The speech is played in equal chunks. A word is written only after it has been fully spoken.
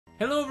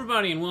Hello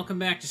everybody and welcome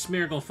back to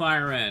Smeargle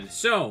FireRed.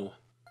 So,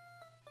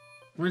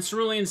 we're in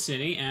Cerulean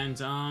City and,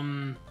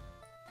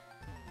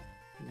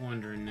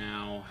 wondering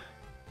now,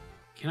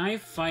 can I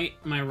fight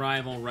my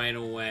rival right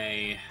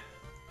away?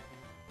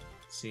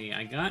 Let's see,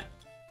 I got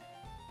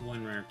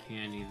one rare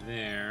candy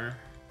there.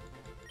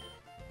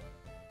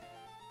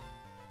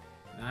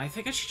 I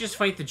think I should just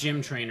fight the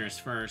gym trainers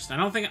first.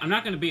 I'm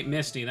not gonna beat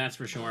Misty, that's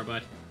for sure,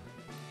 but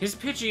his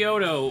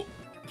Pidgeotto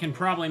can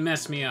probably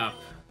mess me up.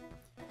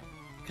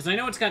 Because I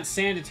know it's got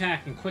Sand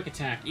Attack and Quick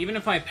Attack. Even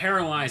if I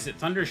paralyze it,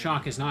 Thunder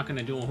Shock is not going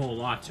to do a whole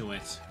lot to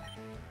it.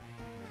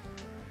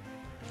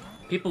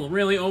 People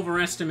really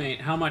overestimate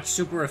how much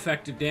super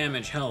effective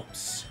damage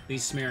helps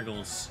these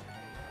Smeargles.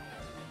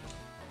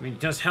 I mean,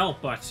 it does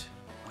help, but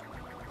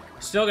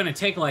still going to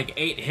take like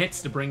 8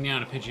 hits to bring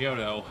down a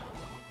Pidgeotto.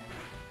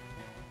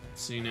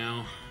 Let's see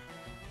now.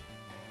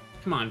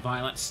 Come on,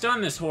 Violet.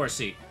 Stun this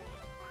horsey.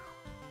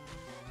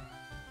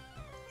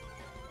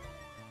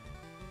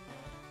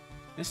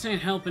 This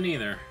ain't helping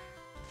either,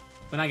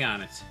 but I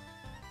got it.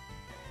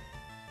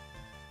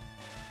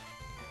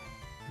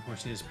 Of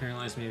course, he is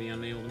paralyzed, maybe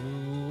unable to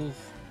move.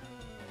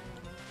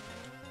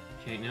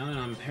 Okay, now that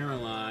I'm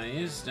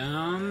paralyzed,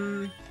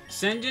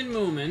 send in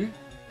Moomin,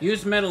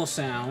 use Metal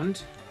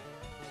Sound.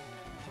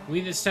 We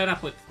need to set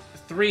up with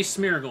 3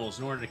 Smeargles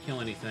in order to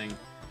kill anything.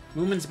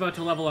 Moomin's about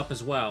to level up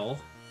as well.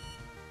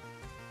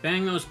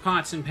 Bang those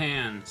pots and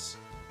pans.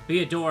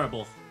 Be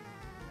adorable.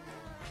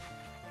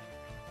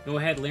 Go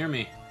ahead, leer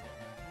me.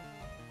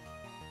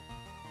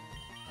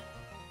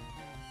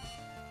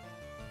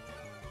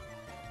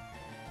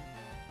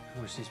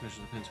 Horsey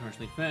special defense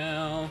harshly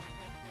fell.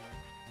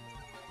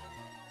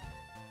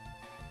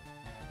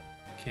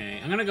 Okay,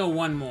 I'm gonna go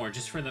one more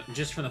just for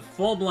the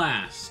full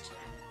blast.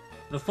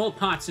 The full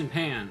pots and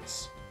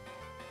pans.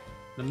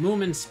 The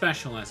Moomin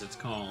special, as it's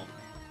called.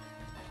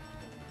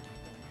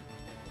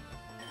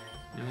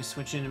 Now we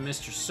switch into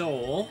Mr.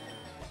 Soul.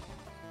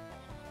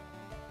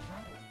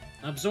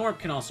 Absorb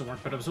can also work,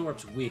 but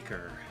Absorb's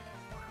weaker.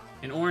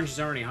 And Orange is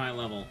already high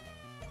level.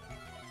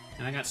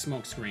 And I got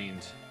smoke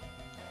screened.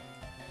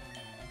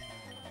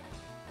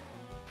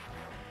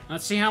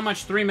 Let's see how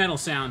much 3 metal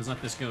sounds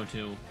let this go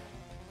to.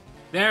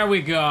 There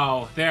we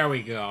go. There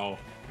we go.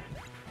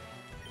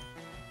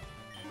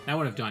 That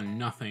would have done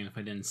nothing if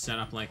I didn't set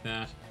up like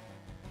that.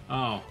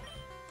 Oh.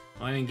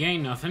 Well, I didn't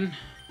gain nothing.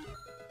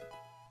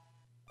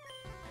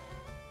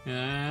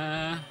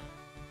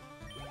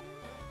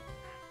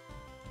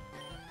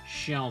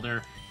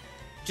 Shelter.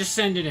 Just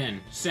send it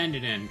in. Send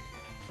it in.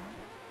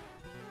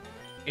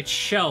 It's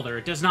Shelter.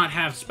 It does not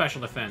have special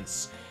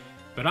defense.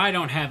 But I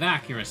don't have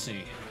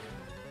accuracy.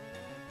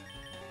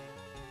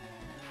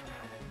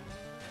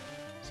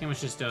 See how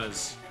much this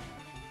does.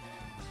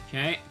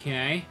 Okay,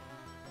 okay.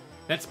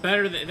 That's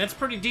better. That's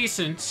pretty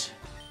decent.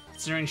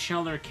 Considering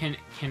Shelter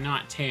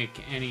cannot take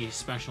any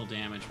special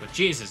damage. But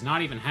Jesus,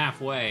 not even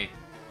halfway.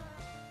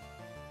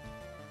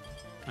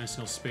 Nice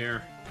little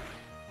spear.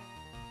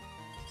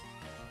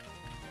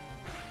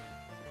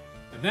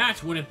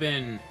 That would have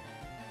been...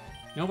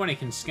 Nobody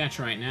can sketch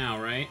right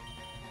now, right?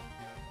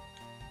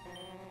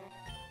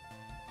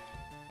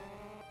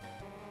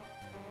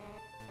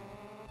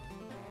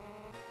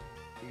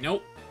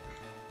 Nope.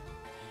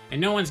 And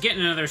no one's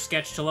getting another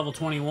sketch to level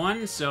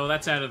 21, so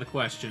that's out of the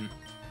question.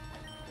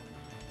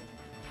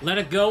 Let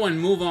it go and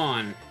move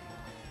on.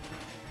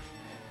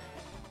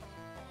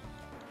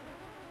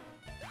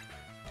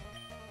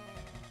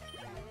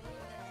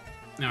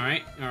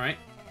 Alright, alright.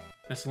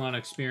 That's a lot of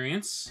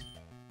experience.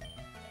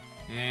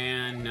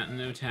 And nothing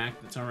to attack.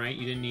 That's alright,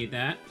 you didn't need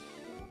that.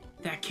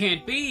 That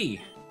can't be!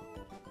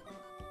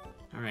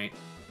 Alright.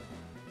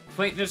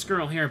 Fight this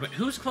girl here, but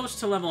who's close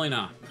to leveling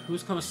up?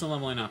 Who's close to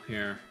leveling up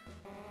here?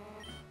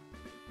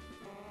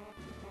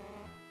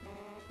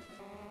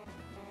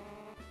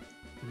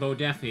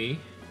 Bodeffy.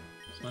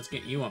 So let's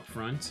get you up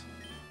front.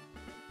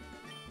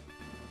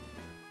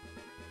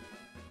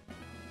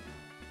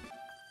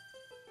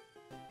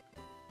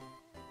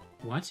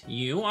 What?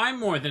 You? I'm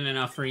more than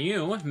enough for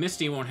you.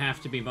 Misty won't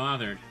have to be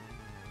bothered.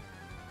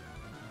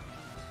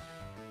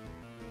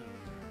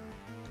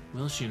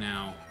 Will she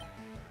now?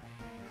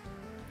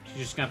 She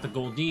just got the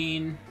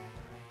Goldeen.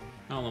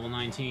 Oh, level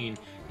 19.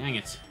 Dang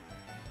it.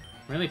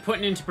 Really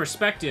putting into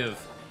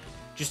perspective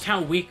just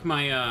how weak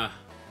my,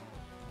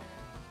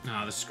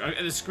 Oh,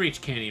 the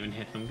Screech can't even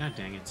hit them. God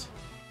dang it.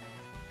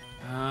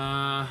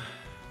 I'm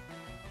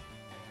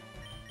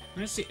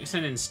gonna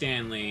send in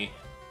Stanley.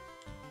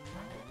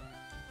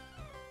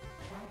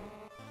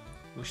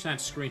 Wish that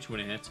Screech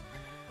would have hit.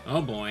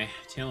 Oh boy.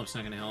 Tailup's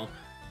not gonna help.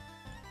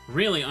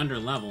 Really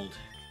under-leveled.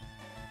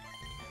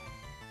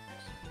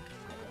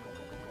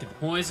 Get the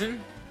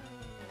poison.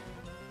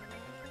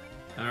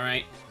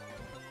 Alright.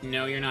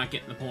 No, you're not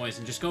getting the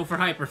poison. Just go for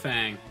Hyper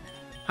Fang.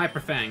 Hyper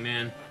Fang,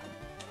 man.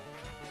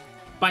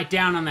 Bite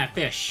down on that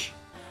fish.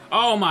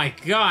 Oh my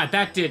god,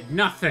 that did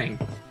nothing.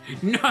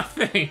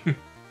 Nothing!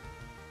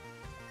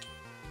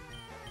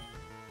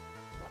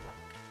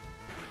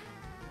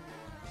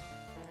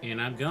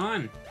 And I'm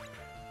gone.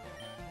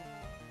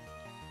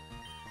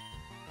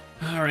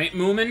 Alright,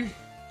 Moomin.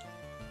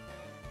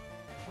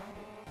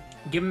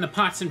 Give him the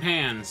pots and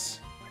pans.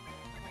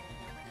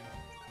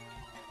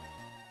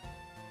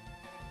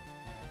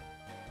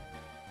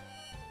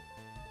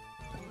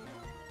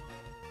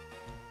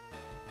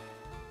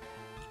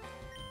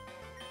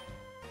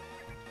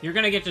 You're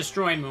gonna get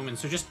destroyed, Moomin,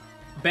 so just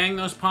bang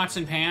those pots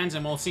and pans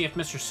and we'll see if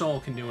Mr. Soul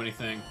can do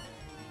anything.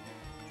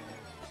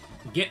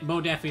 Get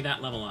Bodeffy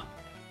that level up.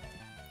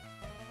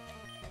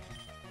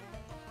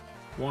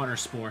 Water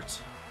sport.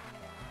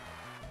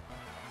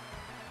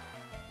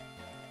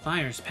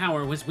 Fire's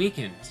power was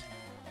weakened.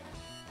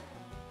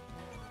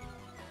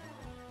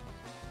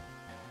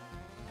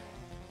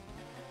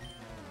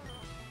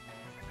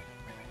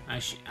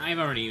 I've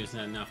already used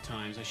that enough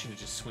times. I should have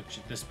just switched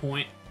at this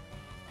point.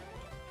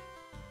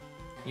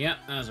 Yep,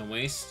 that was a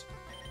waste.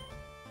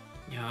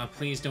 Yeah,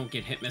 please don't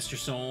get hit, Mr.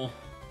 Soul.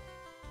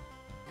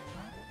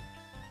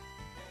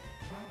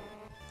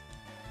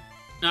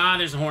 Ah,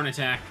 there's a horn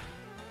attack.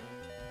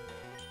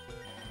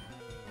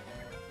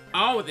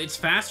 Oh, it's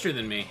faster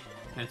than me.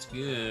 That's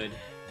good.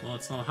 Well,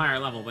 it's a little higher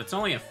level, but it's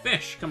only a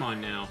fish. Come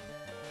on now.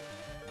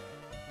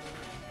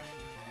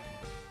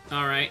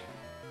 Alright.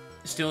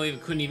 Still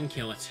couldn't even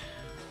kill it.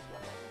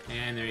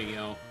 And there you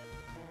go.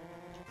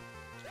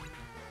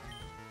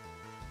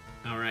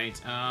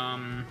 Alright,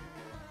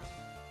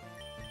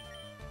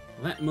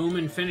 let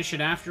Moomin finish it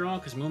after all,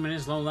 because Moomin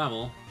is low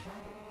level.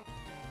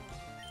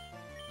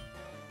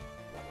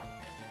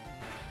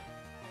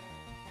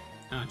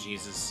 Oh,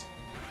 Jesus.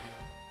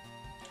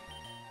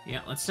 Yeah,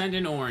 let's send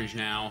in Orange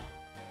now.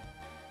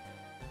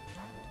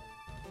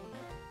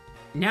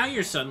 Now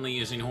you're suddenly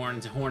using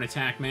Horn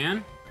Attack,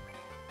 man.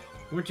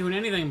 You weren't doing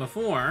anything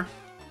before.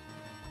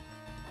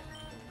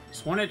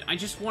 I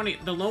just wanted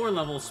the lower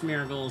level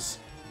Smeargles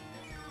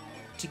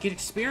to get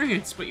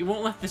experience, but you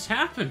won't let this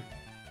happen.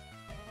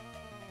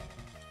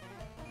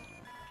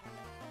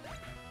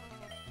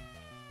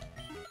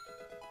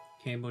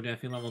 Okay,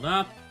 Bodeffy leveled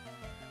up.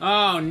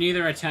 Oh,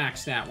 neither attack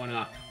stat went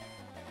up.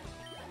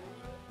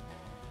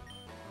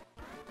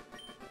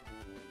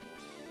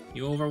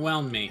 You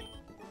overwhelmed me.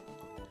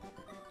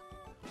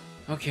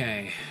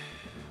 Okay.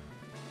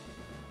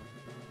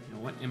 Now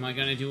what am I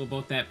gonna do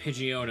about that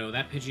Pidgeotto?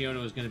 That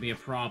Pidgeotto is gonna be a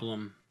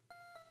problem.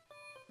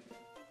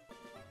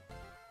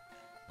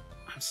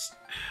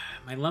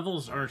 My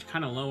levels are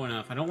kind of low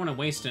enough. I don't want to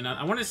waste another.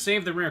 I want to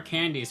save the rare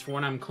candies for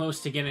when I'm close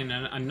to getting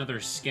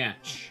another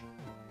sketch.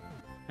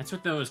 That's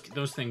what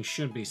those things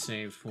should be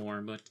saved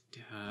for, but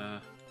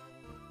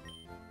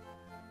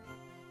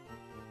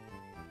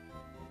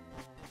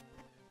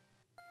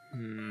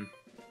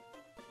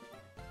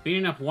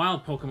beating up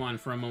wild Pokemon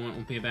for a moment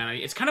won't be a bad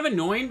idea. It's kind of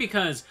annoying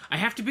because I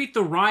have to beat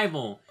the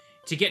rival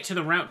to get to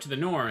the route to the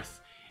north,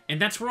 and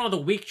that's where all the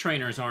weak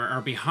trainers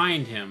are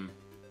behind him.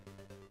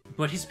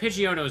 But his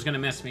Pidgeotto is going to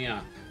mess me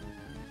up.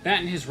 That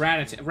and his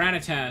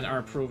Rattata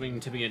are proving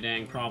to be a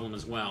dang problem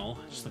as well.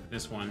 Just look at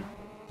this one.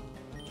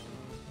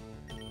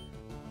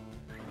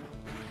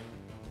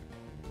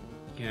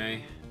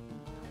 Okay.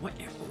 What?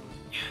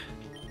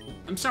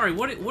 I'm sorry,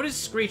 what is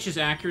Screech's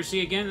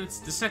accuracy again? It's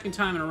the second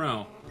time in a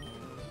row.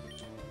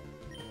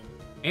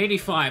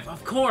 85.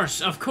 Of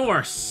course, of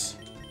course!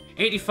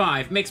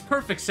 85. Makes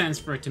perfect sense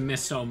for it to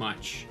miss so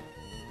much.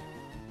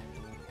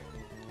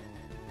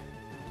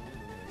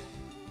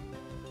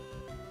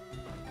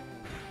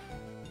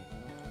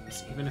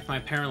 Even if I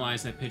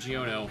paralyze that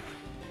Pidgeotto,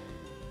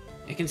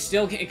 it can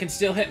still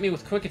hit me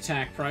with Quick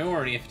Attack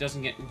priority if it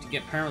doesn't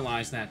get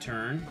paralyzed that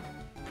turn.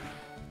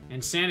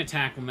 And Sand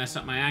Attack will mess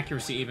up my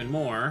accuracy even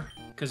more,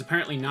 because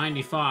apparently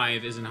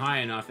 95 isn't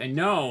high enough. And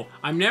no,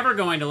 I'm never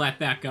going to let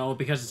that go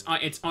because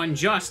it's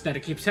unjust that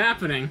it keeps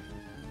happening.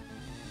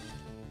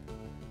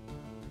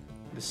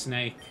 The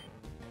snake.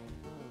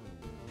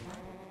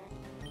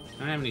 I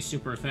don't have any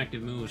super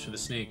effective moves for the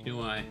snake,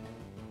 do I?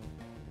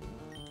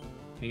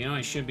 You know what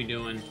I should be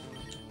doing?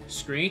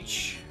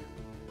 Screech,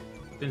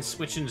 then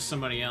switch into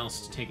somebody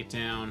else to take it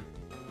down.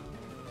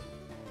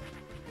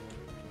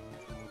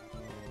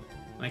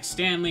 Like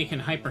Stan Lee can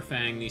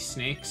Hyperfang these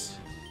snakes.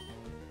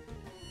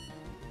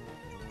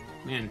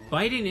 Man,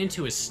 biting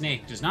into a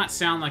snake does not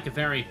sound like a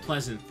very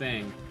pleasant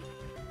thing.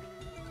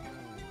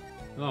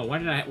 Oh, why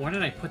did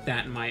I put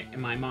that in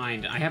my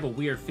mind? I have a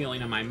weird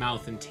feeling in my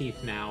mouth and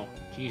teeth now.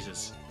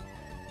 Jesus.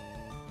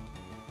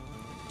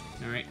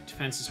 Alright,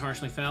 defense is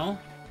harshly fell.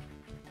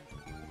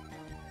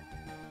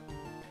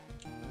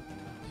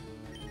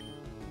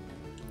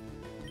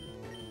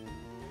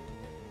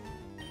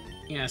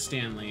 Yeah,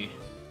 Stanley.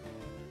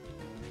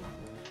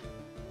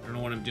 I don't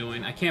know what I'm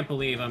doing. I can't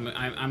believe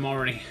I'm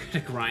already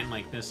gonna grind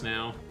like this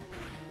now.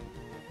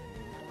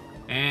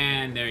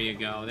 And there you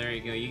go. There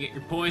you go. You get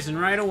your poison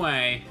right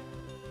away.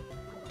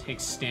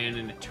 Takes Stan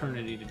an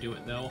eternity to do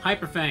it though.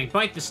 Hyperfang,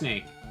 bite the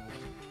snake.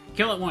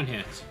 Kill it one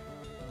hit.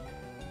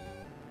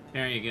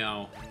 There you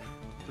go.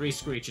 3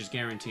 Screeches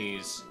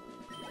guarantees.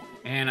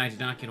 And I did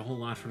not get a whole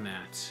lot from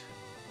that.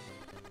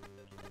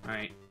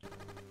 Alright.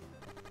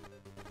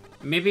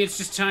 Maybe it's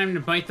just time to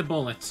bite the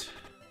bullet.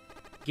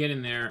 Get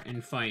in there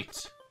and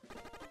fight.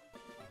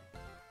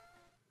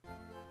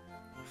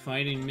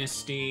 Fighting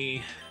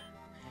Misty.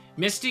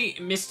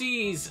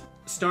 Misty's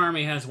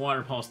Starmie has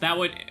Water Pulse. That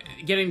would...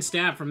 Getting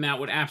stabbed from that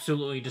would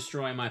absolutely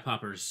destroy my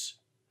puppers.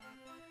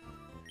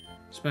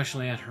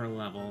 Especially at her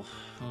level.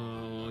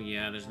 Oh,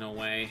 yeah, there's no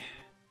way.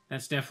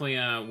 That's definitely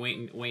a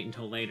wait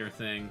until later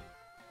thing.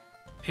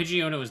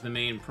 Pidgeotto is the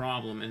main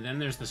problem, and then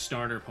there's the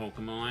starter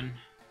Pokemon.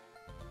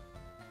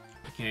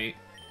 Okay.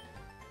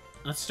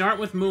 Let's start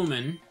with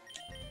Moomin.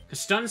 Because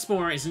Stun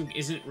Spore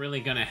isn't really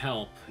gonna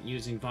help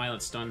using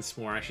Violet Stun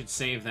Spore. I should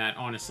save that,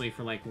 honestly,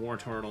 for, like, War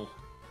Turtle.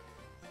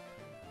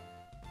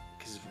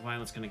 Because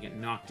Violet's gonna get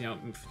knocked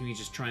out with me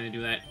just trying to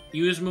do that.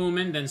 Use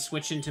Moomin, then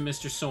switch into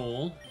Mr.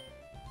 Soul.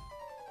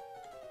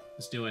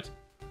 Let's do it.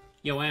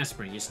 Yo,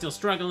 Asper, you're still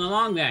struggling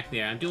along back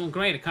there. I'm doing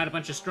great. I caught a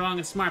bunch of strong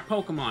and smart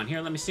Pokemon.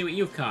 Here, let me see what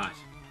you've caught.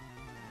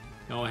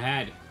 Go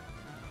ahead.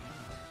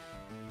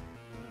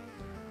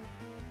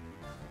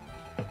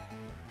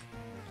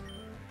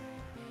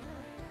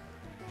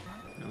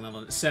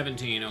 Level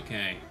 17,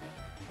 okay.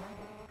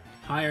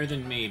 Higher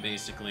than me,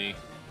 basically.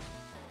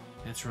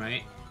 That's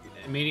right.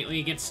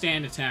 Immediately get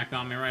stand attack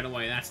on me right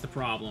away. That's the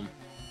problem.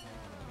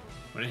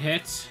 But it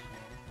hits.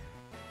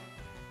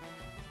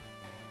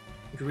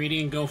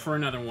 Greedy and go for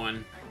another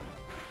one.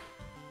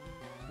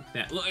 Look at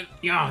that. Look,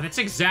 yeah, that's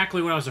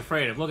exactly what I was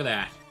afraid of. Look at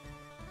that.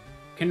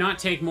 Cannot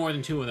take more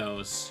than 2 of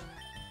those.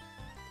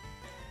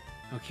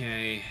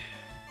 Okay.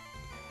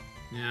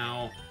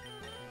 Now...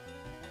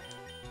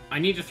 I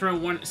need to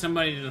throw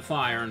somebody to the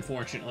fire,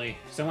 unfortunately.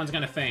 Someone's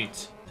gonna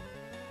faint.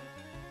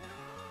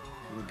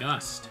 Ooh,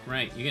 Gust.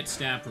 Right, you get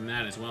stabbed from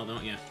that as well,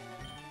 don't you?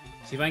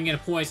 See if I can get a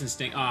Poison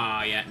Sting.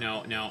 Ah, yeah,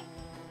 no.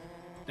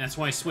 That's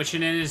why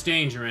switching in is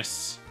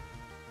dangerous.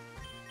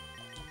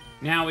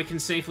 Now we can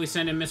safely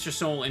send in Mr.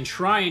 Soul and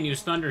try and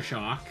use Thunder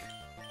Shock.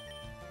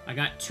 I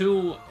got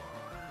two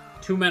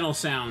metal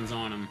sounds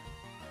on him.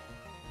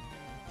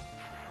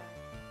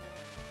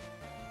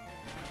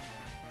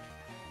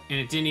 And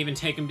it didn't even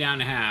take him down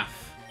to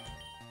half.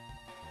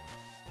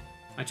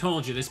 I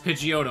told you, this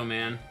Pidgeotto,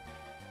 man.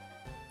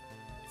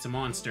 It's a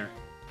monster.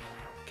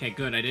 Okay,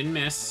 good, I didn't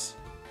miss.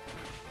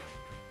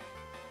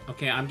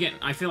 Okay,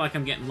 I feel like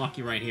I'm getting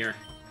lucky right here.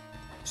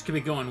 This could be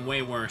going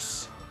way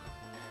worse.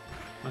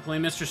 Luckily,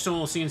 Mr.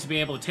 Soul seems to be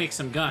able to take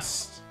some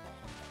Gust.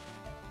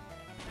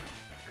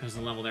 Because of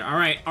the level there.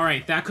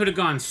 Alright, that could have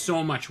gone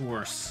so much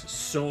worse.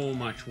 So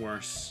much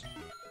worse.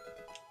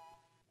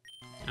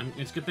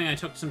 It's a good thing I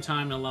took some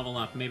time to level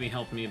up. Maybe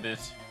helped me a bit.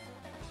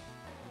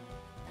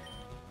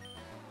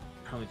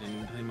 Probably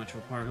didn't play much of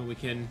a part. Who we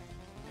kidding?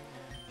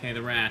 Okay,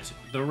 the rat.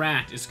 The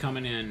rat is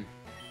coming in.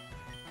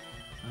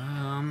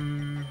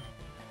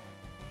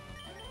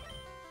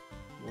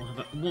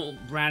 Will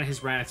his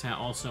Rattata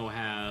also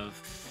have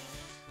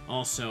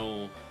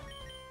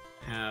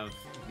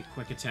the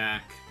quick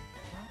attack?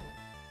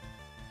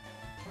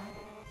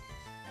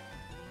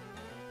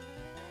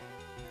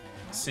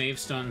 Save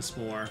Stun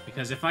Spore,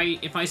 because if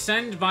I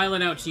send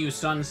Violet out to use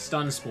Stun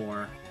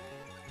Spore,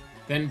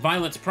 then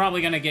Violet's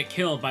probably gonna get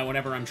killed by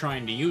whatever I'm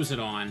trying to use it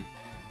on.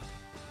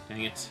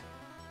 Dang it.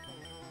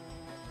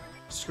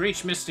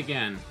 Screech missed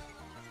again.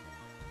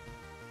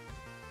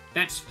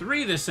 That's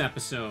 3 this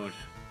episode.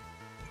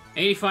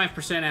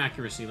 85%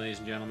 accuracy, ladies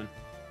and gentlemen.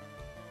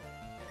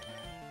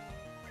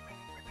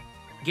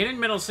 Getting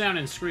Metal Sound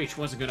and Screech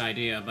was a good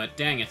idea, but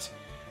dang it.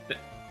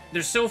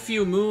 There's so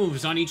few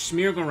moves on each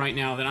Smeargle right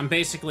now that I'm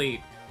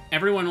basically...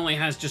 Everyone only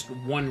has just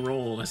 1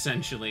 roll,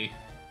 essentially.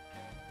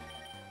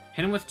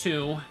 Hit him with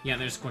 2. Yeah,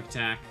 there's Quick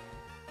Attack.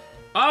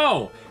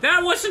 Oh!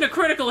 That wasn't a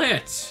critical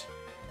hit!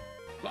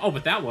 Oh,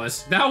 but that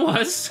was. That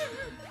was!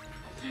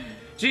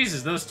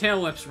 Jesus, those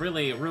Tail Whips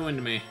really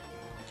ruined me.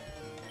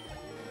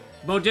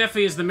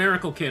 Bodeffy is the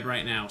Miracle Kid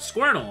right now.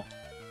 Squirtle!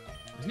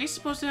 Isn't he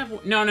supposed to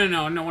have... No,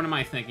 what am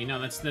I thinking? No,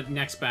 that's the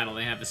next battle.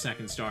 They have the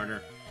second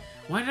starter.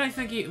 Why did I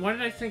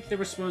think they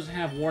were supposed to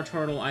have War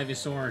Turtle,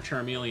 Ivysaur, or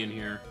Charmeleon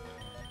here?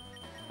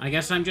 I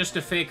guess I'm just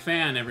a fake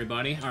fan,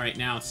 everybody. Alright,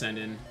 now send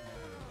in.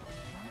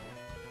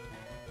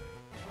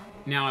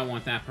 Now I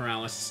want that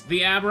Paralysis.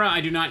 The Abra, I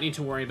do not need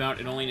to worry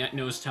about. It only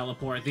knows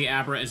Teleport. The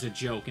Abra is a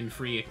joke in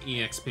free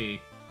EXP.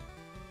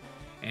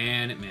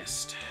 And it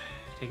missed.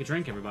 Take a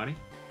drink, everybody.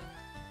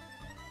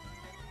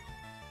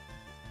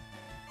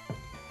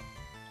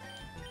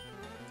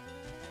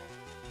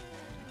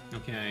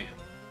 Okay.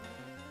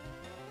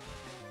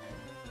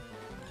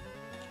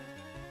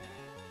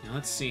 Now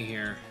let's see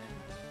here.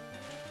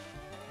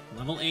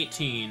 Level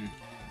 18.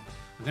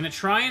 I'm gonna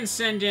try and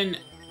send in...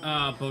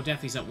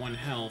 Bodeffy's at 1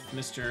 health.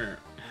 Mr.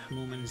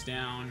 Moomin's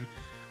down.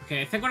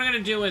 Okay, I think what I'm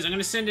gonna do is I'm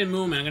gonna send in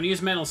Moomin. I'm gonna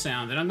use Metal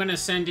Sound. Then I'm gonna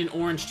send in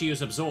Orange to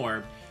use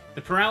Absorb.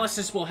 The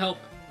Paralysis will help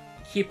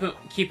keep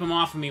him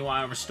off of me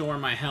while I restore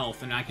my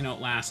health, and I can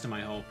outlast him,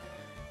 I hope.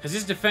 Because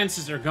his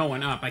defenses are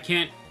going up. I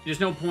can't... There's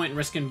no point in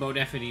risking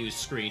Bodeffy to use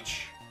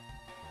Screech.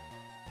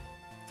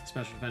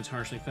 Special defense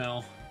harshly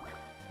fell.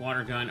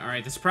 Water gun.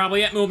 Alright, that's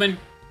probably it, Moomin.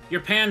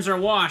 Your pans are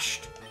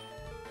washed.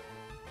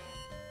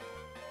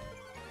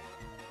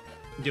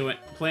 Do it.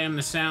 Play him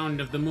the sound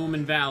of the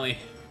Moomin Valley.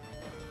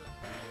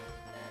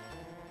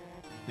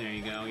 There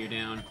you go, you're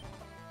down.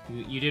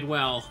 You did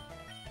well.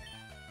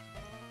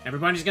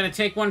 Everybody's gotta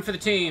take one for the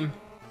team.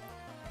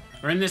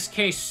 Or in this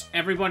case,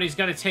 everybody's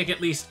gotta take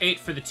at least 8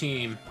 for the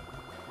team.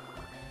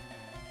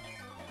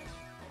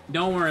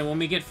 Don't worry, when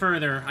we get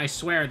further, I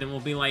swear, then we'll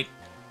be like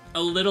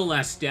a little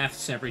less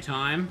deaths every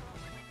time.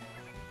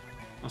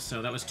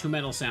 Also, that was 2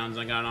 metal sounds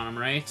I got on him,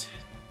 right?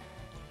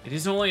 It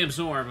is only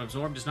Absorb.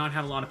 Absorb does not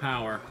have a lot of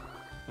power.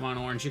 Come on,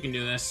 Orange, you can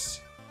do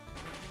this.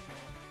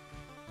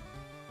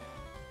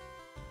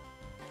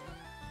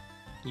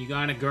 You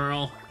got it,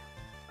 girl.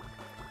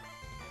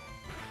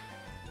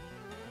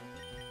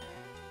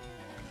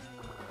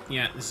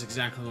 Yeah, this is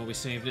exactly what we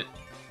saved it.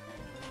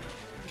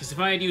 Because if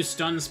I had used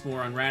Stun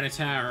Spore on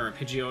Rattata or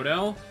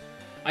Pidgeotto,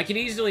 I could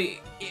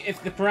easily,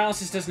 if the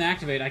paralysis doesn't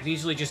activate, I could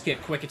easily just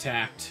get quick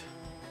attacked.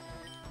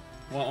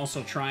 While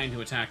also trying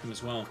to attack them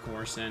as well, of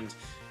course, and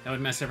that would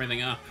mess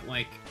everything up.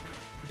 Like,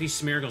 these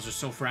Smeargles are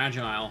so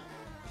fragile.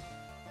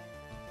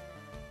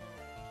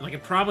 Like,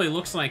 it probably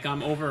looks like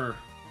I'm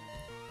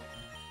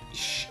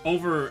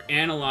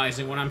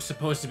over-analyzing what I'm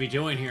supposed to be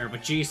doing here,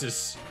 but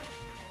Jesus.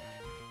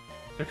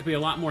 There could be a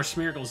lot more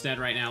Smeargles dead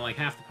right now, like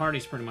half the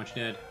party's pretty much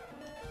dead.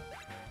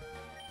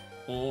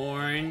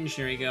 Orange,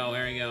 there you go,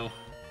 there you go.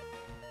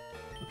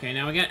 Okay,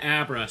 now we got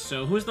Abra,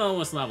 so who's the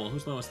lowest level?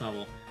 Who's the lowest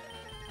level?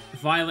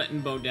 Violet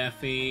and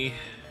Bodeffi.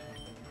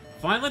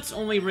 Violet's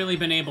only really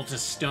been able to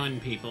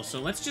stun people, so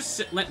let's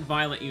just let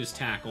Violet use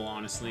Tackle,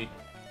 honestly.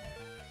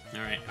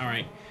 Alright,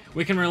 alright.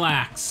 We can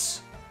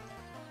relax.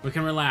 We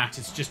can relax,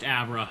 it's just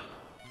Abra.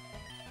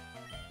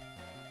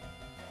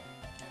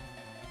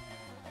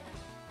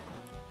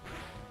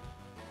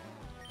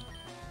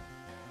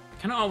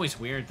 Kinda always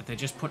weird that they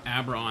just put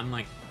Abra on,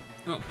 like...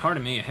 Oh,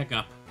 pardon me, a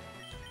hiccup.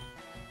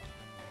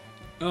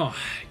 Oh,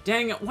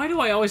 dang it, why do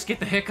I always get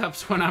the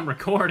hiccups when I'm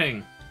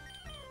recording?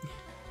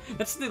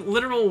 That's the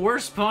literal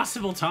worst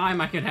possible time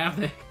I could have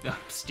the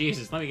hiccups.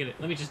 Jesus, let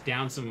me just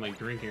down some of my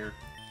drink here.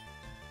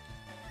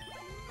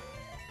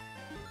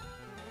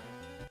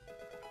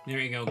 There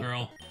you go,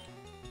 girl.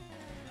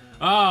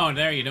 Oh,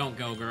 there you don't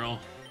go, girl.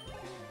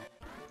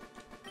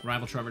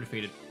 Rival Trevor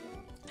defeated.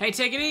 Hey,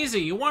 take it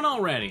easy, you won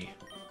already!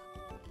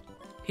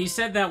 He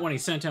said that when he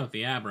sent out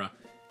the Abra.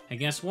 Hey,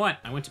 guess what?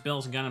 I went to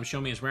Bill's and got him to show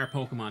me his rare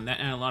Pokemon. That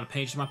added a lot of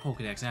pages to my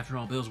Pokedex. After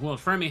all, Bill's world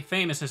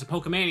famous as a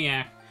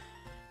Pokemaniac.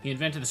 He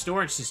invented the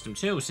storage system,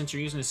 too. Since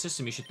you're using the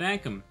system, you should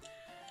thank him.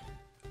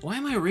 Why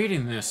am I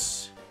reading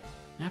this?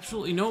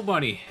 Absolutely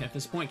nobody at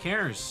this point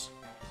cares.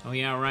 Oh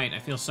yeah, right. I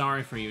feel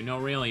sorry for you. No,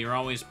 really. You're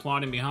always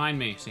plotting behind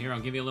me. So here, I'll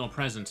give you a little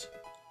present.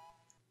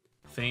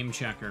 Fame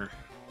checker.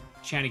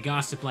 Chatty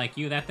gossip like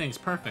you. That thing's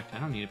perfect. I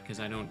don't need it because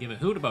I don't give a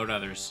hoot about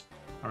others.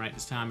 Alright,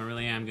 this time I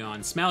really am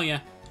gone. Smell ya!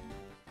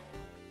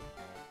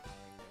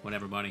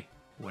 Whatever, buddy.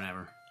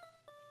 Whatever.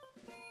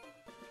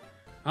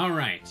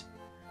 Alright.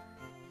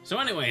 So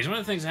anyways, one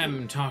of the things I haven't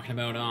been talking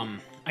about,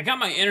 I got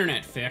my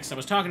internet fixed. I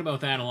was talking about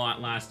that a lot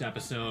last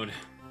episode.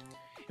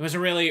 It was a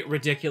really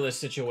ridiculous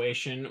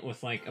situation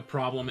with, like, a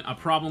problem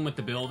with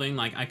the building.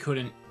 Like, I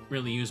couldn't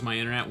really use my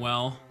internet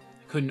well.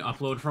 I couldn't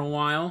upload for a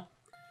while.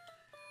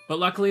 But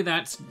luckily,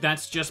 that's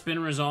just been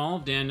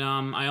resolved, and,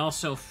 I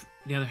also...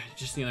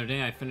 Just the other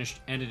day, I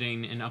finished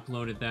editing and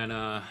uploaded that,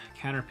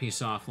 Caterpie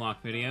Softlock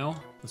video.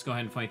 Let's go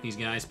ahead and fight these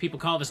guys. People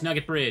call this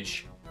Nugget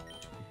Bridge.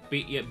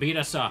 Beat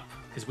us up,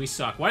 because we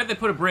suck. Why did they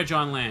put a bridge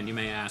on land, you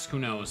may ask? Who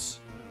knows?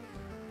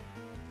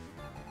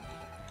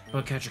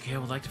 Bugcatcher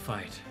Kale would like to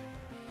fight.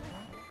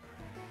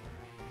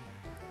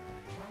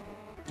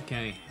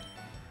 Okay.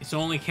 It's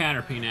only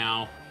Caterpie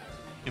now.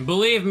 And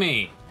believe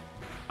me,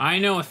 I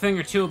know a thing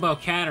or two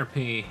about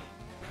Caterpie,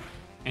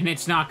 and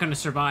it's not going to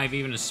survive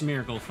even a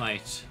Smeargle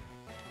fight.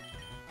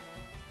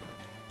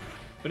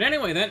 But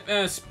anyway,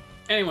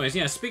 anyways,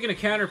 yeah, speaking of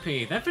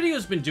Caterpie, that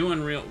video's been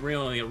doing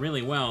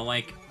really well.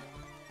 Like,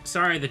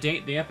 sorry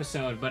the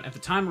episode, but at the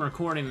time of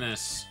recording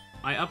this,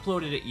 I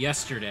uploaded it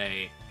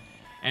yesterday,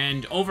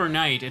 and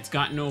overnight it's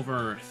gotten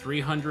over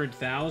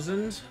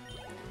 300,000,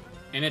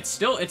 and it's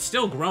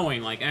still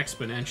growing like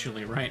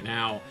exponentially right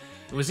now.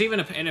 It was even,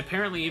 and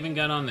apparently even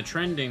got on the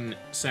trending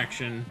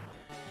section.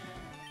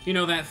 You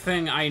know, that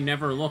thing I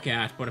never look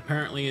at, but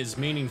apparently is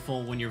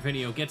meaningful when your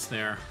video gets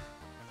there.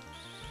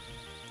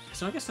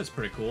 So I guess that's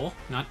pretty cool.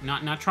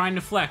 Not trying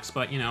to flex,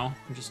 but you know,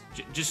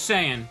 just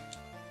saying.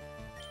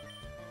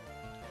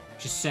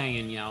 Just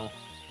saying, yo.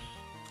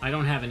 I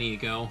don't have an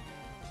ego.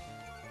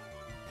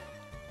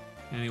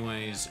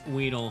 Anyways,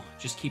 Weedle,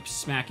 just keep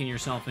smacking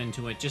yourself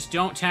into it. Just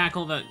don't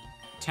tackle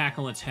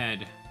its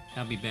head.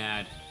 That'd be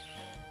bad.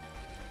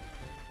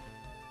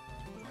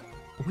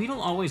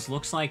 Weedle always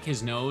looks like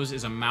his nose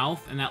is a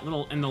mouth, and that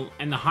little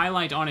and the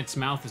highlight on its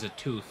mouth is a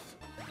tooth.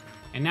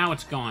 And now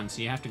it's gone,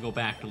 so you have to go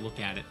back to look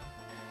at it.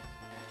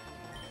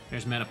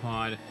 There's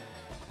Metapod.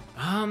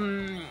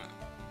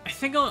 I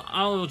think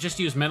I'll just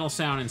use Metal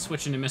Sound and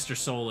switch into Mr.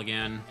 Soul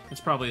again. It's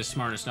probably the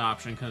smartest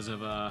option because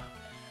of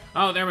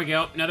oh, there we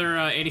go. Another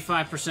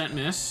 85%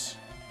 miss.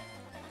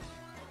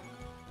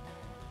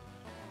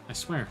 I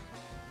swear.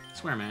 I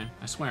swear, man.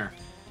 I swear.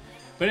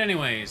 But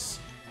anyways,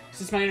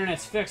 Since my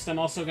internet's fixed, I'm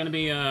also going to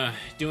be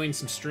doing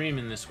some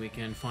streaming this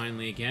weekend,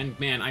 finally, again.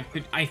 Man,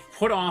 I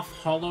put off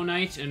Hollow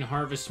Knight and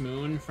Harvest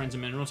Moon, Friends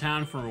of Mineral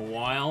Town, for a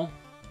while.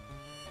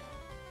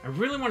 I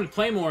really wanted to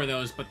play more of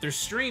those, but they're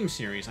stream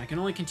series. I can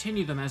only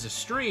continue them as a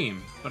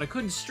stream, but I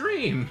couldn't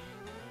stream.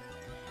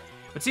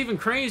 What's even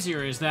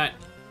crazier is that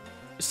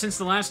since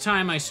the last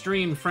time I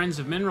streamed Friends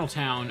of Mineral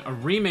Town, a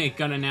remake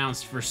got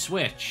announced for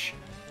Switch.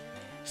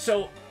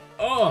 So...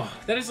 oh,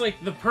 that is like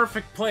the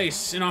perfect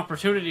place and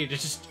opportunity to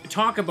just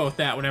talk about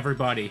that with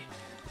everybody.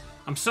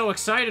 I'm so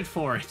excited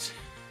for it.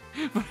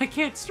 But I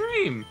can't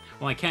stream.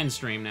 Well, I can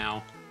stream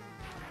now.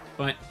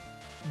 But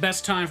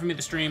best time for me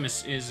to stream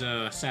is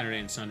Saturday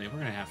and Sunday. We're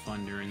gonna have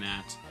fun during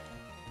that.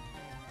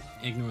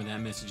 Ignore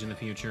that message in the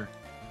future.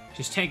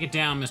 Just take it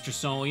down, Mr.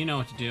 Soul. You know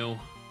what to do.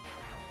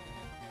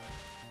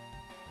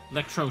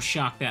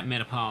 Electroshock that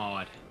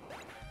Metapod.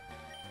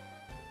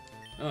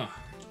 Ugh.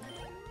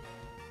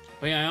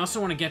 But yeah, I also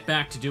want to get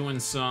back to doing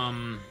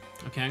some...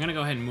 okay, I'm gonna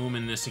go ahead and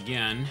Moomin this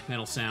again.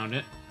 That'll sound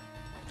it.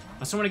 I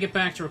also want to get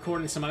back to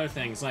recording some other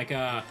things, like,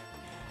 I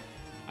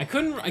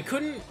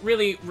couldn't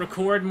really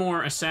record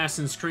more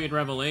Assassin's Creed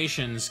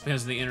Revelations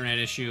because of the internet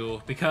issue,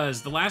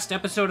 because the last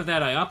episode of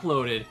that I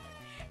uploaded,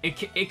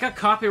 it got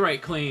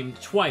copyright claimed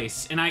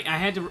twice, and I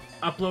had to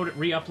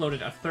re-upload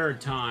it a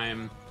third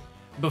time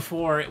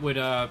before it would,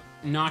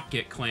 not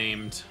get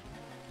claimed.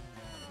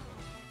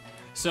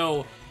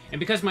 So... and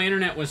because my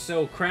internet was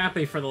so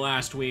crappy for the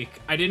last week,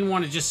 I didn't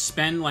want to just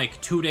spend like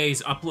 2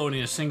 days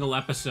uploading a single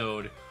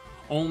episode,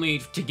 only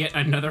to get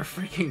another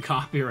freaking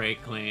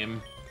copyright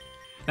claim.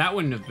 That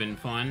wouldn't have been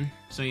fun.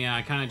 So yeah,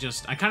 I kind of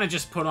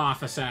just put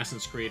off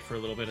Assassin's Creed for a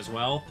little bit as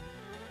well.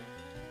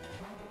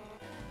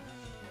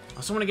 I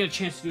also want to get a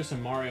chance to do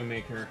some Mario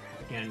Maker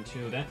again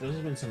too. Those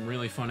have been some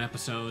really fun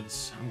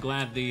episodes. I'm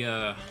glad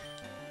the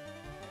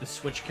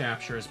Switch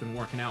capture has been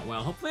working out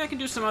well. Hopefully I can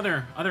do some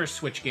other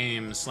Switch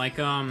games, like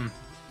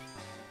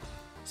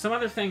some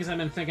other things I've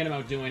been thinking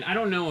about doing. I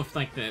don't know if,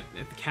 like,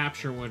 if the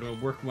capture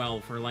would work well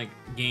for, like,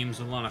 games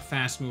with a lot of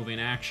fast-moving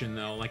action,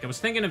 though. Like, I was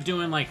thinking of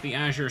doing, like, the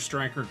Azure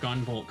Striker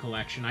Gunvolt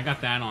collection. I got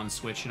that on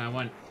Switch, and I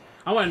want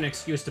an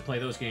excuse to play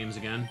those games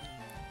again.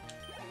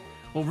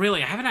 Well,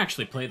 really, I haven't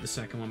actually played the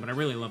second one, but I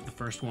really love the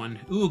first one.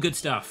 Ooh, good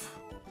stuff.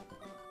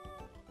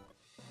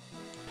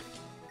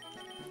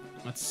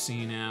 Let's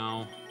see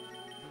now.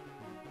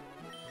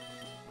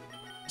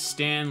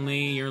 Stan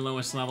Lee, your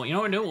lowest level. You know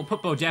what we'll do? We'll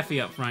put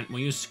Bodeffy up front. We'll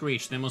use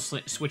Screech, then we'll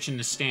switch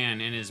into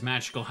Stan and his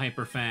magical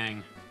Hyper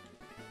Fang.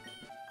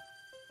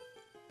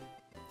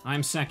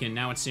 I'm second.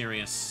 Now it's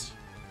serious.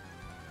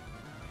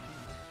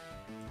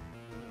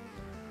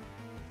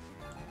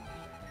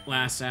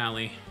 Lass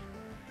Alley.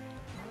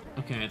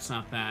 Okay, it's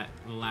not that.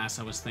 The Lass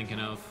I was thinking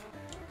of.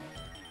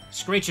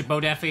 Screech it,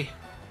 Bodeffy.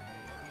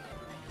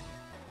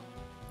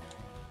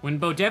 When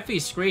Bodeffy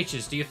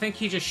screeches, do you think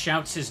he just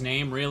shouts his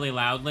name really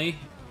loudly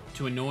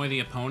to annoy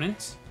the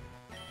opponent?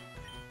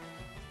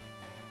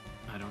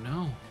 I don't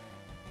know.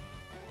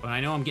 But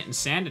I know I'm getting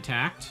sand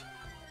attacked.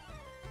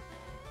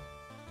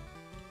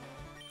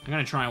 I'm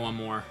gonna try one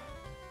more.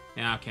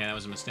 Yeah, okay, that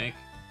was a mistake.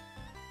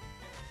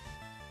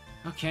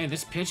 Okay,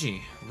 this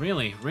Pidgey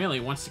really, really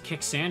wants to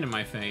kick sand in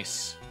my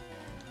face.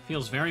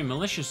 Feels very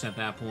malicious at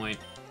that point.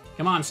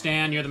 Come on,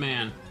 Stan, you're the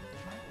man.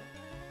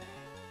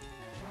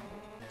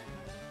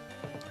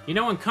 You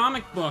know, in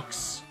comic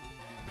books,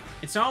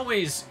 it's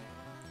always...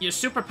 your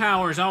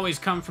superpowers always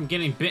come from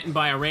getting bitten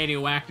by a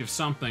radioactive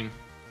something.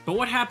 But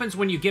what happens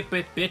when you get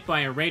bit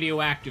by a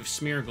radioactive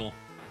Smeargle?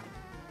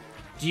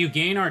 Do you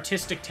gain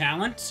artistic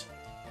talent?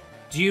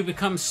 Do you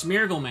become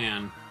Smeargle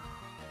Man?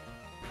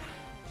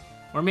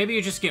 Or maybe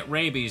you just get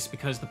rabies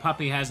because the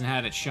puppy hasn't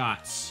had its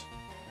shots.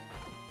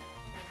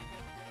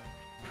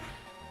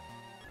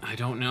 I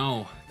don't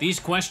know. These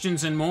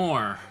questions and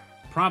more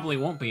probably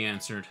won't be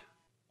answered.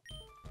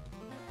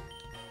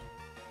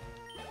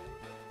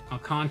 I'll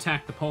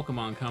contact the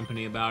Pokemon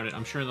Company about it.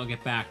 I'm sure they'll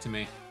get back to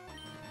me.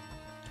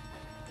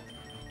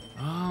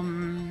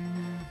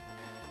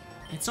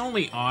 It's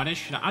only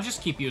oddish. I'll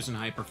just keep using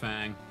Hyper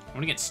Fang. I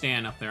want to get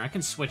Stan up there. I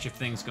can switch if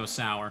things go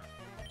sour.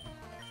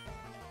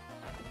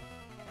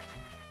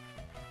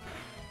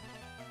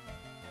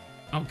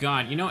 Oh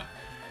god, you know what?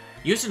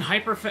 Using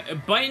Hyper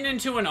Fang... biting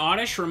into an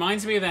Oddish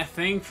reminds me of that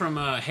thing from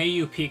Hey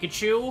You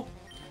Pikachu,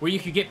 where you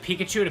could get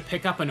Pikachu to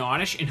pick up an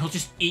Oddish and he'll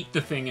just eat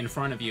the thing in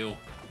front of you.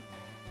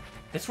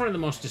 That's one of the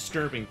most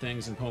disturbing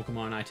things in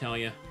Pokemon, I tell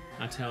you.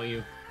 I tell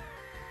you.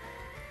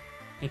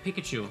 Hey,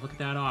 Pikachu, look at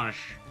that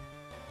Oddish.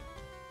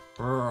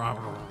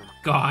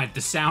 God,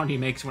 the sound he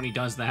makes when he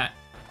does that.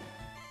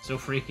 So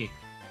freaky.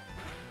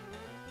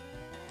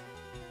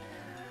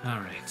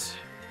 Alright.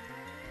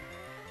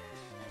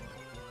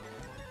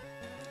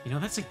 You know,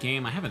 that's a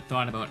game I haven't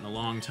thought about in a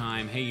long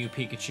time. Hey You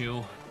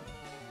Pikachu.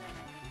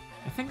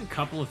 I think a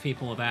couple of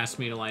people have asked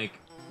me to, like,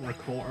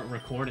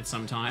 record it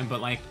sometime,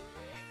 but, like,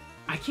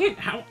 I can't...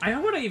 how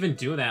would I even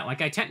do that?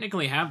 Like, I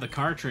technically have the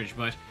cartridge,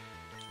 but...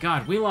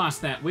 God, we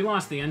lost that. We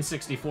lost the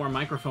N64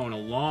 microphone a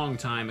long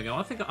time ago.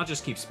 I think I'll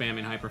just keep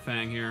spamming Hyper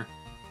Fang here.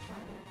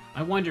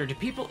 I wonder, do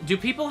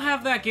people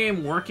have that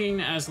game working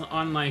as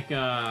on like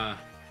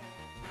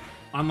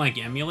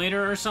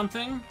emulator or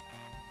something?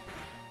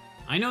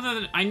 I know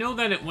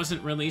that it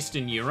wasn't released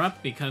in Europe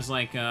because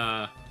like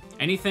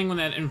anything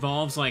that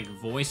involves like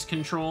voice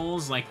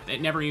controls, like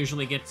it never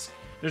usually gets.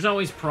 There's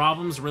always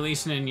problems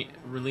releasing it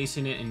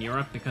in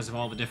Europe because of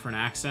all the different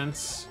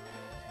accents.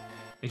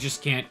 It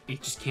just can't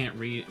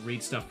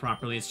read stuff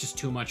properly. It's just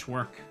too much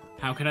work.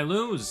 How could I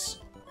lose?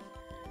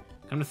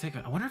 Come to think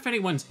of it, I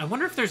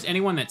wonder if there's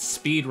anyone that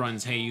speed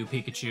runs Hey You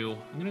Pikachu.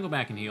 I'm gonna go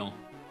back and heal.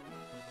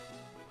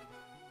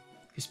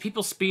 Because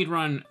people speed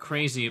run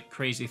crazy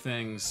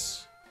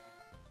things.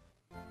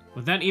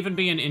 Would that even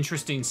be an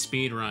interesting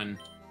speed run?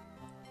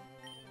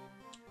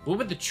 What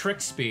would the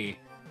tricks be?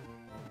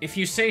 If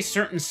you say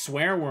certain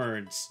swear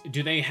words,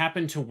 do they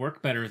happen to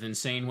work better than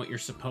saying what you're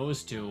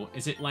supposed to?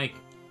 Is it like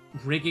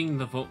rigging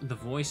the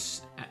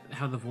voice,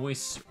 how the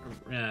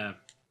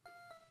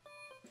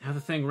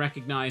thing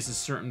recognizes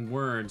certain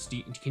words?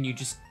 Can you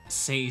just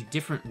say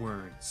different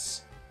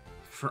words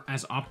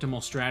as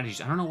optimal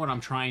strategies? I don't know what I'm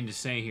trying to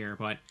say here,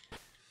 but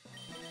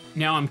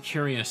now I'm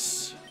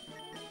curious.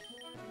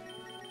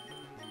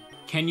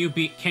 Can you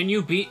beat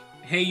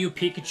Hey You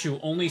Pikachu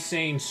only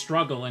saying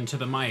struggle into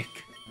the mic?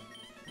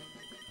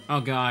 Oh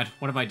god,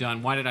 what have I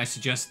done? Why did I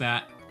suggest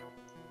that?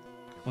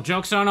 Well,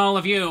 joke's on all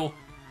of you.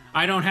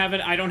 I don't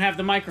have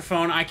the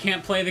microphone. I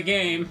can't play the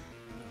game.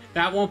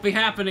 That won't be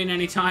happening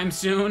anytime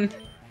soon.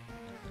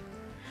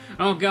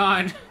 Oh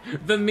god,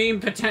 the meme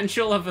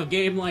potential of a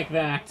game like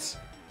that.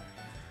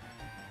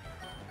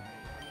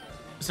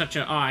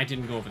 Oh, I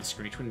didn't go over the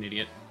screech. What an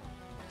idiot.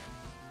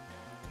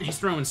 He's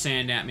throwing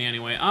sand at me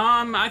anyway.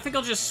 I think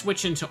I'll just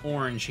switch into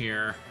orange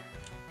here.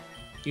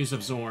 Use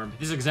Absorb.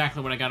 This is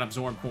exactly what I got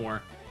Absorb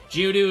for.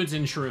 Geodudes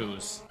and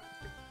Shrews.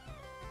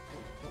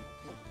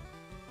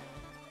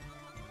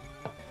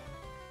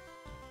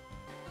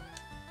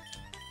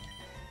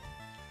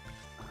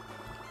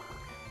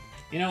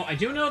 You know, I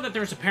do know that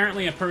there's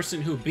apparently a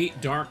person who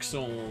beat Dark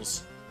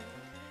Souls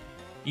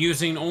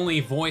using only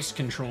voice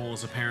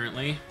controls,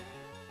 apparently.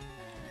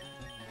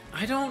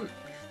 I don't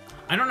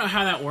know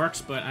how that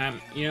works, but,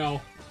 you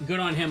know, good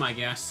on him, I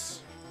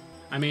guess.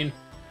 I mean,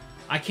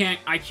 I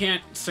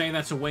can't say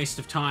that's a waste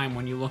of time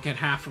when you look at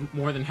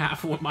more than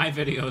half of what my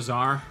videos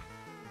are.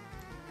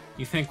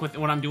 You think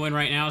what I'm doing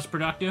right now is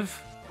productive?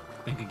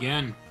 Think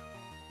again.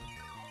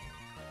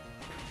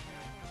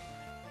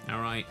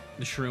 Alright,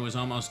 the shrew is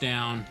almost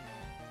down.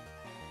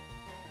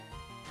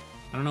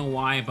 I don't know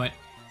why, but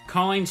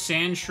calling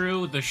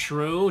Sandshrew the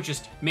shrew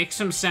just makes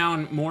him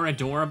sound more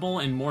adorable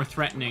and more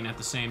threatening at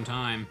the same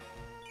time.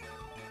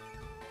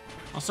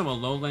 Also, a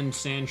lowland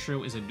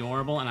Sandshrew is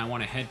adorable, and I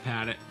want to head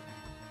pat it.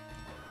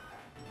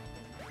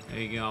 There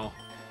you go.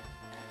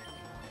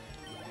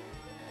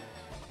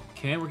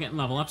 Okay, we're getting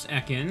level ups.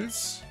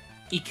 Ekans.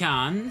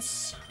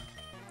 Econs.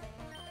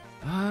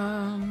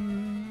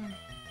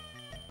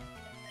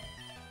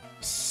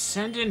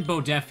 Send in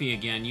Bodeffi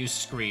again. Use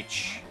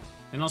Screech.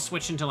 Then I'll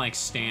switch into, like,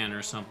 Stan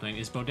or something.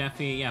 Is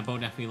Bodeffi... Yeah,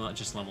 Bodeffi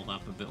just leveled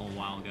up a little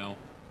while ago.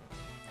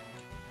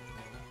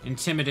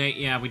 Intimidate.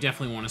 Yeah, we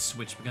definitely want to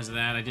switch because of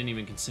that. I didn't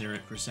even consider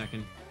it for a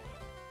second.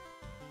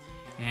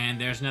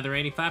 And there's another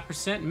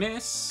 85%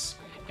 miss.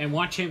 And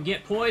watch him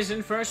get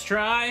poisoned first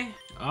try.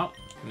 Oh,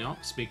 no,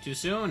 speak too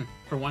soon.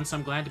 For once,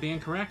 I'm glad to be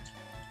incorrect.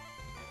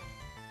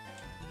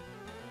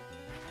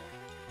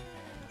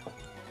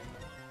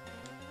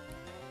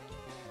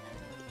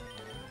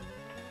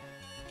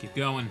 Keep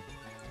going.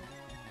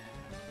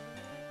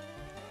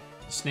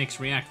 The snakes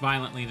react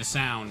violently to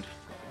sound.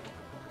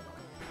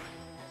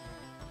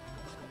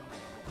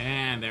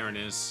 And there it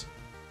is.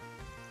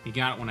 You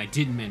got it when I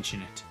did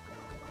mention it.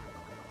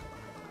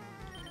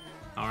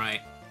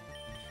 Alright.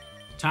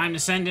 Time to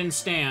send in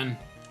Stan.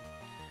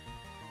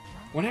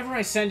 Whenever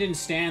I send in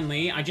Stan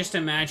Lee, I just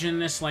imagine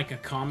this like a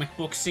comic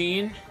book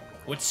scene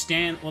with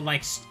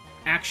like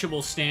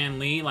actual Stan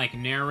Lee, like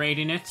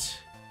narrating it.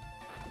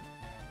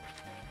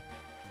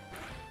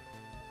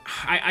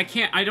 I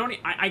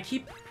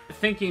keep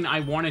thinking I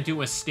want to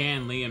do a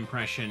Stan Lee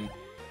impression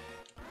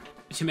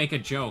to make a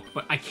joke,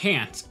 but I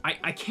can't.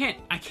 I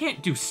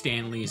can't do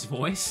Stan Lee's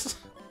voice.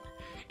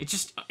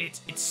 It's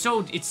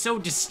so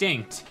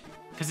distinct.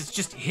 Because it's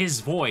just his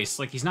voice.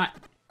 Like, he's not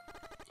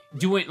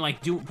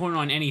putting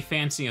on any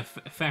fancy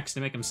effects to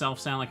make himself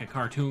sound like a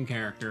cartoon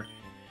character.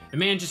 The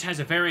man just has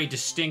a very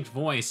distinct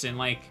voice and,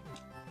 like,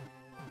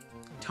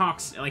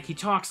 he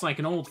talks like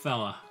an old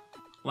fella.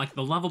 Like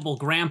the lovable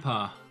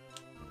grandpa.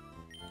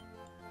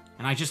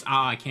 And I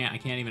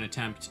can't even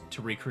attempt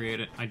to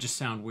recreate it. I just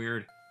sound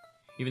weird.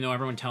 Even though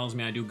everyone tells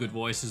me I do good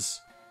voices.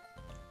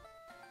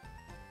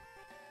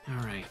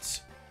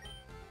 Alright.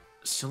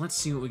 So let's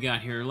see what we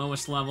got here.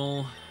 Lowest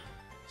level...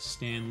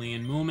 Stanley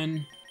and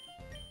Moomin.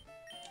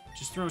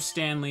 Just throw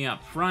Stanley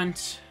up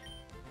front.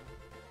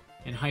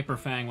 And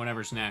Hyperfang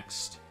whatever's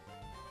next.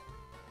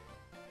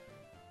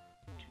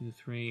 2,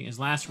 3. Is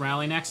last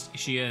rally next?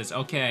 She is.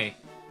 Okay.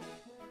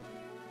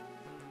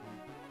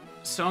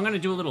 So I'm gonna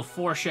do a little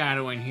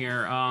foreshadowing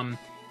here.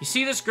 You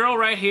see this girl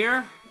right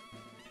here?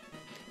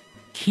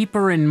 Keep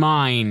her in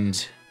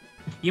mind.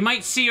 You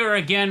might see her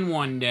again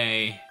one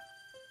day.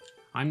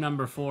 I'm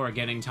number 4,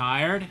 getting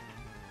tired.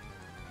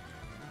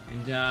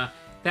 And,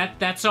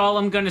 that's all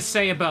I'm gonna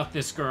say about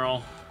this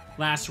girl.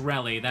 Lass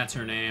Relly, that's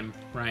her name.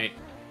 Right.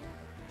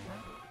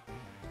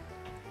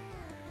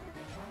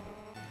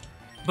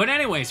 But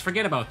anyways,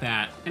 forget about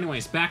that.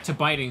 Anyways, back to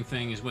biting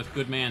things with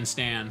good man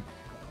Stan.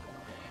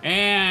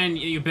 And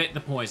you bit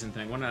the poison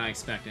thing. What did I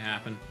expect to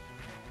happen?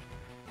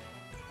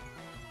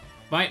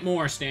 Bite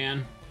more,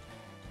 Stan.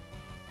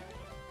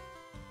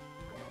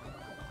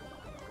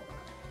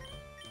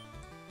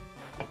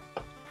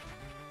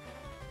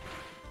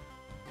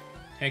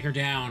 Take her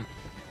down.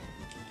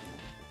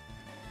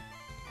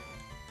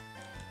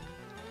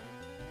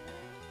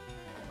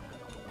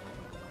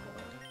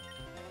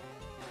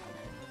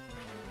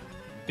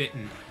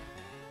 Bitten.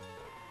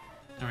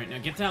 Alright, now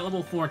get that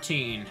level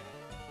 14.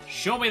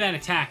 Show me that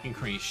attack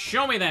increase.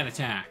 Show me that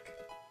attack.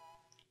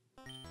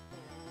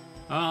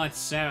 Oh,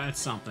 that's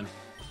something.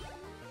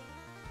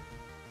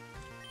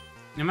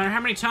 No matter how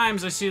many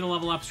times I see the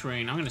level up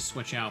screen, I'm gonna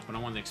switch out, but I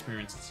want the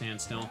experience to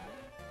stand still.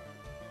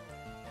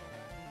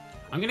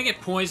 I'm gonna get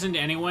poisoned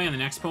anyway in the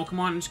next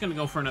Pokemon. I'm just gonna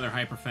go for another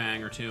Hyper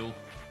Fang or 2.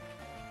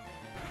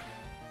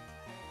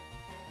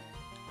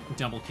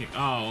 Double kick.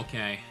 Oh,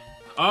 okay.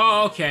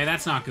 Oh, okay,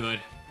 that's not good.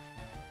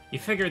 You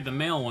figured the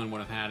male one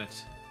would have had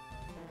it.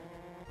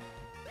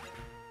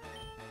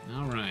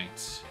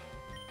 Alright.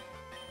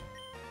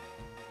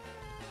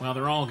 Well,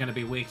 they're all gonna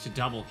be weak to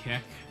double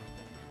kick.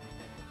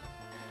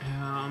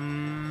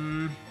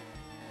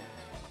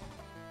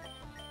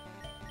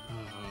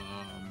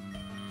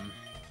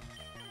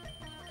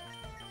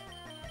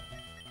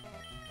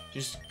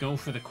 Just go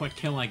for the quick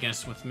kill, I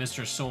guess, with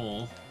Mr.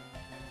 Soul.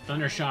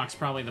 Thundershock's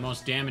probably the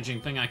most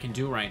damaging thing I can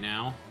do right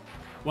now.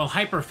 Well,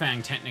 Hyper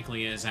Fang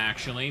technically is,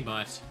 actually,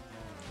 but...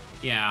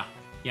 Yeah.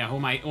 Yeah,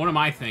 what am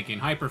I thinking?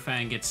 Hyper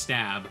Fang gets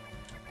stab.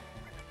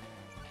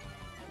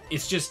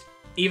 It's just,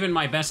 even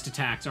my best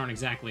attacks aren't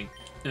exactly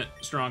the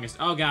strongest.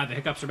 Oh god, the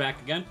hiccups are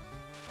back again.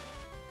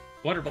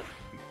 Wonderful.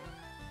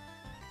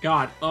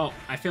 God, oh,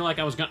 I feel like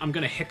I'm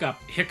gonna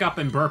hiccup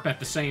and burp at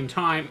the same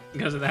time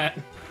because of that.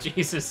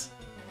 Jesus.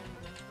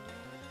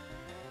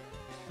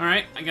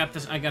 Alright, I got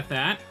this, I got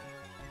that.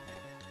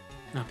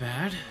 Not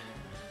bad.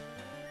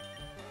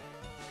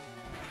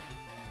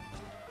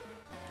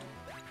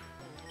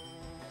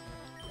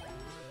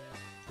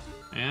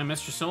 And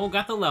Mr. Soul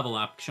got the level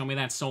up. Show me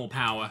that soul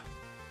power.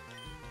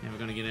 Never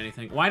gonna get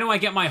anything. Why do I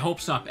get my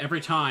hopes up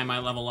every time I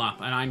level up,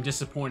 and I'm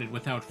disappointed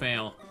without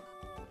fail?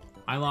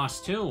 I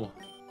lost 2.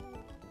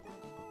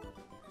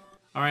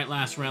 Alright,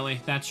 Lass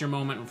Relly, that's your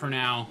moment for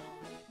now.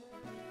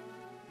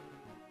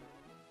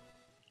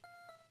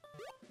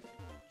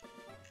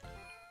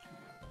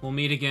 We'll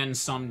meet again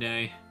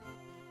someday.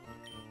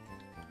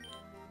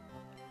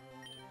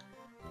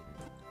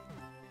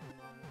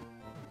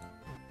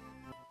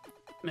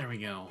 There we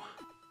go.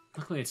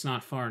 Luckily, it's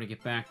not far to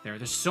get back there.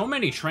 There's so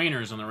many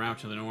trainers on the route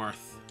to the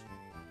north.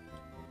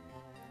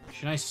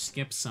 Should I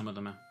skip some of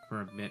them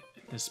for a bit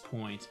at this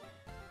point?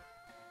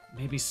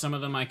 Maybe some of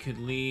them I could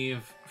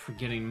leave for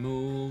getting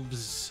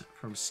moves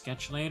from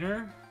Sketch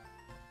later?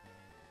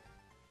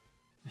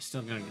 I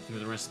still gotta get through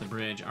the rest of the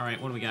bridge.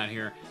 Alright, what do we got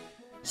here?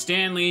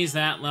 Stanley's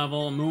that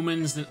level.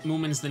 Moomin's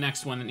the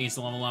next one that needs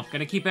to level up.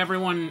 Gotta keep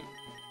everyone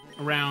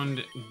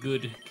around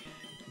good.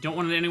 Don't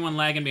want anyone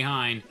lagging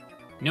behind.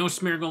 No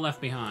Smeargle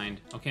left behind.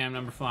 Okay, I'm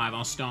number 5.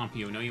 I'll stomp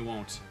you. No, you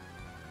won't.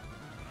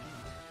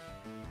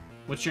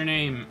 What's your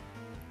name?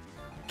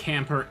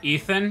 Camper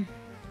Ethan?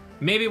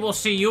 Maybe we'll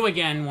see you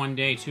again one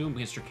day, too,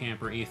 Mr.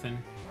 Camper Ethan.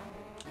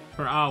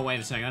 Oh, wait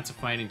a second. That's a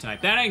fighting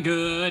type. That ain't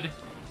good.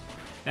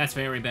 That's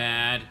very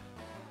bad.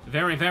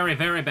 Very, very,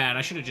 very bad.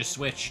 I should have just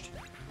switched.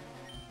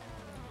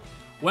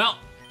 Well,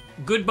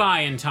 goodbye,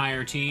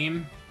 entire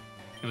team.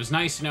 It was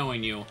nice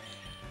knowing you.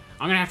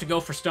 I'm gonna have to go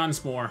for Stun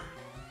Spore.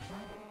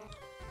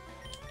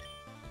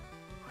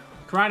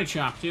 Karate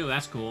Chop, too.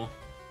 That's cool.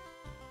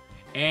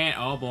 And,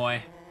 oh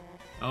boy.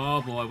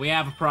 Oh boy. We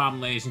have a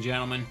problem, ladies and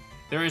gentlemen.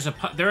 There is a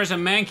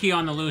Mankey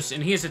on the loose,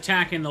 and he is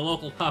attacking the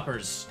local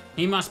puppers.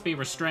 He must be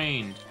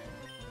restrained.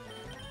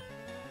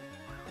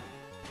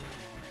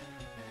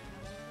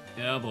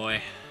 Oh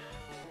boy.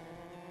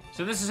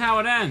 So this is how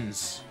it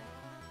ends.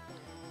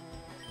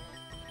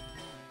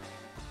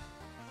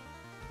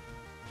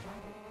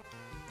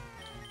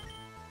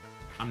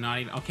 I'm not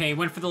even... Okay,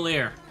 went for the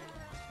Leer.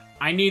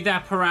 I need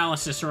that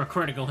paralysis or a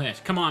critical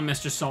hit. Come on,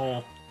 Mr.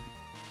 Soul.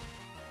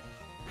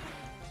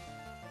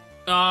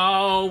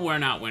 Oh, we're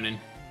not winning.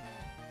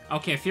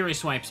 Okay, Fury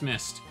Swipe's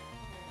missed.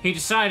 He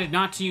decided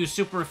not to use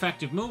super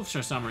effective moves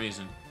for some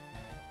reason.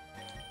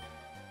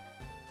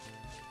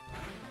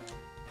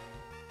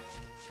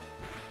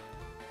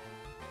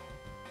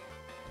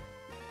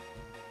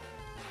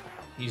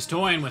 He's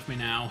toying with me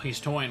now. He's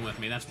toying with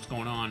me. That's what's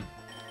going on.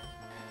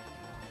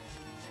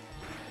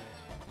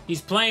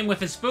 He's playing with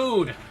his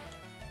food.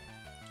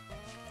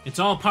 It's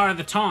all part of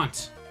the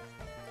taunt.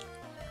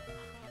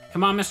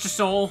 Come on, Mr.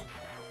 Soul.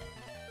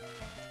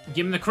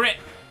 Give him the crit.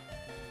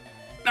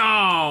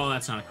 Oh,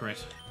 that's not a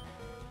crit.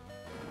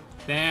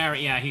 There,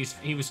 yeah,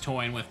 he was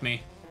toying with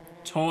me.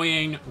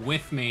 Toying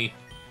with me.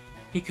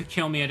 He could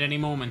kill me at any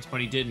moment,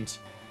 but he didn't.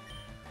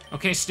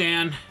 Okay,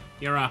 Stan,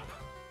 you're up.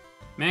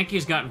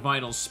 Mankey's got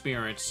Vital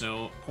Spirit,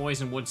 so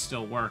poison would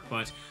still work,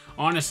 but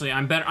honestly,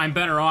 I'm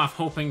better off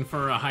hoping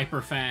for a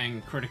Hyper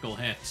Fang critical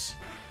hit.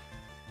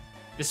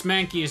 This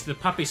Mankey is the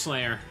Puppy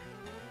Slayer.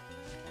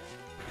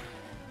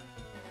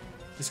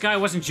 This guy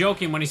wasn't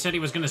joking when he said he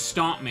was gonna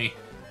stomp me.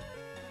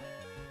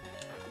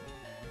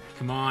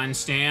 Come on,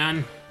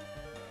 Stan.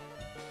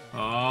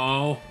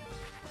 Oh.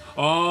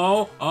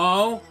 Oh,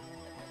 oh.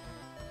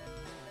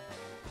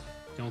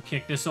 Don't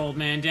kick this old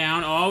man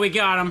down. Oh, we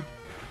got him.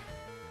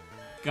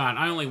 God,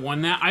 I only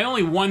won that. I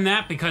only won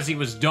that because he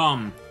was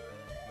dumb.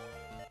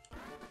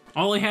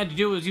 All he had to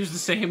do was use the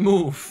same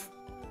move.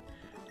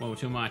 Whoa,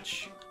 too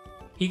much.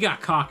 He got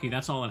cocky,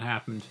 that's all that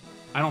happened.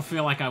 I don't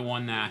feel like I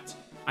won that.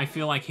 I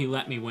feel like he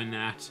let me win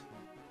that.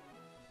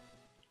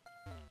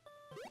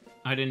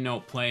 I didn't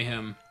outplay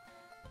him.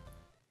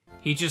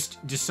 He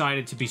just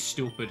decided to be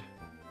stupid.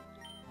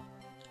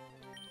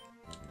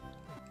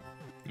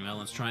 Well,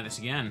 let's try this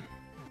again.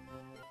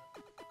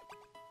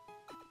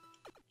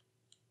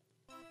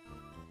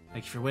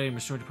 Thank you for waiting.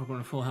 Restored to Pokemon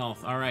to full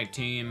health. Alright,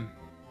 team.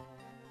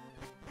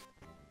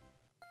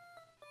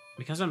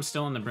 Because I'm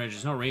still on the bridge,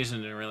 there's no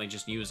reason to really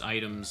just use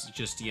items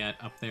just yet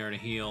up there to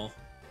heal.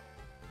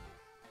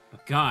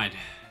 But God.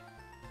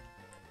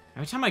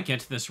 Every time I get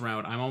to this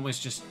route, I'm always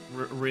just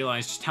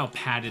realize just how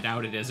padded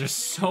out it is. There's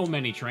so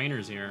many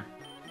trainers here.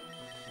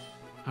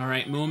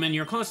 Alright, Moomin,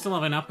 you're close to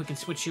leveling up. We can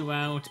switch you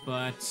out,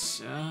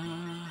 but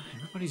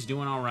everybody's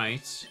doing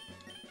alright.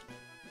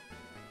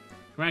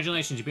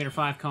 Congratulations, you beat our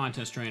 5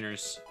 contest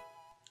trainers.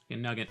 Get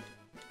a nugget.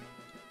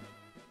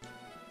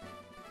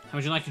 How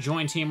would you like to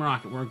join Team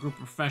Rocket? We're a group of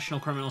professional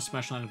criminals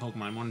specializing in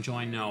Pokemon. Want to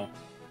join? No.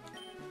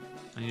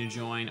 I need to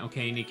join.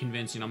 Okay, you need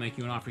convincing. I'll make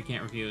you an offer you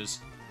can't refuse.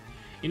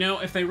 You know,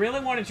 if they really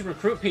wanted to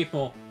recruit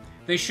people,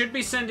 they should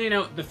be sending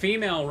out the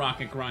female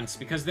Rocket Grunts,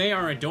 because they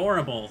are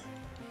adorable.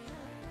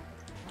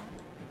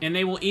 And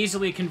they will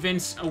easily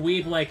convince a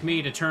weeb like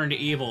me to turn to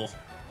evil.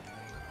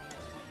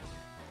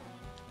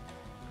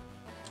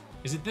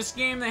 Is it this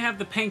game they have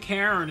the pink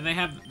hair, or do they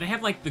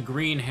have like the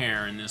green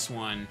hair in this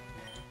one?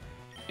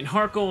 In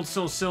Heart Gold,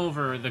 Soul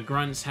Silver, the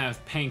grunts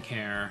have pink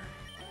hair.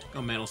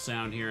 Go Metal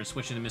Sound here and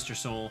switch into Mr.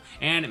 Soul,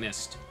 and it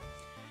missed.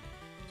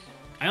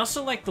 I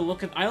also like the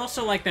look of. I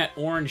also like that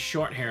orange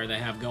short hair they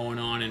have going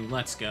on in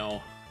Let's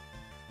Go.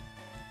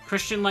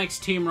 Christian likes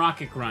Team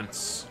Rocket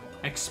Grunts.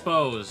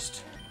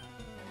 Exposed.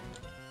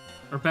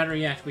 Or better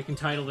yet, we can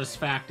title this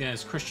fact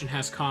as Christian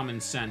has common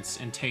sense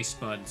and taste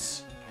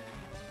buds.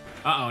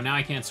 Uh-oh, now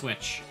I can't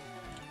switch.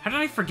 How did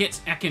I forget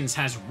Ekans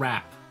has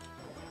rap?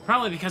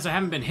 Probably because I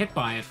haven't been hit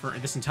by it for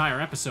this entire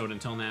episode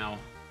until now.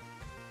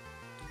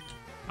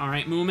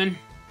 Alright, Moomin.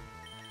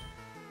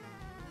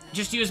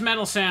 Just use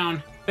Metal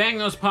Sound. Bang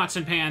those pots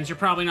and pans. You're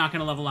probably not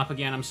gonna level up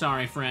again. I'm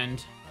sorry,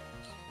 friend.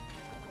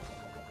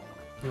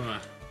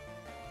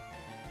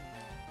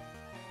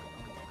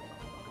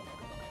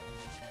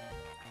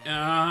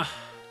 Ugh.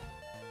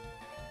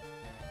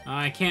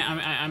 I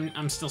can't.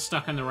 I'm still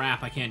stuck on the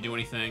wrap. I can't do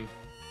anything.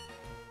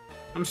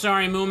 I'm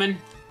sorry, Moomin.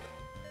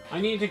 I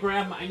need to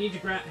grab.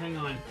 Hang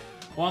on.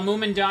 While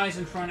Moomin dies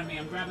in front of me,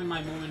 I'm grabbing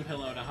my Moomin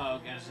pillow to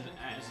hug as an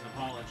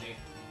apology.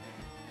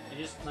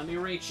 Let me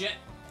reach it.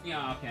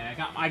 Yeah, okay.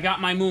 I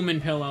got my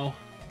Moomin pillow.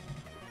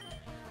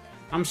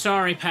 I'm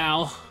sorry,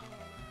 pal.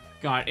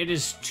 God, it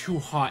is too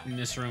hot in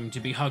this room to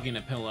be hugging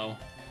a pillow.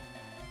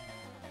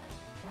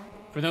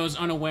 For those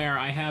unaware,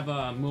 I have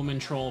a Moomin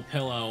Troll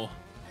pillow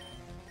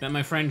that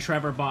my friend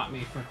Trevor bought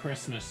me for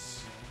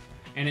Christmas.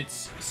 And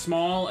it's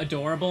small,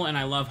 adorable, and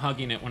I love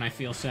hugging it when I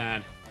feel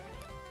sad.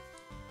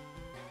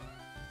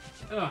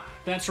 Ugh,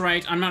 that's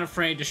right, I'm not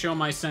afraid to show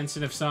my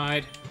sensitive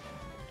side.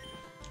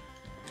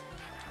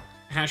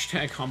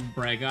 Hashtag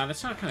humbrega. That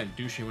sounded kind of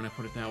douchey when I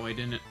put it that way,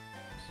 didn't it?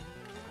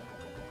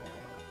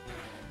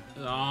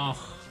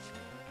 Oh.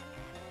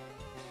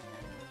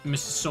 Mr.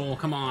 Soul,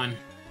 come on.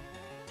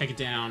 Take it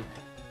down.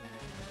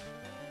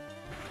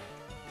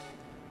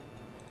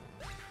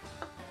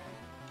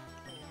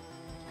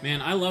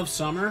 Man, I love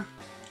summer.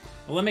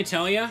 Well, let me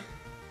tell you.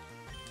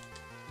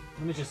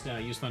 Let me just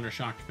use Thunder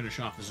Shock to finish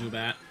off the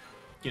Zubat.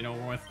 Get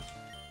over with.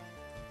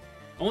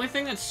 Only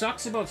thing that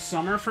sucks about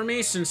summer for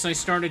me since I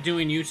started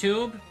doing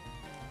YouTube...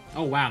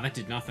 Oh, wow, that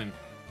did nothing.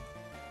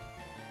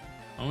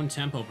 Own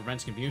tempo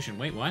prevents confusion.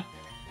 Wait, what?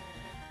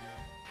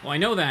 Well, I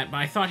know that, but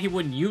I thought he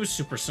wouldn't use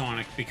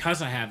Supersonic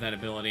because I have that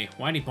ability.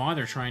 Why'd he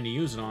bother trying to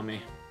use it on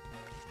me?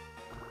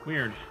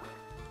 Weird.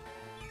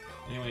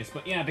 Anyways,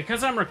 but yeah,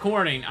 because I'm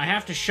recording, I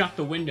have to shut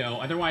the window,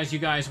 otherwise you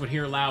guys would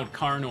hear loud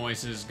car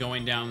noises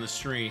going down the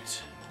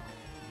street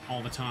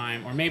all the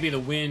time. Or maybe the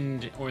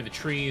wind or the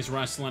trees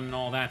rustling and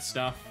all that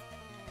stuff.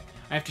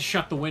 I have to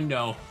shut the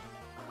window.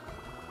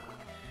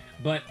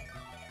 But,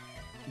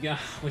 yeah,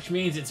 which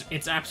means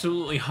it's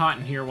absolutely hot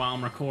in here while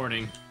I'm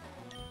recording.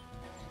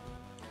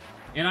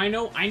 And I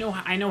know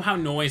how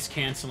noise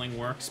canceling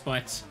works,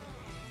 but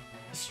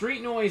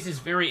street noise is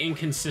very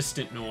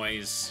inconsistent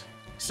noise.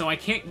 So I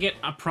can't get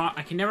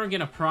I can never get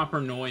a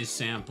proper noise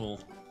sample.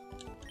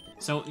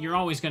 So you're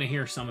always gonna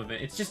hear some of it.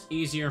 It's just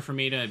easier for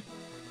me to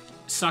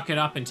suck it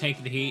up and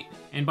take the heat.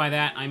 And by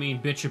that, I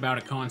mean bitch about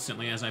it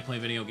constantly as I play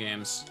video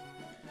games.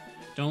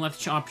 Don't let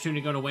the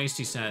opportunity go to waste,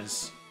 he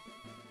says.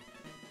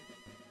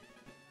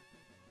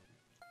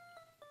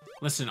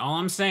 Listen, all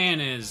I'm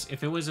saying is,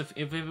 if it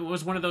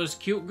was one of those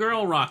cute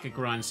girl Rocket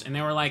grunts, and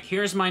they were like,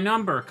 here's my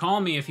number, call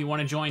me if you want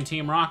to join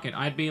Team Rocket,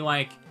 I'd be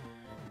like,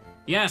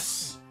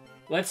 yes,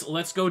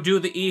 let's go do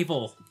the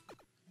evil.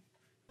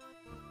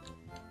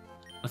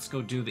 Let's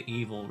go do the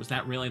evil. Was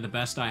that really the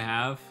best I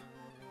have?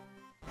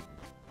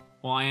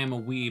 Well, I am a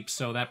weeb,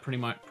 so that pretty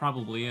much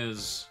probably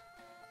is.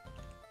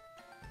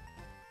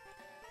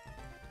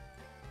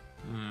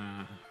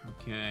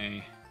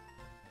 Okay.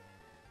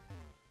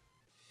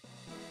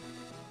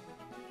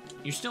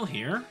 You're still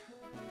here?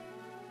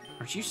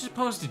 Aren't you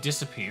supposed to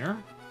disappear?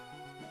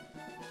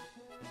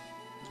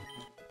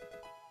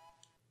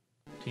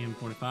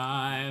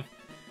 TM45.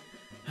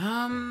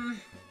 What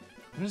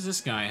does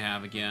this guy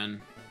have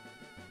again?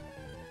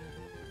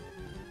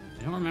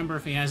 I don't remember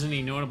if he has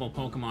any notable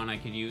Pokemon I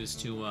could use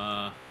to,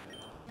 I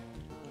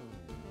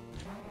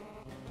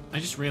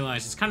just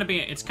realized it's kind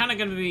of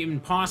gonna be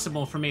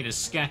impossible for me to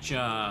sketch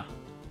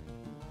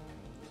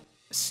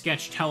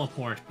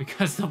teleport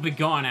because they'll be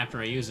gone after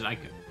I use it. I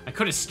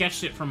could have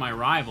sketched it from my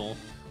rival.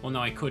 Well,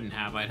 no, I couldn't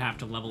have. I'd have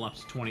to level up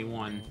to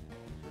 21.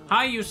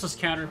 Hi, useless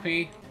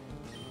Caterpie.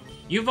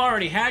 You've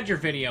already had your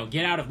video.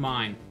 Get out of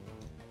mine.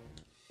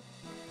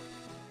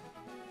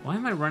 Why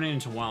am I running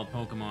into wild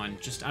Pokemon?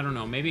 Just, I don't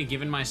know, maybe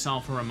giving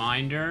myself a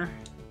reminder?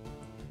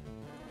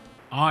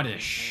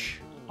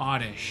 Oddish.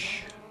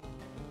 Oddish.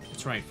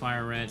 That's right,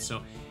 FireRed.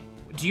 So,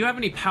 do you have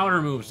any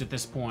powder moves at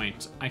this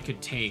point I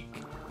could take?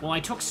 Well, I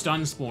took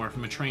Stun Spore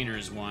from a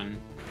trainer's one.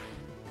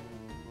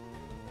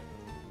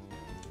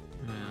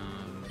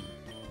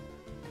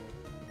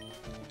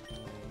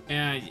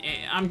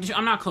 I'm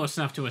not close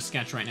enough to a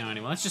sketch right now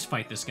anyway. Let's just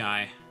fight this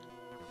guy.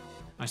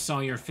 I saw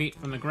your feet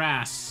from the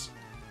grass.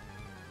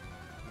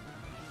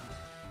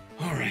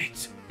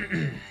 Alright.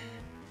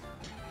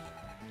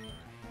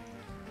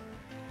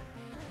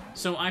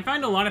 So, I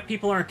find a lot of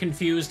people are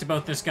confused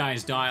about this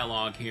guy's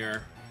dialogue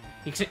here.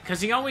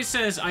 Because he always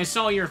says, I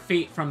saw your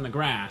feet from the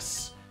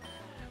grass.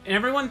 And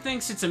everyone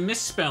thinks it's a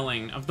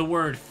misspelling of the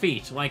word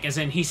feet. Like, as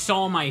in, he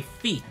saw my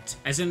feet.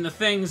 As in the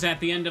things at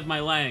the end of my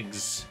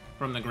legs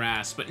from the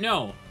grass. But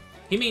no.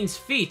 He means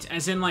feet,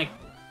 as in, like,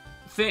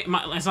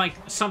 as like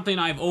something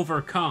I've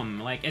overcome.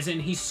 Like, as in,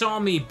 he saw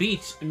me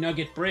beat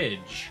Nugget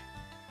Bridge.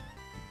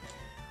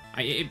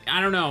 I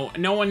don't know. I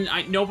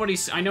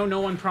know no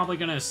one probably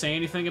gonna say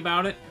anything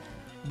about it,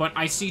 but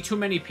I see too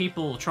many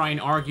people try and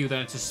argue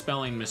that it's a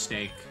spelling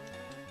mistake.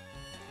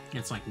 And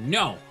it's like,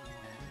 no!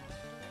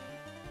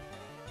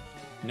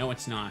 No,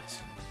 it's not.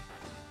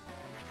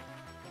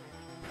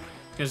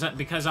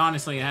 Because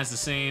honestly, it has the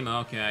same...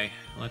 Okay,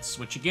 let's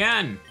switch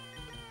again!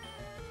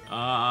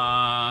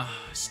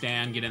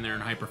 Stan, get in there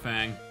and Hyper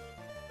Fang.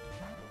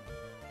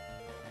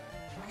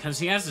 Because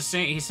he has the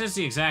same... He says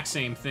the exact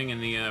same thing in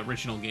the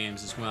original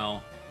games as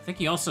well. I think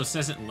he also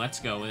says it in Let's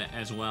Go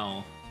as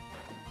well.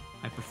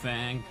 Hyper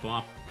Fang,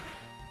 bop.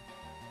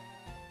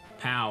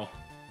 Pow.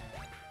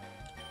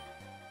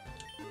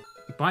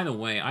 By the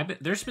way,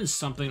 there's been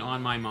something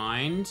on my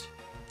mind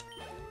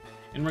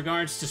in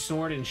regards to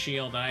Sword and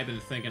Shield that I've been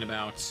thinking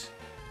about.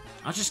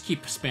 I'll just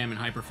keep spamming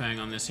Hyper Fang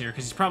on this here,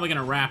 because he's probably going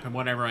to wrap in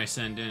whatever I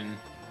send in.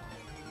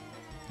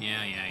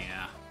 Yeah.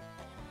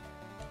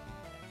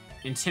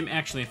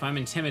 Actually, if I'm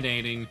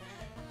intimidating,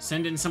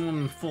 send in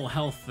someone with full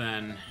health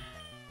then.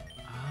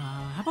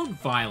 How about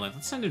Violet?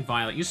 Let's send in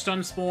Violet. Use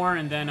Stun Spore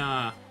and then,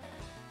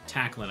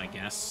 Tackle it, I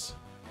guess.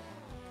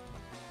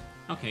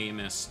 Okay, you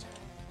missed.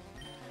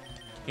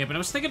 Yeah, but I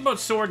was thinking about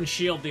Sword and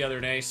Shield the other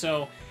day,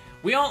 so...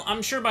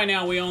 I'm sure by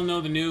now we all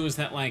know the news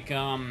that, like,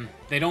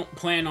 they don't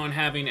plan on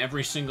having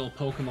every single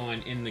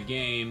Pokemon in the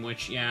game,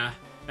 which, yeah,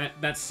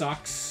 that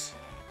sucks.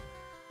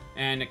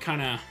 And it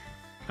kinda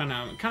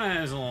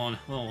is a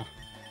little...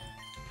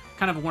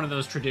 Kind of one of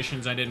those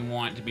traditions I didn't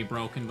want to be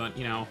broken, but,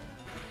 you know,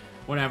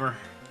 whatever.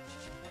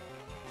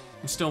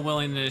 I'm still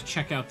willing to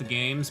check out the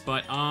games,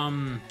 but,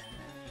 one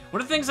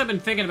of the things I've been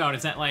thinking about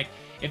is that, like,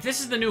 if this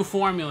is the new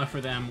formula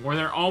for them, where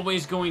they're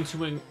always going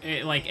to,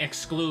 like,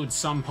 exclude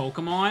some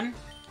Pokemon...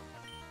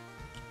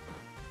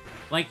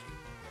 Like,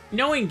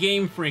 knowing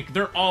Game Freak,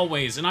 they're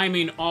always, and I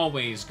mean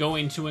always,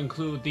 going to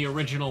include the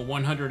original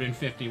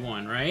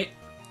 151, right?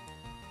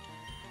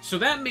 So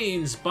that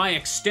means, by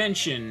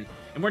extension,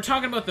 and we're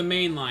talking about the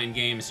mainline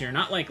games here,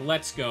 not like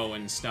Let's Go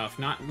and stuff,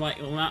 not like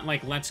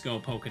Let's Go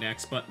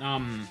Pokedex, but,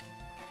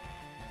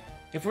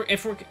 if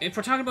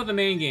we're talking about the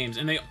main games,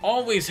 and they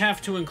always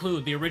have to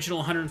include the original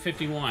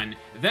 151,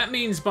 that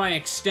means by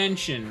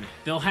extension,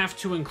 they'll have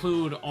to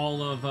include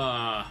all of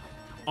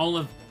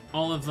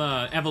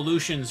the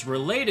evolutions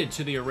related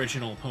to the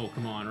original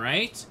Pokemon,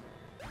 right?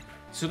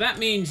 So that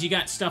means you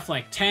got stuff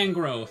like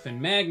Tangrowth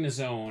and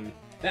Magnezone.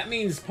 That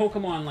means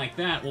Pokemon like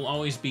that will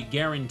always be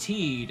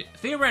guaranteed.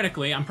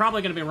 Theoretically, I'm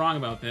probably going to be wrong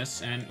about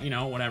this, and, you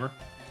know, whatever.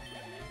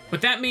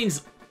 But that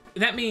means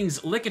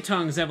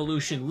Lickitung's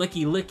evolution,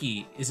 Licky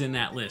Licky, is in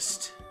that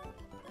list.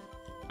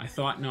 I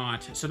thought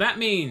not. So that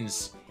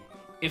means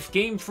if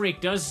Game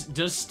Freak does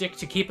stick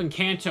to keeping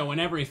Kanto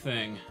and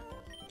everything,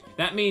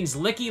 that means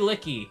Licky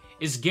Licky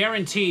is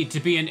guaranteed to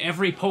be in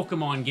every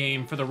Pokemon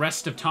game for the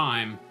rest of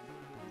time.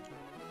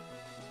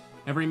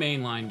 Every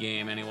mainline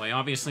game, anyway.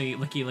 Obviously,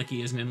 Licky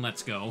Licky isn't in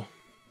Let's Go.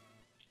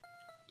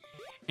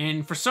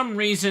 And for some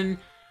reason,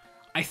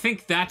 I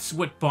think that's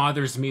what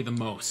bothers me the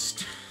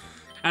most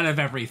out of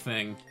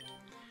everything.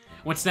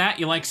 What's that?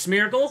 You like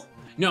Smeargle?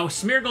 No,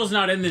 Smeargle's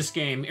not in this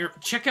game.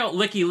 Check out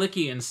Licky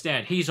Licky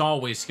instead. He's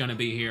always gonna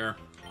be here.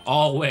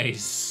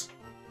 Always.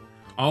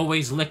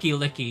 Always Licky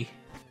Licky.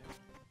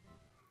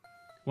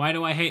 Why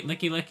do I hate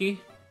Licky Licky?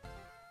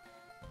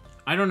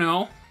 I don't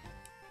know.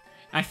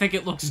 I think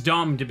it looks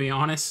dumb, to be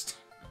honest.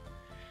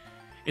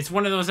 It's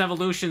one of those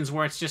evolutions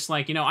where it's just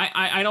like, you know,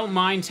 I don't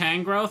mind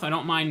Tangrowth, I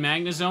don't mind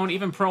Magnezone,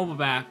 even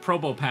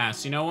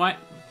Probopass, you know what?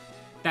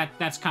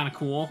 That's kind of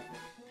cool.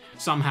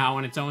 Somehow,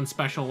 in its own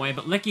special way.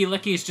 But Licky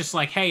Licky is just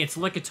like, hey, it's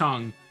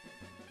Lickitung.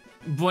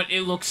 But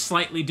it looks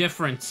slightly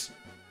different.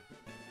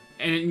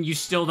 And you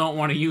still don't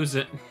want to use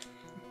it.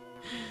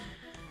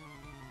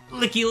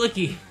 Licky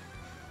Licky.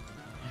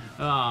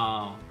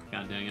 Oh,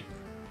 god dang it.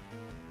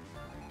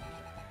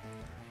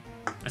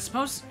 I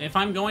suppose, if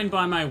I'm going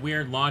by my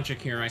weird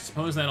logic here, I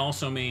suppose that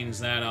also means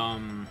that,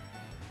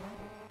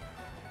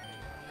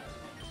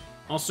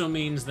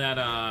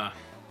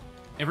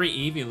 every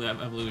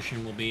Eevee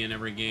evolution will be in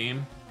every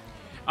game.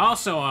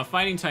 Also,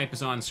 Fighting type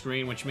is on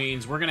screen, which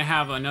means we're gonna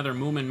have another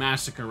Moomin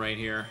Massacre right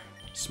here.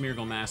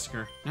 Smeargle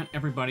Massacre. Not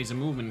everybody's a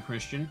Moomin,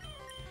 Christian.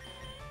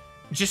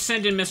 Just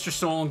send in Mr.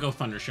 Soul and go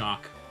Thundershock.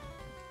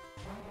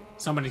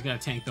 Somebody's gonna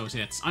tank those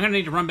hits. I'm gonna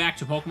need to run back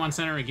to Pokemon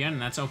Center again,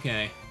 and that's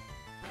okay.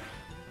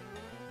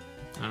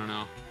 I don't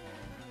know.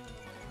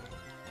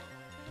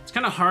 It's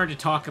kind of hard to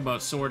talk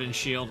about Sword and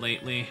Shield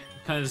lately,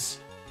 because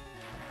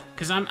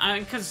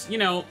you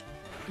know,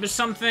 there's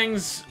some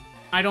things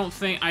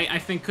I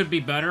think could be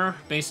better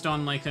based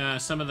on like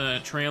some of the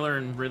trailer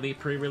and really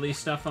pre-release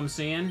stuff I'm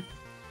seeing.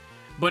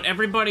 But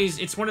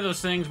it's one of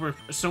those things where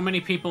so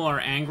many people are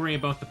angry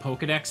about the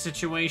Pokedex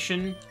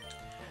situation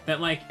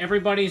that like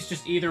everybody's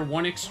just either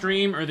one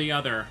extreme or the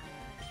other.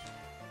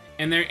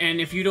 And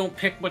if you don't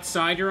pick what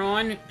side you're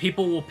on,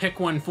 people will pick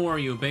one for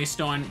you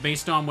based on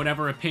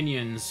whatever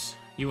opinions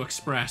you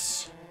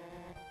express.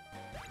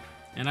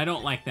 And I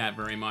don't like that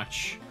very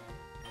much.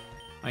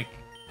 Like,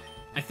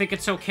 I think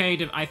it's okay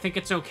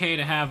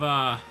to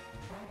have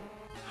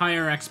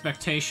higher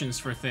expectations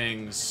for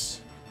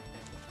things.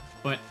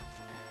 But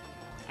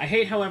I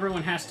hate how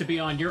everyone has to be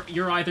on you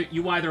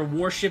either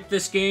worship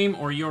this game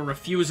or you're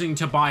refusing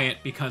to buy it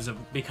because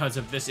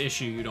of this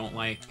issue you don't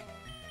like.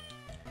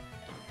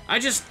 I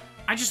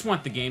just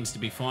want the games to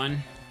be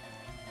fun.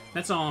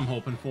 That's all I'm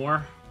hoping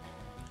for.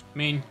 I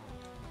mean,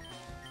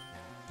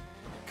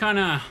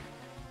 kinda...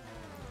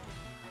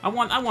 I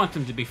want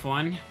them to be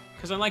fun,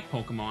 because I like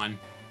Pokemon,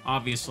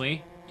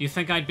 obviously. Do you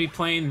think I'd be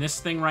playing this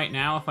thing right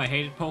now if I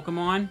hated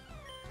Pokemon?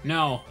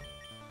 No,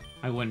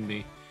 I wouldn't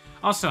be.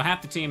 Also,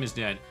 half the team is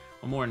dead.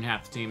 Well, more than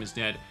half the team is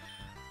dead.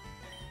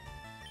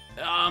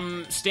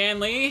 Stan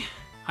Lee?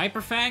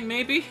 Hyperfang,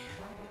 maybe?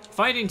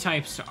 Fighting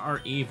types are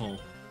evil.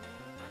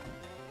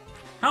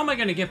 How am I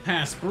gonna get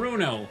past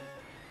Bruno?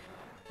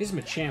 His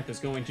Machamp is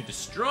going to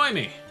destroy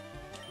me.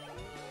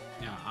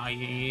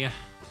 Yeah,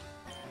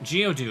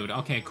 Geodude.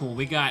 Okay, cool.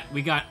 We got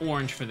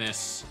orange for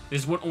this.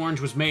 This is what orange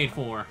was made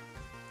for.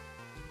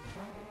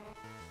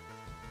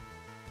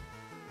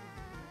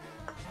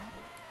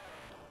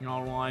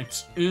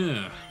 Alright.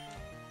 Ugh.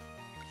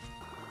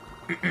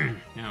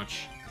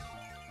 Ouch.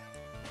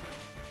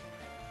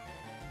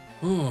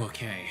 Ooh,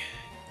 okay.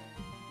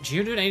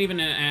 Geodude ain't even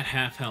at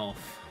half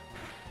health.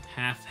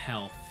 Half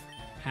health.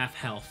 Half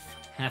health.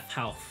 Half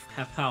health.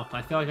 Half health.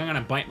 I feel like I'm gonna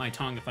bite my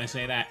tongue if I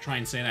say that. Try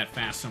and say that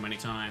fast so many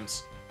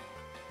times.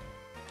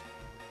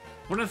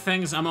 One of the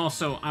things I'm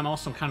also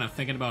kind of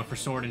thinking about for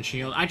Sword and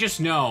Shield, I just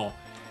know,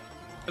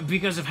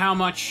 because of how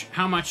much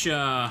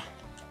chat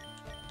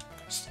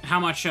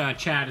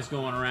is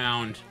going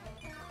around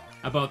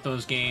about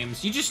those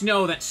games, you just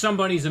know that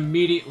somebody's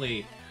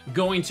immediately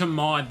going to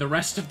mod the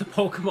rest of the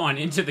Pokemon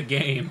into the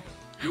game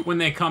when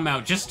they come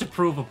out, just to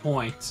prove a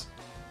point.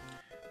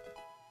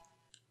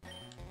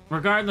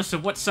 Regardless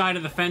of what side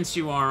of the fence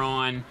you are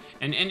on,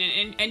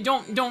 and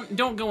don't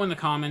go in the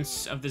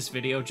comments of this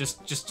video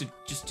just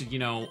to you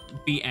know,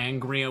 be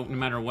angry no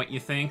matter what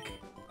you think.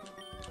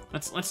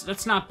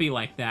 Let's not be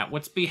like that.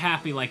 Let's be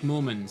happy like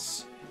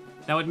Moomins.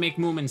 That would make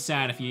Moomins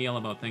sad if you yell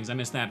about things. I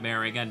miss that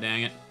berry, god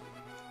dang it.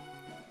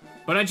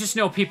 But I just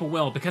know people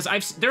will, because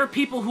there are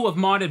people who have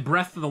modded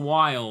Breath of the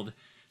Wild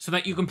so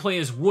that you can play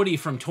as Woody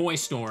from Toy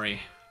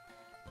Story.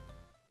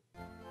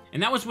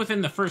 And that was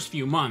within the first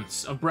few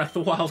months of Breath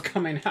of the Wild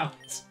coming out.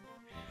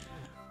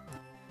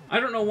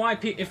 I don't know why,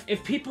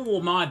 if people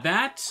will mod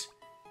that,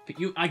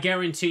 I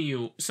guarantee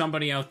you,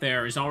 somebody out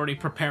there is already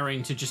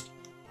preparing to just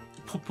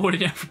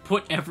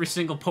put every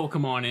single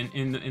Pokemon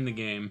in the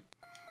game.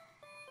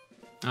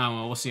 Oh,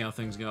 well, we'll see how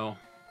things go.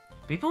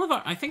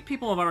 I think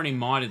people have already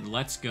modded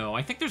Let's Go.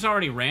 I think there's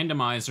already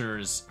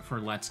randomizers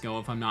for Let's Go,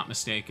 if I'm not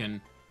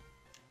mistaken.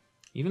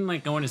 Even,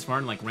 like, going as far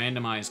to, like,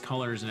 randomize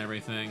colors and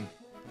everything.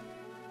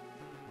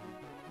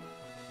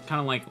 Kind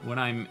of like what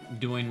I'm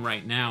doing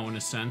right now, in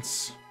a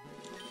sense.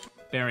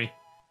 Berry.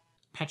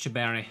 Petcha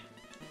berry.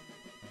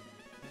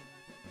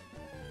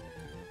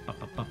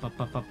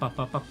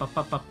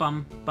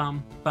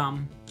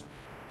 Bum.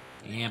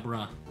 Yeah,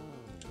 bruh.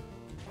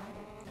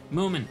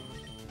 Moomin.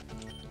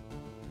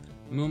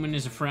 Moomin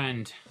is a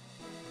friend.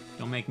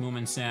 Don't make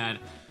Moomin sad.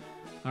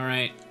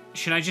 Alright.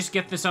 Should I just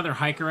get this other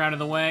hiker out of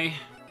the way?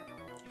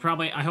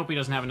 Probably. I hope he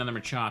doesn't have another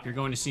Machop. You're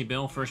going to see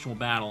Bill. First we'll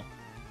battle.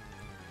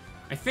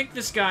 I think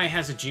this guy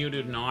has a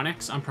Geodude and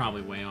Onix. I'm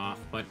probably way off,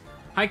 but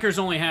hikers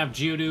only have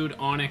Geodude,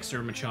 Onix,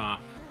 or Machop.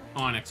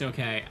 Onix,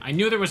 okay. I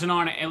knew there was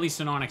at least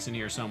an Onix in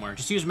here somewhere.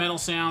 Just use Metal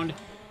Sound,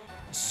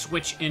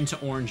 switch into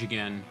Orange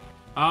again.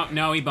 Oh,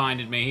 no, he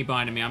binded me.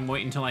 I'm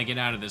waiting until I get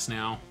out of this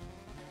now.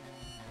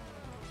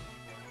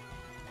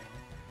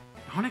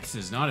 Onix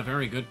is not a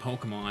very good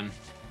Pokemon.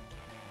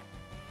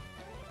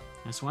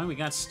 That's why we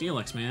got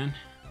Steelix, man.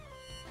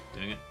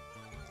 Dang it.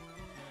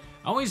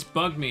 Always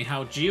bugged me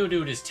how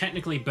Geodude is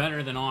technically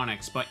better than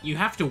Onix, but you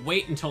have to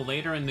wait until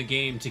later in the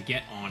game to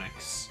get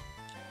Onix.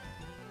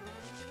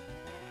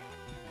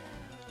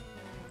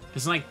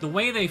 Because, like, the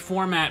way they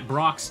format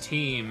Brock's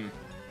team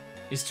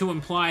is to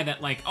imply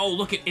that, like, oh,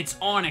 look, it's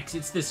Onix,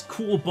 it's this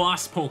cool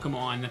boss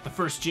Pokemon that the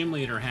first gym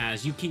leader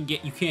has. You can't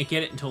get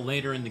it until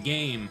later in the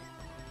game.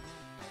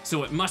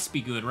 So it must be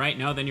good, right?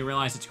 No, then you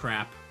realize it's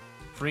crap.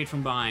 Freed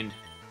from bind.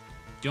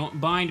 Don't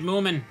bind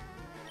Moomin.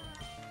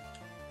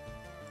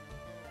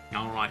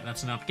 Alright,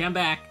 that's enough. Get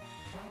back.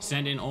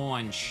 Send in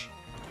Orange.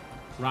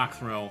 Rock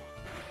Throw.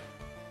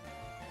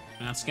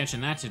 I'm not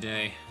sketching that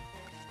today.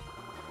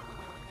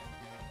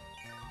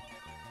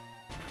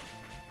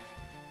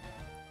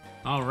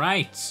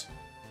 Alright.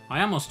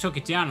 I almost took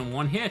it down in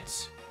one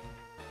hit.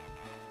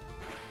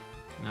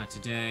 Not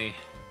today.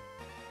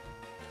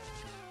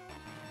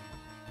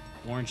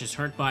 Orange is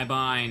hurt by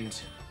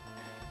bind.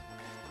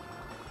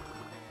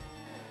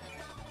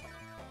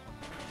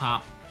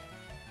 Pop.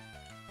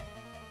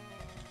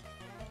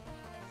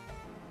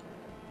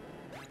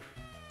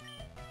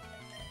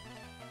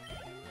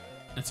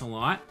 That's a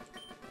lot.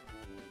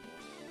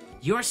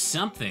 You're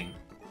something.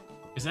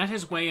 Is that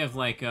his way of,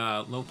 like,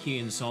 low-key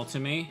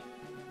insulting me?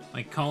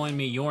 Like, calling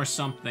me you're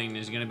something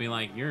is gonna be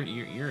like,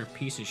 you're a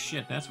piece of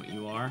shit, that's what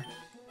you are.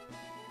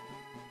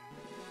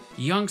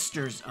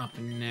 Youngster's up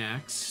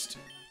next.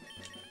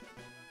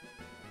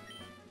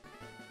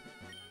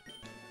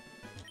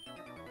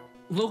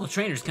 Local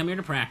trainers come here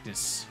to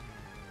practice.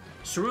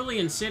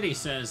 Cerulean City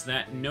says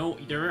that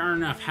there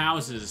aren't enough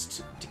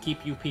houses to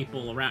keep you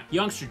people around.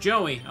 Youngster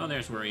Joey! Oh,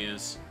 there's where he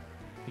is.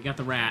 He got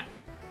the rat.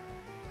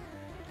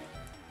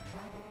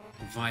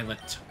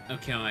 Violet.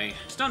 Okay.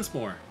 Stun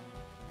Spore.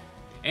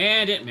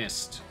 And it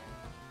missed.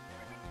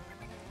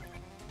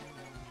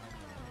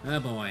 Oh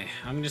boy.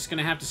 I'm just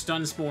gonna have to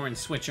Stun Spore and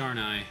switch, aren't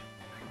I?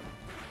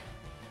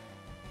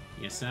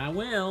 Yes, I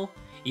will.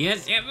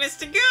 Yes, it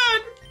missed it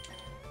good!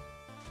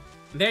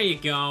 There you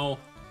go.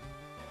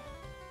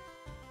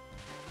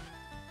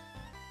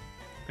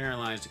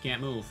 Paralyzed, I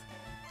can't move.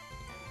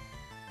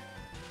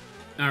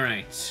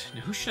 Alright,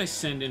 now who should I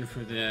send in for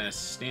this?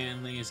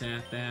 Stanley is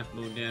at that,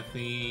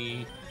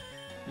 Bodeffy.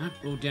 Not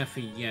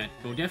Bodeffy yet.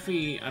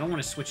 Bodeffy, I don't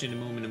want to switch into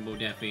Moomin and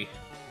Bodeffy.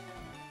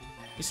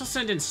 Guess I'll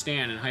send in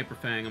Stan and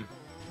Hyperfang him.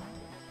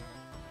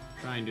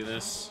 Try and do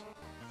this.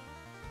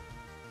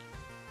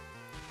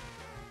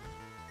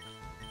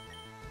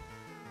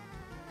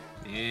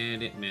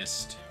 And it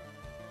missed.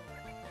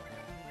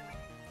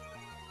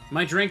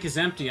 My drink is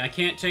empty. I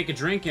can't take a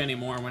drink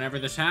anymore whenever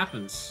this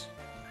happens.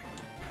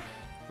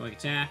 Quick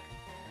attack.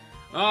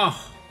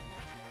 Oh!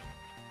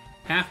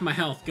 Half my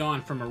health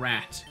gone from a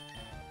rat.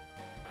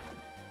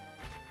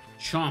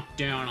 Chomp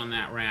down on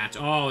that rat.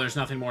 Oh, there's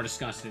nothing more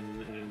disgusting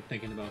than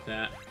thinking about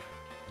that.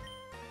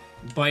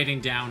 Biting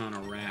down on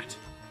a rat.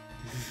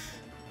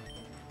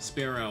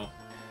 Spearow.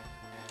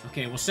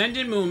 Okay, we'll send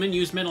in Moomin,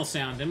 use Metal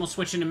Sound, then we'll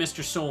switch into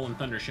Mr. Soul and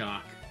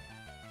Thundershock.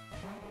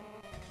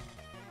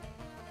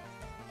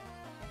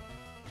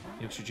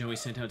 Youngster Joey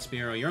sent out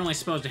Spearow. You're only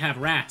supposed to have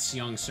rats,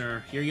 young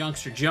sir. You're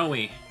Youngster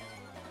Joey.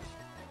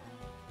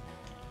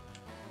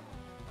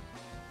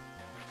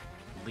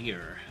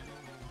 Leer.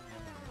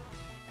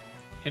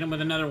 Hit him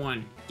with another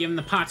one. Give him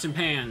the pots and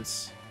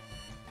pans.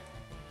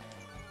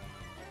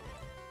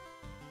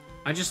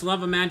 I just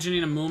love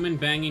imagining a Moomin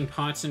banging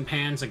pots and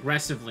pans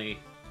aggressively.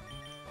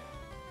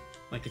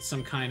 Like it's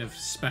some kind of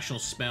special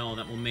spell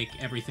that will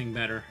make everything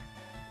better.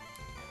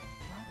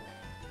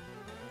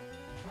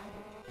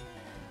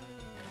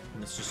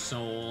 Mr.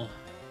 Soul.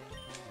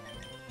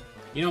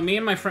 You know, me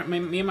and my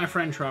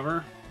friend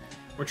Trevor,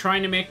 we're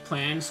trying to make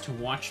plans to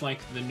watch like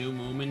the new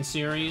Moomin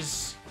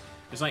series.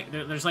 There's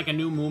like a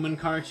new Moomin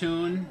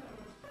cartoon,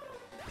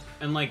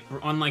 and like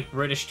on like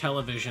British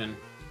television,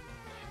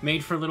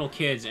 made for little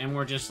kids, and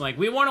we're just like,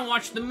 we want to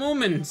watch the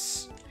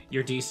Moomins.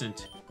 You're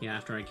decent. Yeah,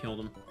 after I killed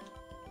him.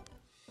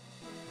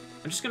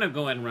 I'm just gonna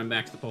go ahead and run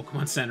back to the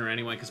Pokemon Center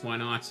anyway, because why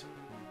not?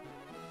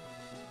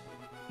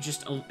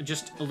 Just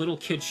a little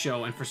kid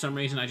show, and for some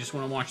reason I just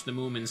want to watch the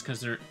Moomins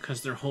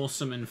because they're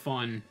wholesome and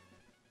fun.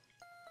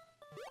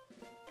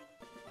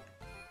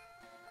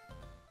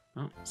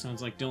 Oh,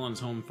 sounds like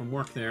Dylan's home from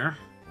work there.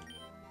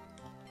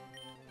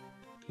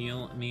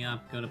 Heal me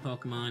up, go to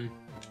Pokemon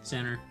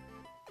Center.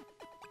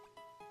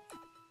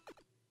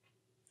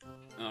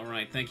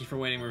 Alright, thank you for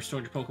waiting. We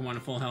restored your Pokemon to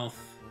full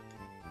health.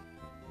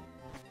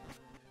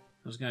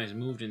 Those guys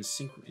moved in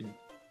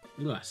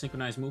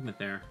synchronized movement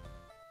there.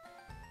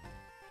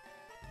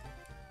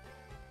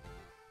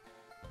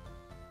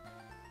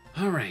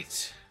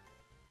 Alright.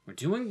 We're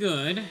doing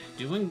good.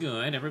 Doing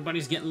good.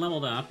 Everybody's getting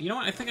leveled up. You know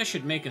what? I think I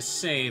should make a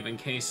save in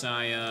case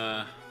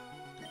I,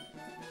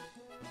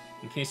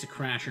 in case a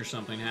crash or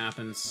something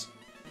happens.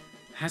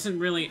 Hasn't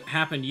really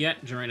happened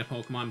yet during a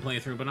Pokemon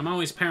playthrough, but I'm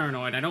always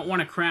paranoid. I don't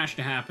want a crash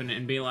to happen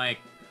and be like,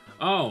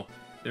 oh,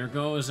 there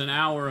goes an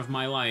hour of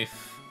my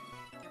life.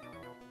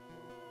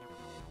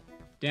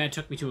 Dad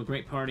took me to a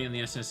great party on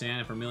the SS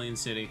Anna for Million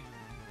City.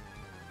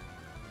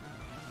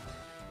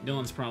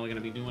 Dylan's probably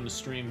going to be doing a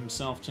stream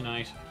himself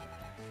tonight.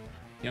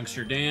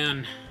 Youngster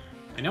Dan.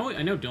 I know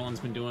Dylan's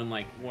been doing,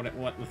 like, what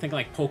I think,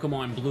 like,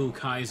 Pokemon Blue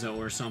Kaizo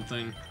or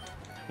something.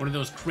 One of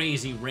those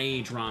crazy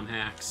rage ROM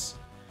hacks.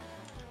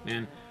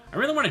 Man, I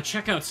really want to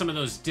check out some of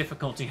those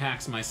difficulty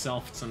hacks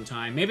myself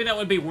sometime. Maybe that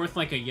would be worth,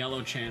 like, a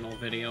Yellow Channel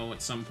video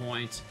at some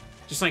point.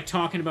 Just, like,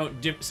 talking about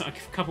a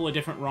couple of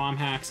different ROM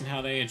hacks and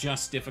how they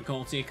adjust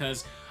difficulty,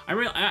 because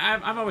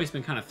I've always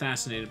been kind of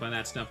fascinated by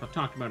that stuff. I've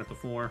talked about it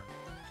before.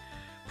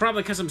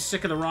 Probably because I'm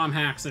sick of the ROM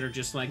hacks that are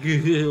just like,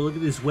 look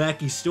at this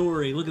wacky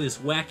story, look at this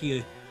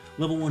wacky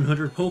level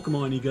 100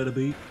 Pokemon you gotta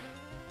beat.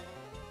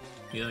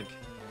 Yuck.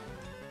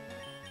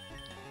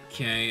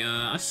 Okay,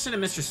 let's send a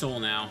Mr. Soul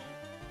now.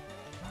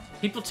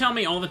 People tell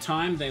me all the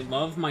time they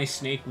love my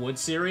Snake Wood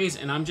series,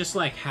 and I'm just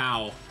like,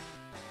 how?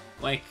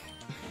 Like,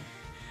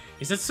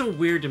 is that so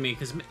weird to me?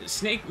 Because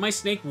my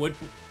Snake Wood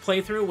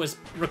playthrough was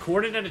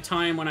recorded at a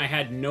time when I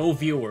had no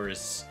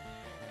viewers.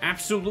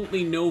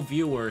 Absolutely no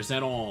viewers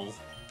at all.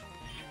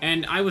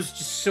 And I was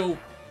just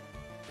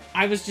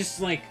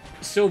like,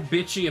 so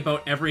bitchy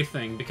about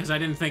everything because I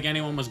didn't think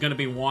anyone was gonna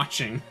be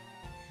watching.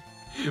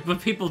 But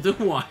people do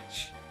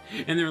watch.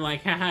 And they're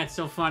like, haha, it's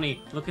so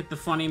funny. Look at the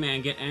funny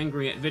man get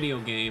angry at video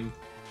game.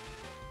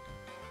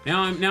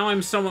 Now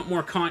I'm somewhat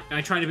more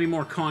I try to be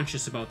more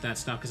conscious about that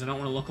stuff because I don't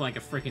want to look like a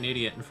freaking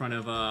idiot in front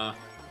of a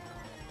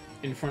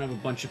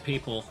bunch of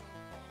people.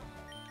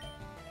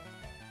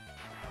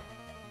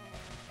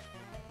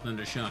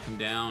 Thunder shock him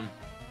down.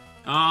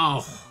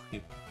 Oh, you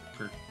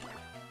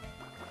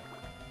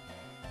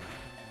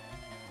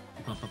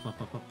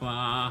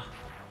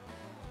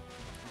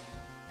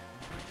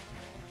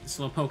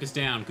Slowpoke is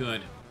down,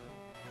 good.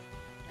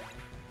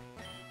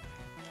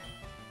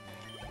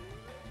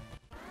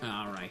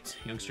 Alright,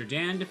 Youngster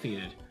Dan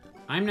defeated.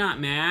 I'm not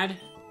mad.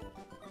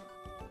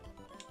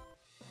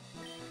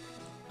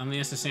 On the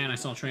SS Anna, I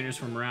saw trainers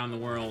from around the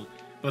world,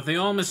 but they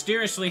all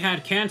mysteriously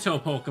had Kanto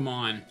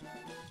Pokemon.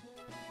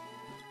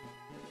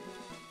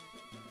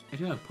 I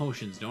do have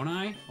potions, don't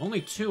I?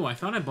 Only 2. I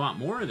thought I bought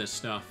more of this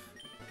stuff.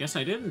 Guess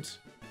I didn't.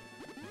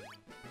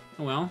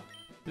 Oh well.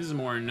 This is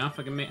more than enough.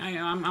 I can make.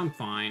 I'm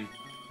fine.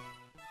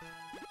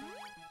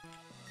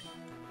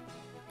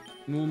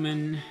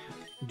 Moomin,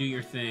 do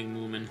your thing,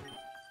 Moomin.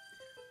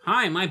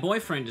 Hi, my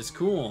boyfriend is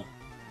cool.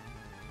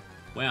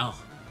 Well,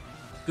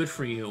 good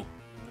for you.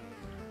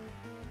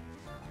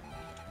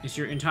 Is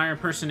your entire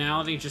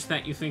personality just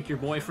that you think your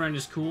boyfriend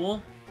is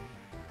cool?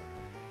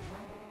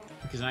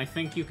 Because I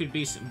think you could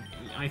be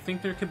I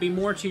think there could be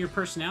more to your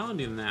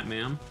personality than that,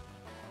 ma'am.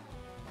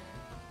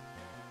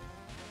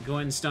 Go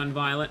ahead and stun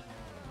Violet.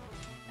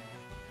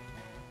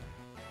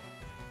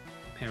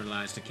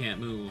 Paralyzed, I can't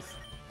move.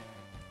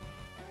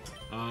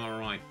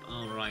 Alright.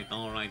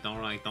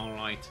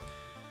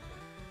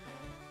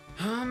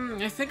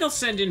 I think I'll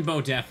send in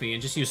Bodeffy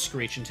and just use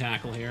Screech and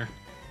Tackle here.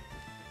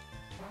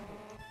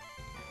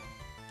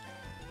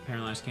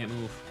 Paralyzed, can't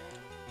move.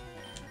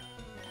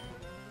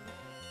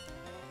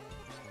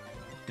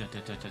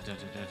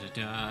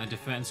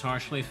 Defense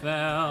harshly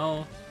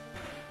fell.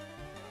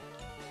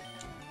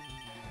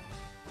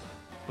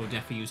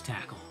 Bodeffy used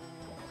Tackle.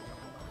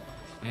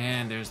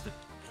 And there's the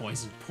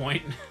Poison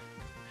Point.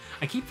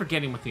 I keep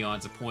forgetting what the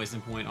odds of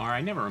Poison Point are.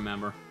 I never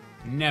remember.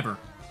 Never.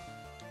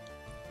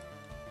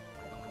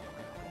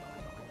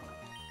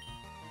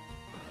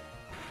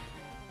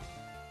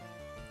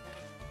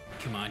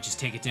 Come on, just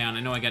take it down. I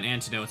know I got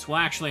antidotes. Well,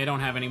 actually, I don't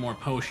have any more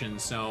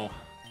potions, so...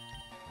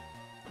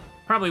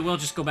 Probably will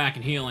just go back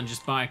and heal and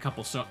just buy a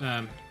couple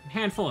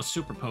handful of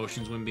super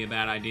potions wouldn't be a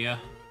bad idea.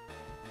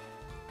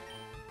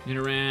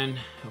 Nidoran,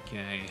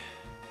 okay.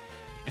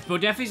 If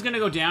Bodeffy's gonna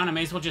go down, I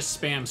may as well just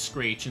spam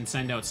Screech and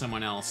send out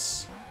someone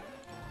else.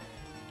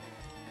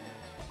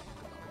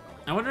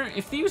 I wonder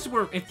if these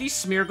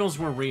Smeargles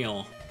were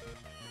real.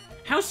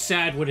 How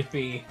sad would it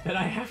be that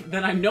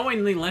I'm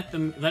knowingly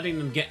letting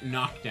them get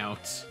knocked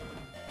out?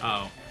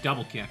 Oh,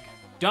 double kick.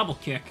 Double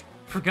kick.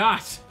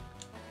 Forgot.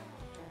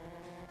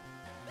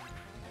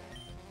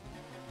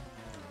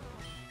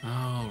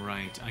 Oh,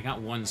 right. I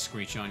got one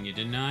Screech on you,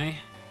 didn't I?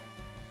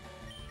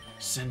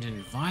 Send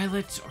in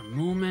Violet or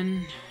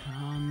Moomin.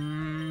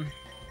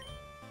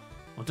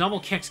 Well, Double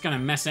Kick's gonna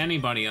mess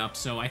anybody up,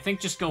 so I think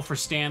just go for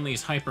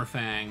Stanley's Hyper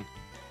Fang.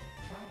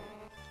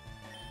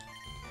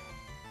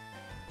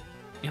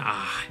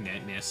 Ah,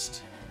 net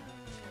missed.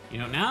 You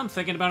know, now I'm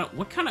thinking about it.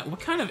 What kind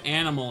of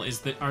animal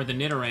are the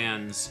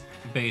Nidorans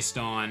based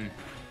on?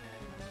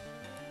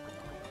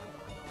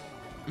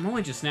 I'm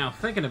only just now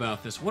thinking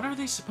about this. What are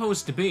they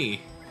supposed to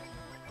be?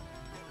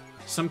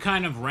 Some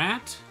kind of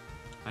rat?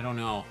 I don't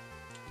know.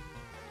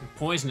 They're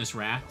poisonous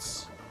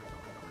rats.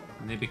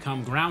 And they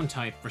become ground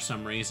type for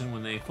some reason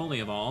when they fully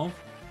evolve.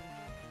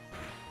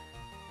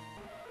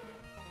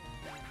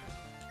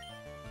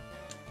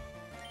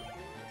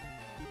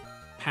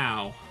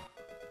 Pow.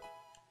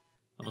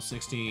 Level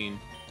 16.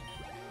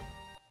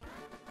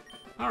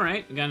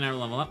 Alright, we got another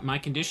level up. My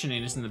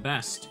conditioning isn't the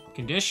best.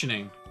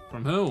 Conditioning?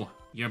 From who?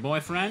 Your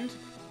boyfriend?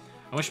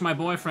 I wish my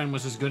boyfriend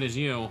was as good as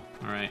you.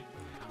 Alright.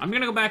 I'm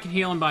gonna go back and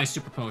heal and buy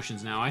super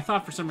potions now. I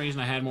thought for some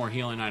reason I had more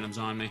healing items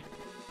on me.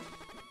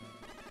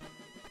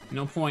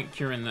 No point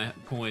curing the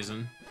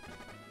poison.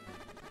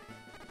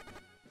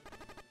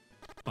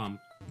 Bum.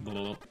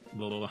 Blah,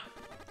 blah, blah.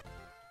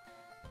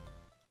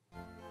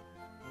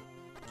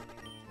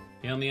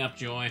 Heal me up,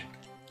 Joy.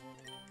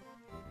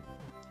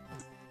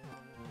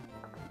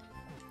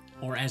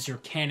 Or as your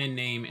canon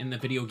name in the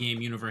video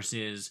game universe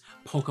is,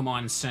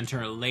 Pokemon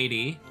Center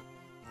Lady.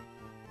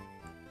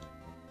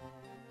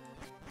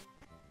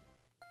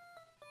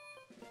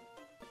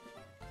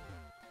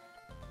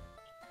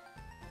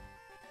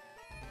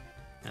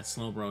 That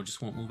Slowbro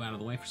just won't move out of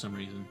the way for some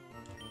reason.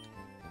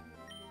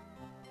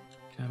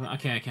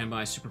 Okay, I can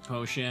buy super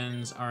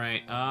potions.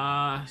 Alright,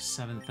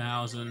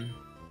 7,000.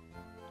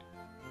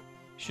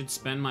 Should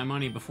spend my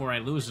money before I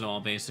lose it all,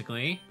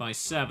 basically. Buy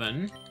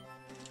 7.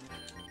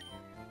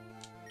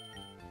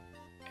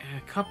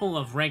 A couple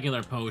of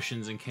regular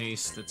potions in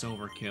case that's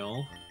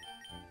overkill.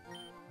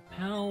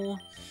 Hell.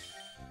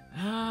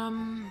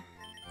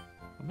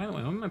 By the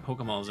way, where are my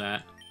Pokeballs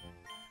at?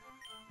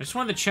 I just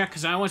wanted to check,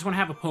 because I always want to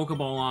have a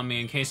Pokeball on me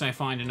in case I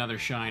find another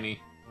shiny.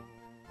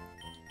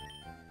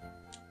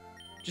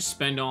 Just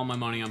spend all my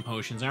money on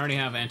potions. I already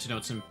have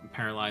antidotes and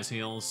paralyze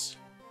heals.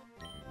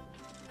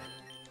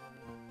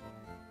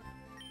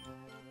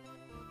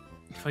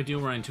 If I do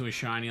run into a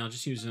shiny, I'll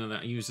just use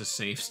a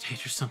save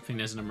state or something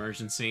as an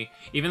emergency.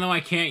 Even though I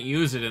can't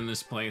use it in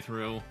this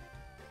playthrough.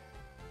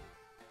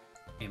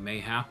 It may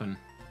happen.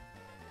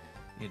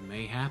 It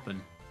may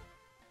happen.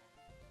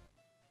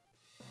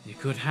 It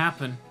could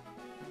happen.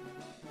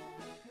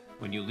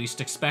 When you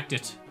least expect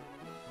it.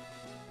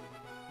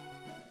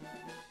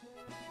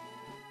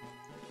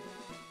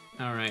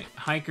 Alright,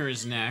 Hiker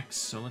is next,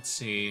 so let's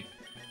see.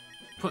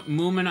 Put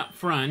Moomin up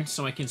front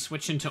so I can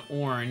switch into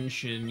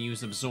Orange and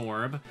use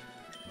Absorb.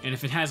 And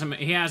if he has a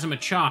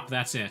Machop,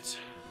 that's it.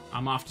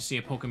 I'm off to see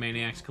a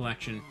Pokemaniacs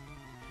collection.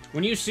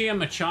 When you see a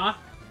Machop,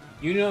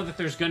 you know that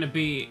there's gonna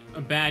be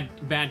a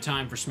bad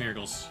time for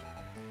Smeargles.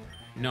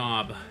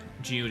 Knob.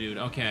 Geodude,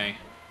 okay.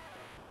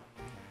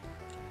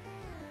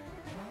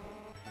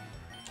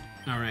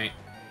 Alright.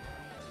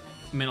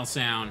 Middle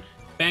sound.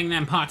 Bang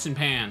them pots and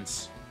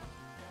pans.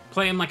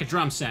 Play him like a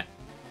drum set.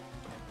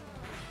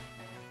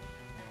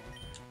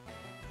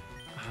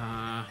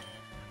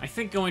 I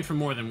think going for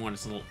more than one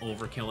is a little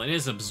overkill. It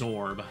is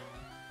Absorb.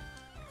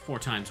 4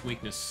 times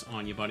weakness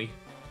on you, buddy.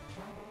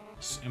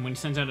 And when he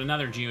sends out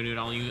another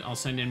Geodude, I'll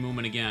send in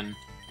Moomin again.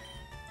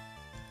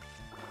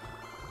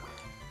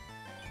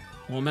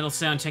 Well, Middle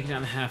Sound taking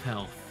down the half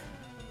health.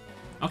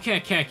 Okay,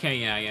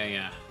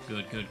 yeah.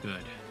 Good.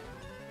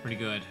 Pretty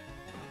good.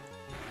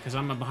 Because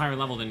I'm a higher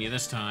level than you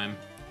this time.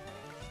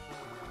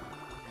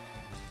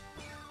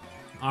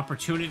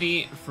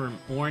 Opportunity for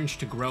Orange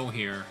to grow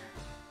here.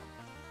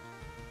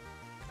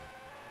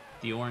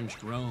 The Orange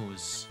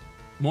grows.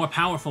 More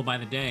powerful by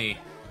the day.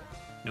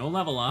 No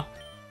level up.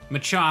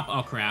 Machop.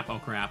 Oh crap. Oh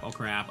crap.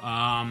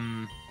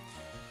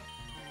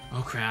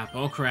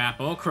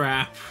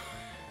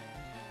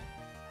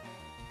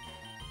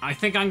 I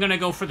think I'm gonna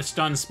go for the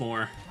Stun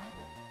Spore.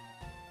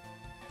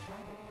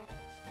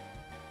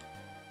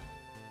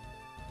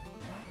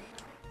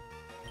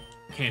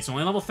 Okay, it's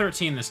only level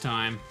 13 this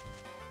time.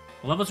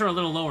 The levels are a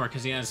little lower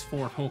because he has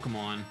 4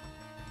 Pokemon.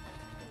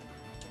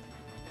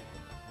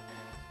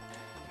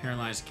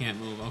 Paralyzed, can't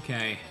move.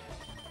 Okay.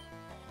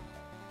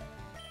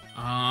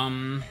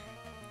 I'm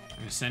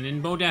gonna send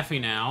in Bodeffi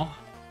now.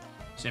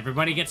 So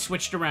everybody gets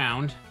switched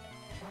around.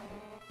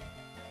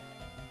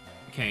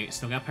 Okay,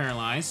 still got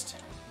paralyzed.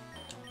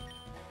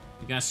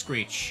 We got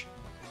Screech.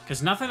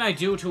 Because nothing I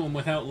do to him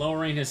without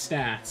lowering his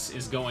stats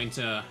is going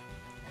to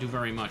do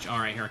very much.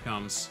 Alright, here it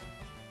comes.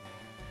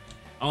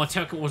 All it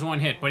took was 1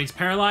 hit, but he's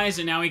paralyzed,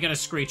 and now we got a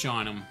Screech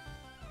on him.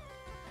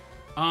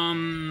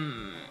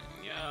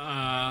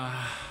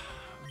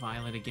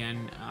 Violet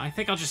again. I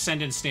think I'll just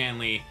send in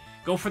Stanley.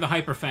 Go for the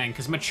Hyper Fang,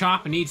 because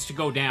Machop needs to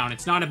go down.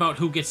 It's not about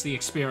who gets the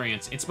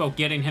experience. It's about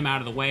getting him out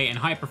of the way, and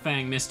Hyper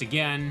Fang missed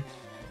again.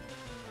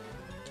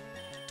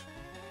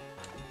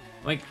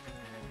 Like,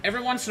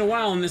 Every once in a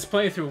while in this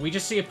playthrough, we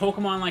just see a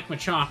Pokemon like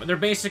Machop. They're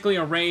basically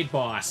a raid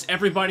boss.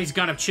 Everybody's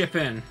got to chip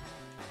in.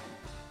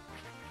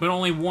 But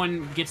only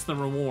one gets the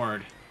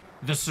reward.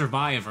 The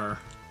survivor.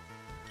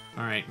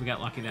 Alright, we got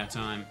lucky that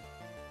time.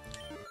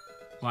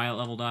 Violet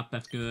leveled up,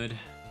 that's good.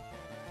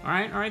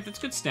 Alright, that's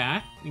good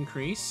stat.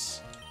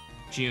 Increase.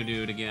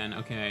 Geodude again,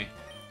 okay.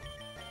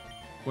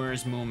 Where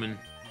is Moomin?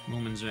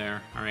 Moomin's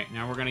there. Alright,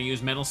 now we're gonna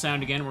use Metal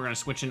Sound again. We're gonna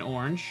switch in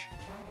Orange.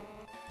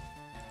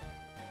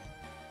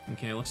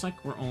 Okay, looks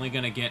like we're only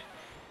gonna get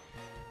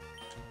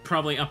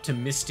probably up to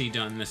Misty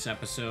done this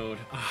episode.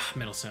 Ah,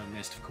 Metal Sound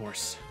missed, of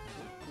course.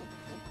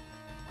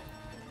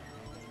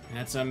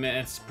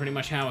 That's pretty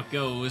much how it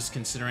goes,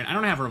 considering... I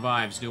don't have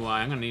revives, do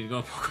I? I'm gonna need to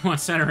go to Pokemon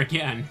Center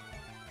again.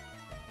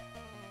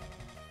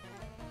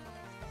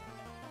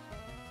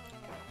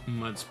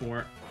 Mud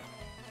Sport.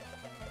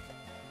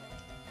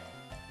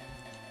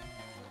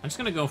 I'm just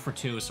gonna go for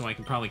 2, so I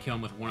can probably kill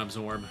him with 1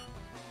 Absorb.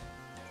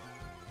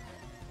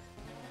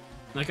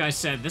 Like I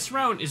said, this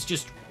route is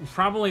just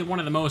probably one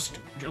of the most,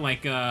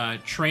 like,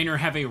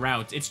 trainer-heavy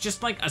routes. It's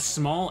just like a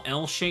small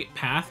L-shaped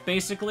path,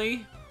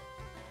 basically,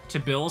 to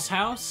Bill's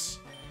house.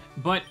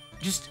 But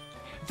just,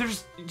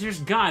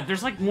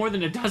 there's like more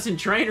than a dozen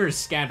trainers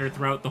scattered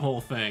throughout the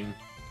whole thing.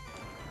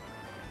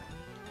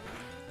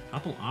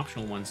 Couple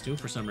optional ones, too,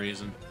 for some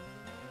reason.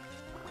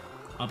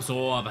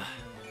 Absorb.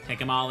 Take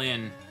them all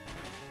in.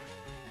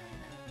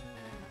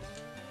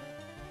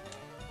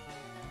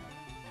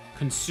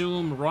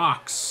 Consume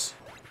rocks.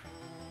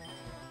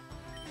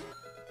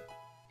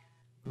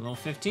 Level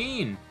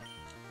 15.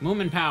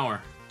 Moomin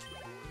power.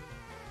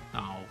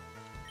 Oh.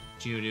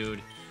 Geodude.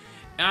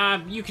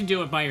 You can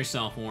do it by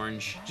yourself,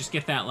 Orange. Just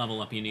get that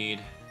level up you need.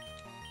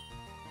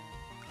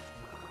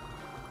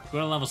 Go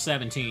to level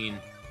 17.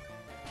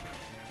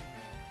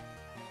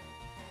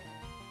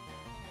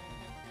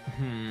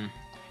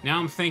 Now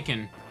I'm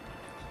thinking,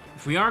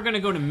 if we are gonna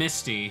go to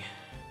Misty...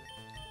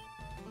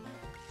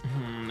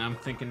 I'm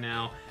thinking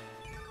now...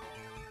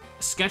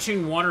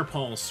 Sketching Water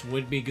Pulse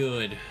would be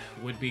good.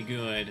 Would be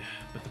good.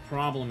 But the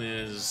problem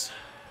is...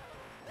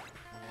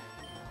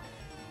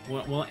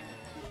 Well,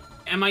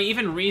 am I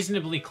even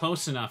reasonably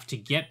close enough to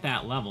get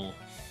that level?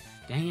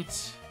 Dang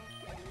it.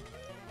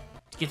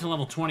 To get to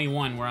level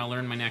 21, where I'll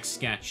learn my next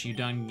sketch. You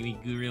done me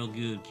real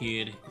good,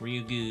 kid.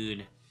 Real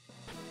good.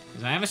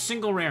 Because I have a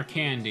single rare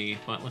candy,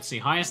 but let's see.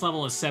 Highest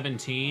level is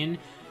 17.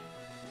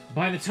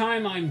 By the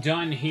time I'm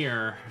done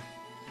here...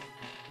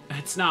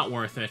 It's not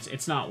worth it.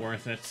 It's not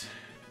worth it.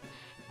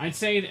 I'd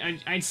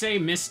say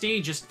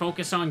Misty, just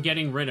focus on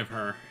getting rid of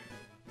her.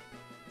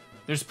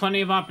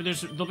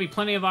 There'll be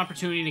plenty of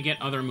opportunity to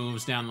get other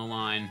moves down the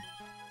line.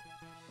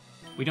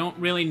 We don't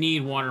really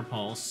need Water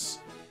Pulse.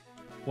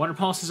 Water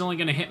Pulse is only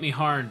going to hit me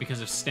hard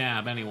because of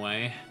Stab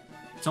anyway.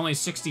 It's only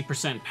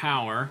 60%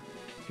 power.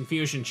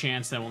 Confusion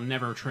chance that will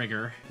never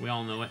trigger. We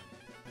all know it.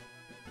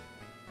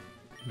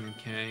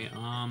 Okay,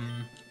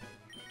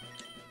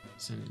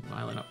 send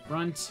Violet up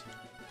front.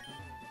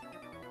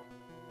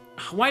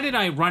 Why did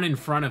I run in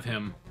front of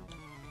him?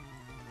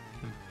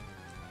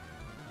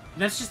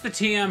 That's just the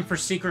TM for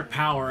Secret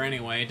Power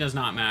anyway. It does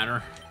not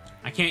matter.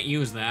 I can't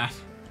use that.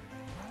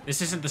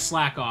 This isn't the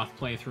Slack Off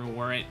playthrough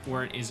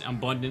where it is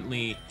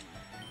abundantly...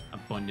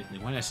 Why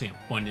did I say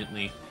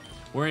abundantly?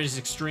 Where it is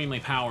extremely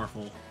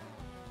powerful.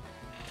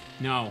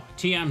 No,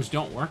 TMs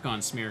don't work on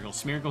Smeargle.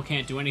 Smeargle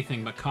can't do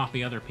anything but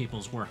copy other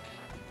people's work.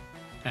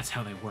 That's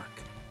how they work.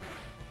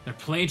 They're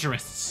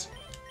plagiarists.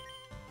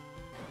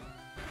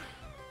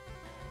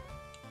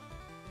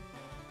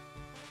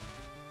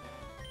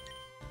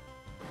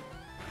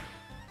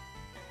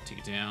 Take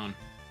it down.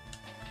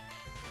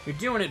 You're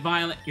doing it,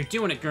 Violet. You're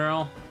doing it,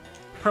 girl.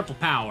 Purple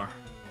power.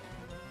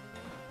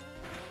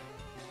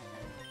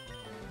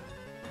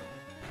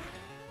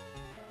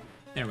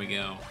 There we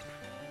go.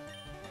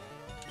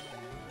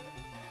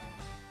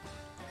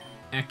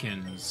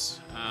 Ekans.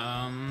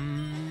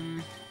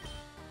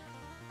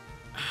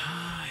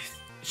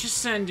 Just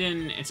send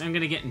in... I'm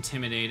gonna get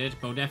intimidated.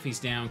 Bodeffi's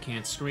down,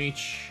 can't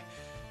Screech.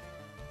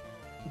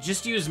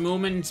 Just use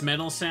Moomin's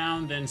Metal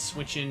Sound, then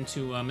switch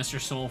into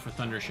Mr. Soul for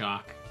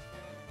Thundershock.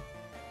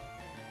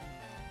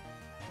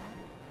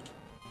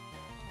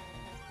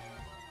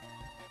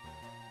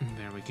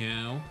 There we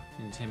go.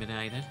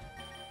 Intimidated.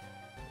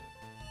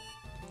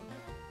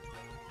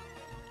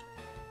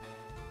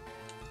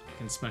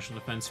 Special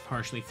defense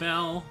partially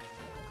fell.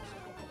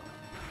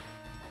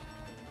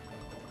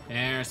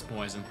 There's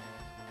poison.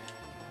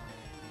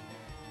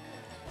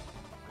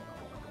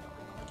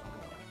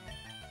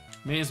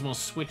 May as well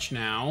switch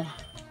now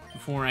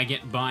before I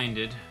get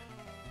binded.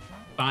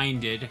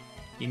 Binded?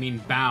 You mean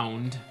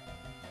bound.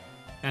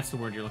 That's the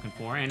word you're looking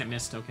for, and it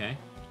missed, okay.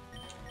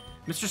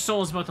 Mr.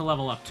 Soul is about to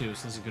level up too,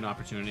 so this is a good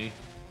opportunity.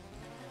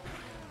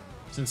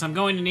 Since I'm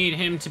going to need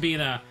him to be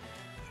the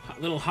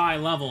little high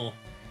level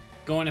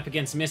going up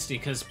against Misty,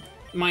 because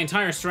my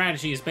entire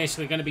strategy is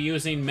basically going to be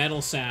using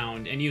Metal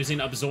Sound and using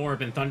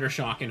Absorb and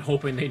Thundershock and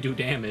hoping they do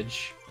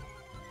damage.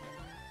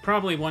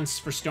 Probably once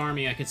for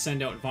Starmie I could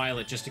send out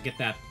Violet just to get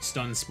that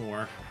Stun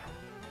Spore.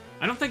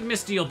 I don't think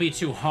Misty will be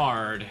too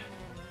hard.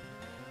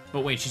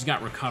 But wait, she's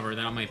got Recover.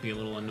 That might be a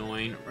little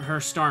annoying. Her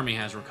Starmie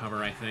has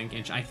Recover, I think.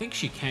 And I think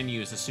she can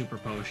use a Super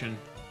Potion.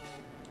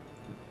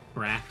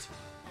 Brat.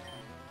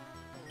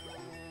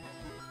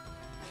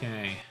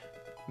 Okay.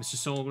 Mr.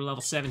 Soul, we're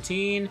level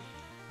 17.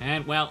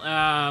 And,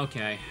 well,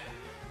 okay.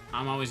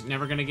 I'm always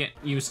never gonna get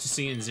used to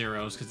seeing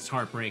zeros, because it's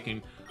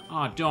heartbreaking.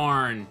 Aw, oh,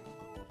 darn.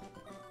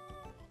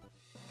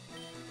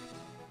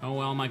 Oh,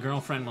 well, my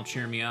girlfriend will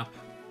cheer me up.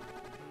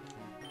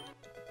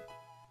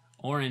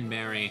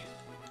 Oranberry.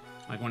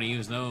 Might want to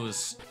use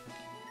those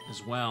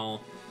as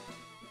well.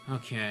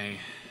 Okay.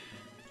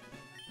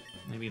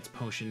 Maybe it's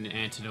potion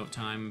antidote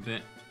time a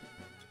bit.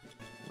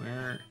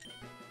 Where...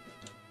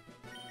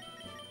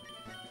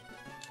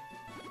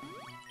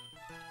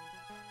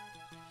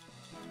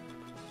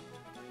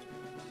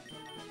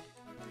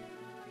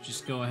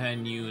 Just go ahead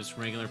and use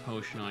regular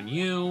potion on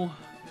you.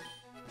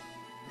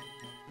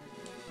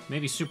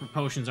 Maybe super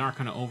potions aren't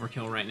kind of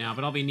overkill right now,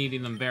 but I'll be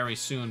needing them very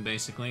soon,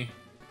 basically.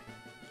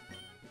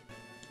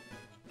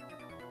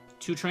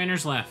 2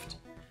 trainers left.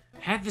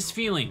 Had this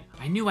feeling.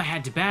 I knew I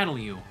had to battle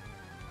you.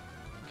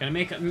 Gotta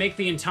make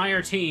the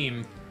entire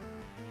team.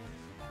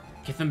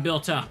 Get them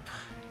built up.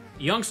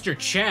 Youngster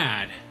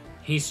Chad.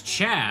 He's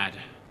Chad.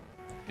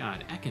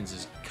 God, Ekans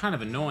is kind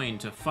of annoying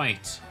to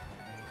fight.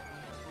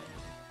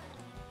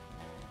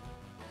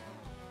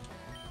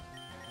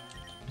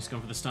 Just go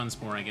for the stun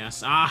spore, I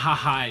guess. Ah ha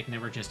ha, it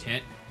never just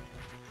hit.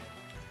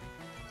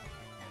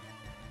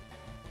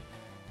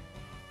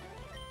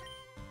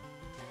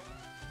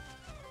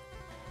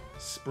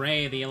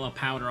 Spray the yellow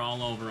powder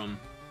all over him.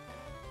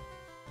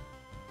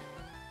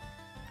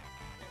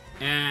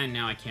 And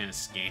now I can't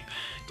escape.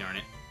 Darn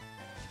it.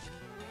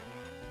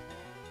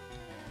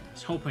 I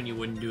was hoping you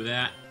wouldn't do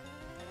that.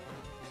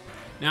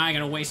 Now I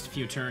gotta waste a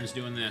few turns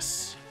doing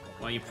this.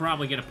 Well, you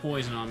probably get a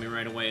poison on me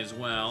right away as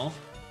well.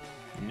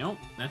 Nope,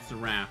 that's the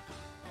wrap.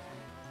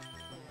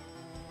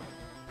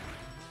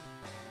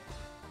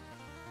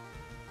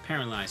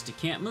 Paralyzed, he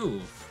can't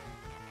move.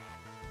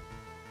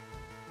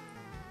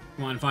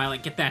 Come on,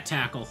 Violet, get that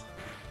tackle.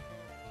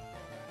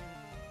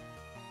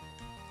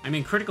 I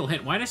mean, critical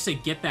hit. Why did I say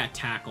get that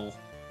tackle?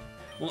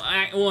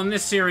 Well, in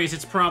this series,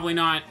 it's probably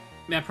not...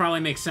 That probably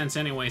makes sense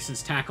anyway,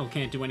 since tackle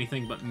can't do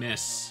anything but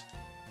miss.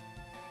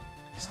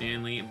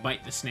 Stanley,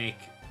 bite the snake.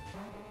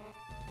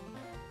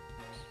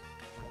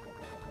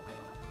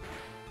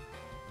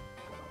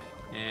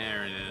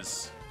 There it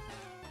is.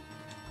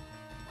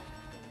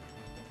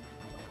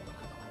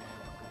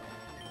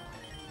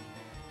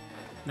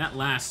 That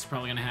last is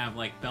probably gonna have,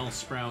 like,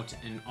 Bellsprout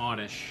and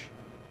Oddish.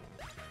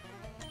 I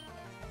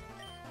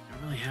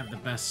don't really have the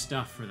best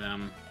stuff for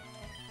them.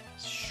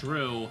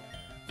 Shrew.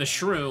 The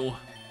Shrew.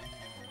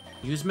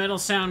 Use Metal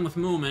Sound with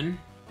Moomin.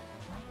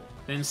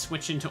 Then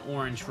switch into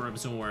Orange for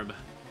Absorb.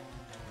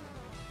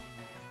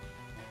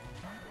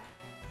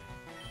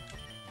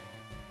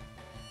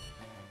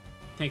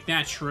 Take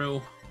that,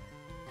 Shrew.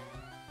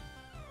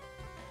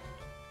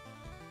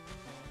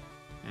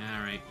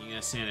 Alright, you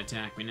gotta sand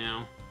attack me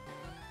now.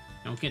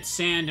 Don't get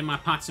sand in my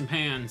pots and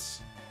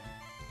pans.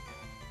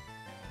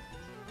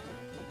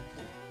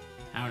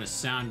 How does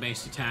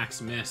sound-based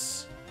attacks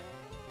miss?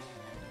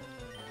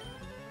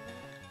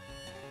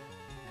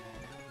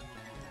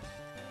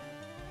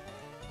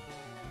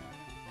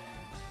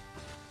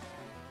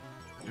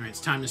 Alright, it's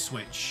time to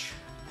switch.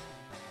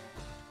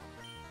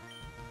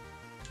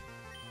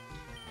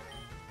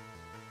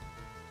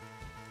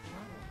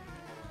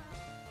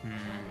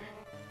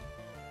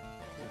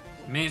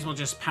 May as well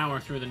just power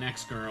through the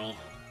next girl.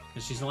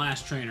 Because she's the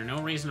last trainer. No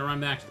reason to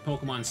run back to the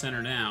Pokemon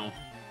Center now.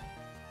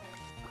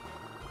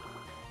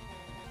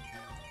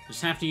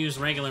 Just have to use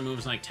regular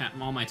moves like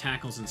all my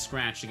tackles and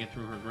scratch to get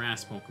through her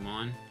grass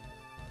Pokemon.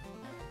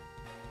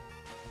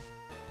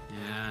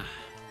 Yeah.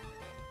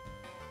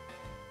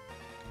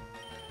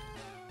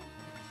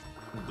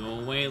 Go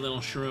away,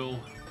 little shrew.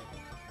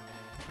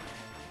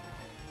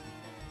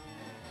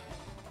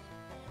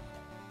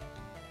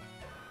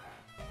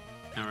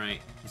 Alright,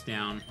 he's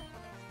down.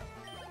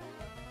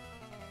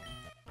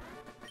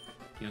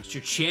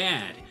 Youngster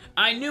Chad.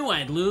 I knew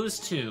I'd lose,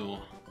 too.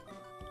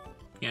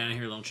 Get out of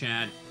here, little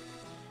Chad.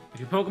 If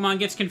your Pokemon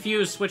gets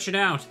confused, switch it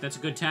out. That's a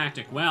good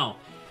tactic. Well,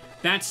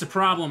 that's the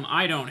problem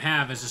I don't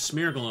have as a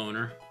Smeargle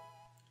owner.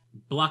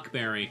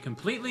 Bluckberry.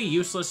 Completely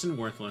useless and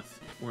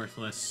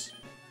worthless.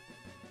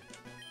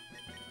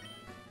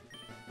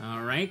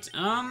 Alright,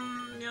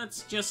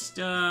 let's just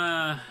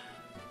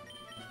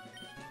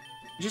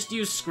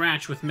use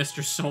Scratch with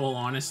Mr. Soul,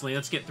 honestly.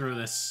 Let's get through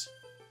this.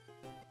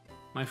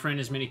 My friend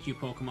is Minikyu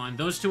Pokemon.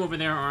 Those two over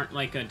there aren't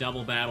like a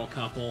double battle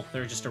couple.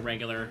 They're just a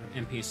regular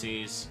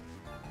NPCs.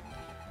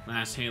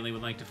 Last Haley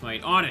would like to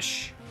fight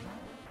Oddish.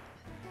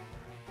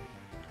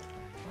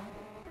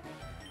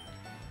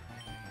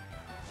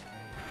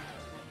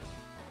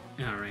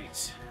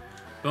 Alright.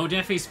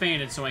 Bodeffy's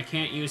fainted, so I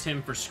can't use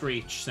him for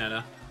Screech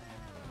setup.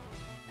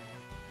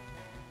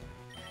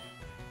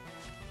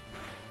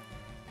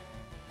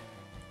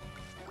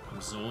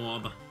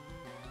 Absorb.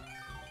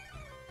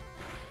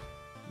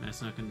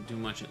 That's not going to do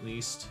much, at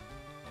least.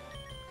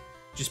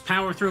 Just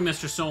power through,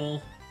 Mr.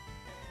 Soul.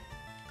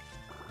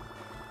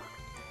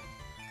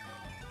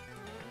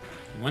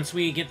 Once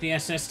we get the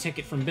SS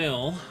ticket from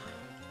Bill...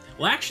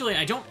 Well, actually,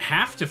 I don't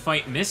have to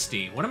fight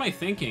Misty. What am I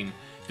thinking?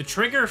 The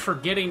trigger for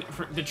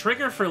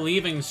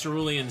leaving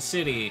Cerulean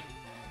City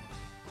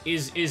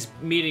is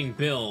meeting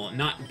Bill,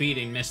 not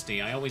beating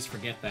Misty. I always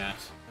forget that.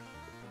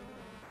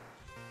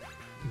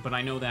 But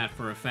I know that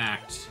for a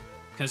fact.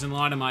 Because in a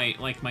lot of my,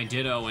 like, my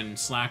Ditto and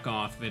Slack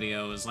Off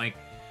videos, like,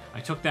 I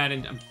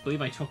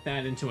believe I took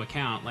that into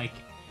account. Like,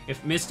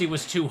 if Misty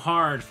was too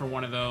hard for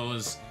one of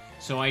those,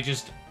 so I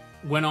just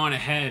went on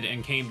ahead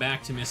and came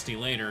back to Misty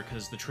later,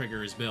 because the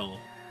trigger is Bill.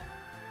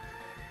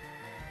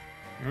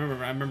 I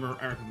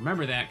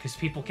remember that because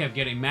people kept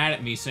getting mad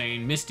at me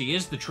saying Misty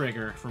is the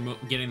trigger for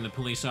getting the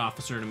police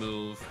officer to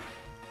move.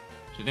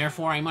 So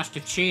therefore I must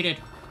have cheated.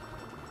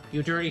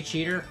 You dirty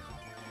cheater.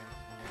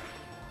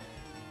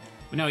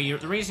 But no,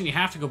 the reason you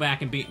have to go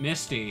back and beat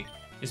Misty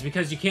is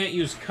because you can't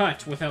use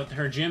Cut without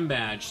her gym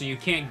badge, so you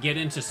can't get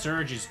into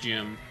Surge's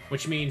gym,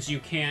 which means you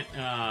can't,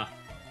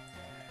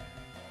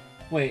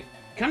 Wait,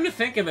 come to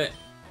think of it...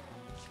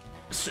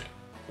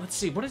 Let's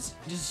see, what is...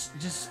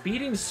 Does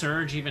beating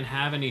Surge even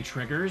have any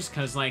triggers?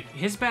 Because, like,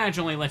 his badge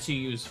only lets you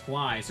use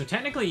Fly, so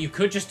technically you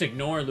could just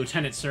ignore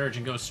Lieutenant Surge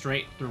and go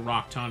straight through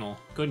Rock Tunnel,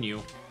 couldn't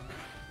you?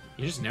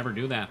 You just never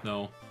do that,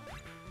 though.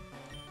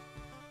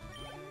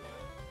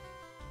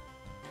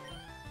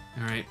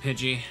 Alright,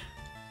 Pidgey.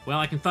 Well,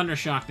 I can Thunder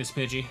Shock this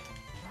Pidgey.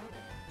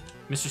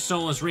 Mr.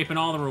 Soul is reaping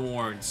all the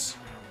rewards.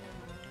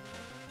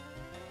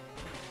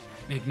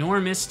 Ignore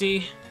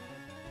Misty.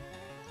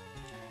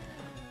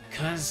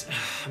 Because,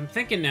 I'm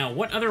thinking now,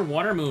 what other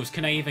water moves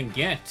can I even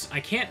get? I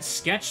can't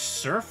sketch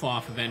Surf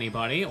off of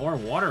anybody, or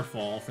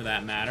Waterfall, for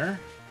that matter.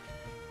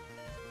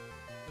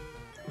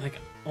 Like,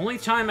 only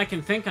time I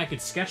can think I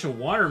could sketch a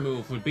water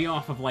move would be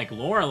off of, like,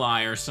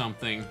 Lorelei or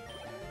something.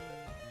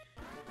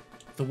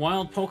 The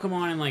wild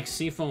Pokemon in, like,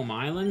 Seafoam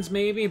Islands,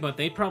 maybe? But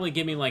they'd probably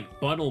give me, like,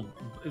 Bubble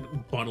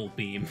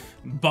Beam.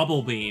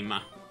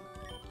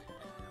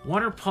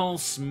 Water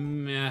Pulse,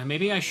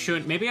 maybe I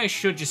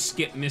should just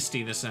skip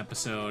Misty this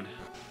episode.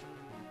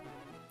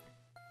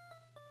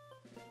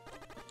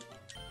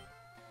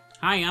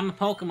 Hi, I'm a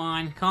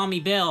Pokemon. Call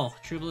me Bill,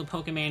 True Blue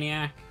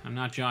Pokemaniac. I'm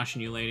not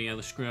joshing you, lady. I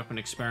screwed up an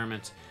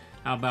experiment.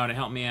 How about it?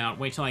 Help me out.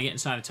 Wait till I get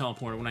inside a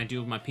teleporter when I do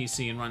with my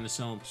PC and run the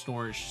cell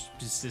storage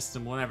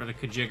system, whatever the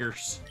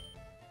kajiggers.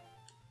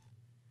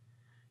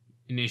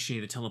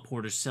 Initiate the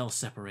teleporter's cell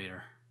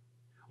separator.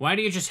 Why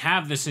do you just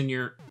have this in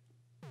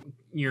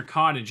your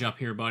cottage up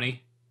here,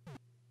 buddy?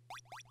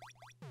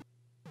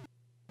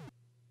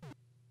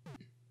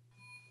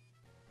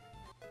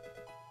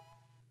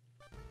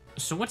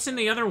 So what's in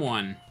the other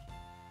one?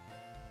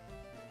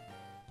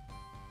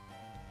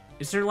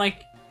 Is there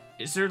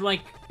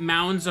like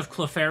mounds of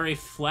Clefairy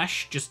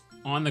flesh just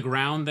on the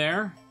ground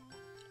there?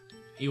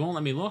 You won't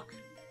let me look?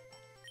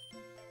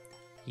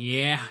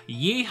 Yeah,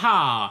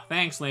 yeehaw!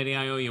 Thanks, lady,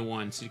 I owe you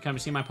one. So you come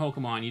to see my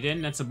Pokemon. You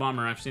didn't? That's a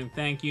bummer. I've seen.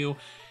 Thank you.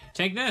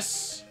 Take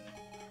this!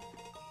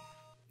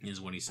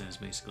 Is what he says,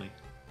 basically.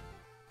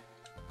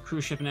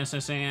 Cruise ship and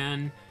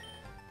SSAN.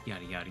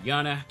 Yada, yada,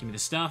 yada. Give me the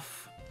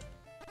stuff.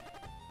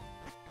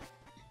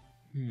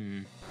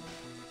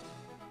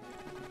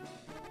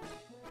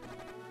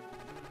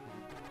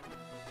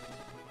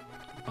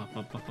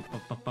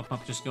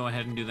 Just go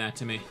ahead and do that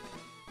to me.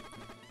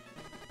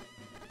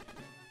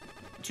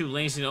 Too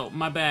lazy to open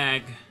my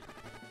bag.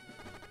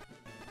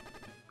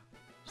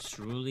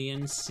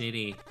 Cerulean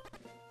City.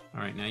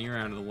 Alright, now you're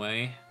out of the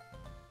way.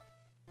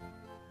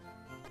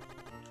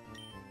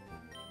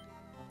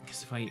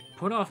 Because if I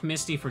put off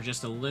Misty for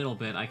just a little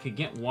bit, I could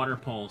get Water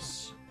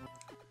Pulse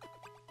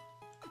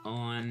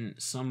on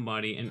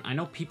somebody. And I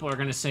know people are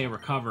gonna say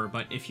recover,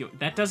 but if you...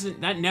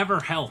 that never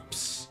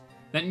helps.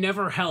 That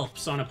never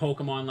helps on a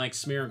Pokemon like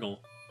Smeargle.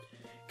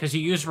 Because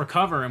you use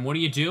recover, and what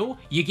do?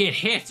 You get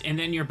hit, and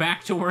then you're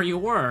back to where you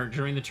were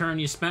during the turn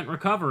you spent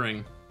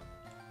recovering.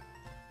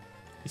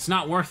 It's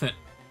not worth it.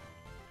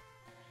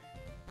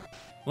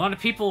 A lot of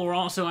people will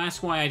also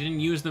ask why I didn't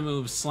use the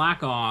move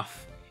Slack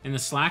Off in the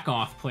Slack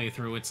Off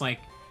playthrough. It's like,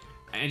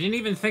 I didn't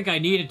even think I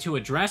needed to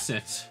address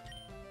it.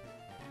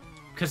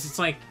 Because it's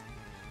like,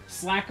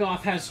 Slack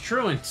Off has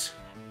Truant.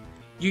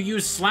 You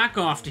use Slack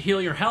Off to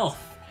heal your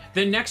health.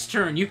 Then next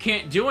turn, you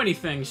can't do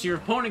anything, so your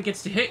opponent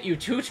gets to hit you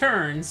 2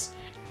 turns,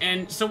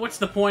 and so what's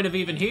the point of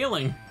even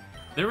healing?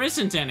 There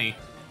isn't any.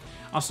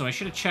 Also, I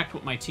should have checked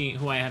what my team,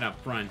 who I had up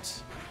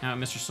front. Now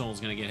Mr. Soul's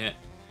gonna get hit.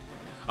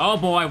 Oh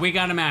boy, we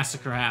got a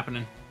massacre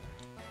happening.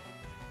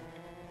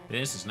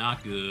 This is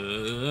not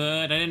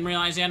good. I didn't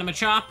realize he had him a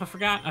chop. I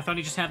forgot. I thought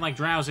he just had, like,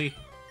 Drowsy.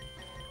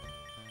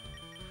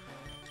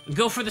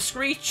 Go for the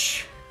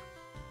Screech.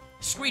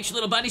 Screech,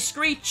 little buddy,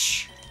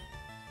 Screech.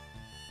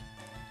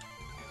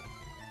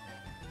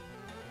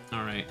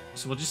 Alright,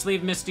 so we'll just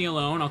leave Misty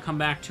alone. I'll come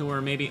back to her,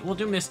 maybe... We'll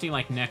do Misty,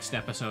 like, next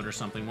episode or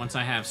something, once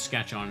I have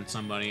Sketch on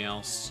somebody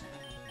else.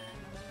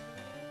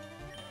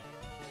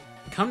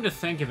 Come to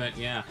think of it,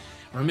 yeah.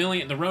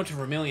 The road to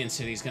Vermilion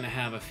City is gonna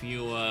have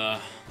a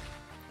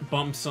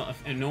bumps of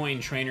annoying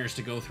trainers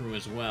to go through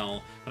as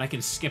well, but I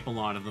can skip a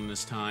lot of them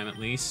this time, at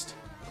least.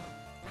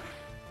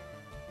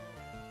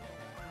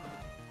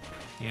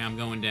 Yeah, I'm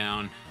going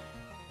down.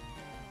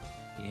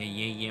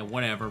 Yeah,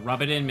 whatever.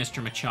 Rub it in,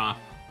 Mr. Machop.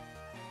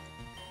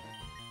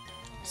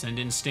 Send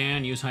in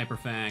Stan, use Hyper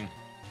Fang.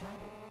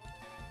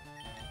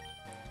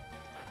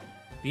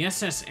 The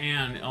SS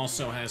Ann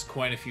also has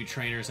quite a few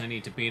trainers I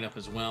need to beat up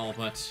as well,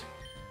 but...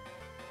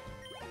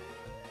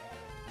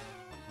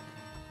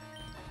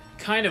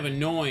 kind of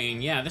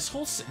annoying. Yeah, this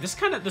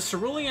kind of... the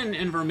Cerulean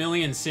and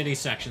Vermilion City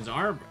sections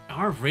are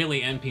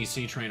really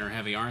NPC trainer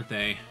heavy, aren't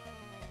they?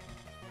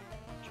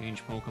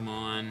 Change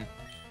Pokemon.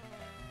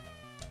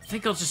 I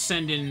think I'll just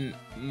send in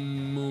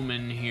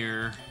Moomin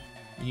here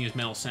and use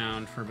Metal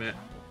Sound for a bit.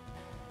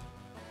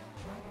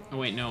 Oh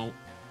wait, no.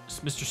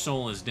 Mr.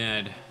 Soul is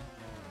dead.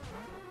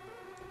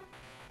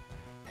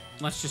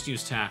 Let's just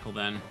use Tackle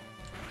then.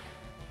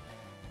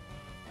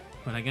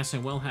 But I guess I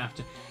will have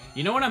to...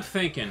 You know what I'm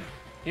thinking?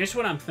 Here's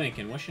what I'm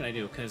thinking. What should I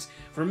do? Because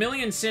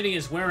Vermilion City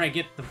is where I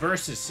get the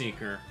Versus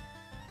Seeker.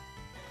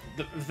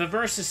 The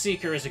Versus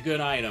Seeker is a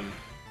good item.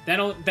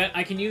 That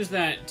I can use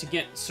that to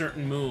get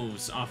certain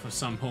moves off of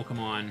some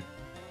Pokemon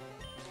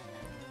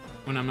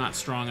when I'm not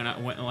strong enough.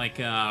 Like,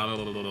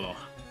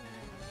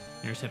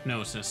 there's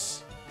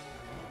Hypnosis.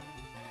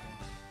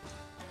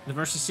 The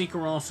Versus Seeker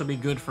will also be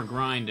good for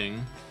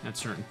grinding at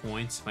certain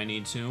points if I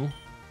need to.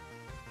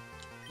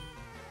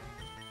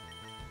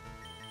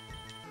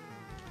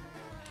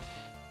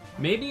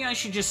 Maybe I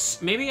should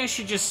just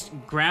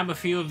grab a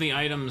few of the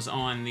items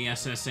on the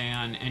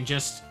SSN and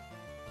just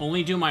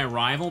only do my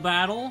rival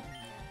battle.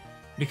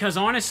 Because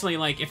honestly,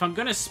 like, if I'm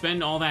gonna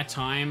spend all that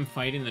time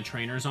fighting the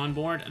trainers on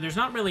board, there's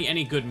not really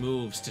any good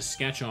moves to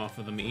sketch off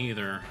of them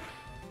either.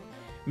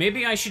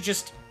 Maybe I should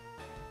just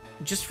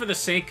for the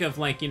sake of,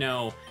 like, you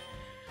know,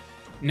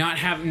 not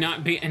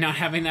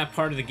having that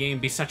part of the game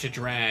be such a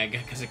drag,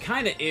 because it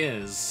kind of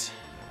is.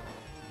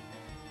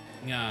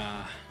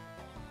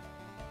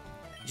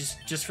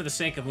 Just for the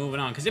sake of moving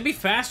on, because it'd be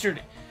faster.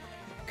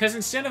 Because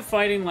instead of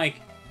fighting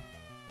like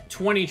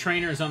 20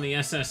 trainers on the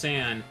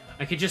SSN,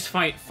 I could just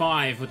fight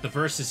 5 with the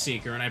Versus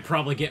Seeker, and I'd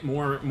probably get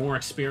more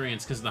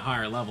experience because of the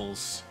higher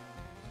levels.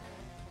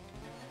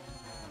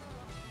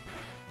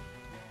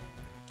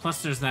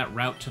 Plus, there's that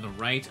route to the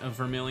right of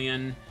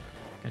Vermilion.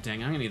 God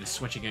dang, I'm gonna need to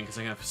switch again because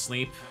I got to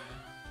sleep.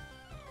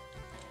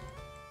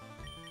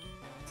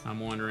 I'm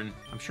wondering.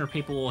 I'm sure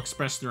people will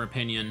express their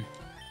opinion.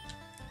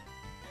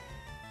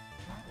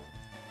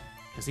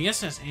 Because the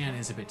SSN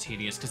is a bit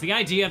tedious. Because the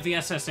idea of the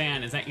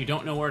SSN is that you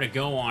don't know where to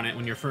go on it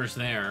when you're first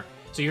there.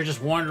 So you're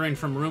just wandering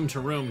from room to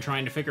room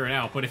trying to figure it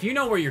out. But if you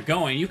know where you're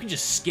going, you can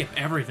just skip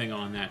everything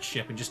on that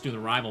ship and just do the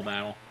rival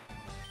battle.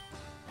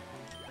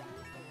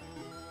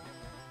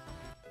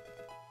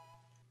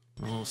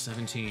 Level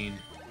 17.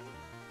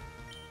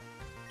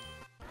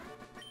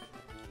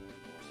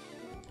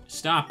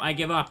 Stop, I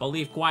give up. I'll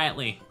leave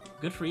quietly.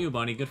 Good for you,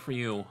 buddy. Good for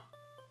you.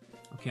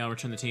 Okay, I'll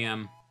return the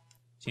TM.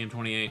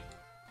 TM28.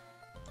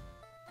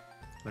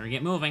 Better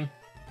get moving.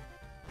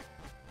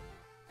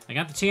 I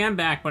got the TM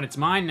back, but it's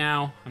mine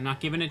now. I'm not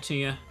giving it to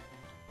you.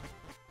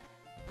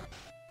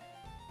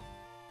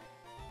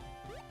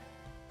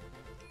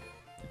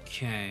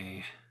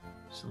 Okay.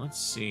 So let's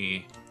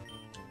see.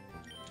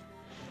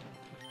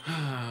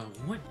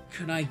 What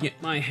could I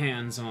get my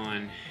hands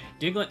on?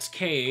 Diglett's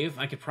Cave.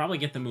 I could probably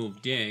get the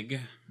move Dig.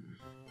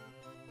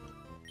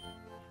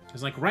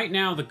 Because, like, right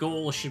now, the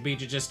goal should be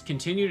to just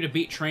continue to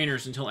beat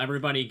trainers until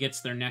everybody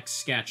gets their next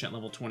sketch at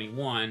level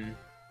 21.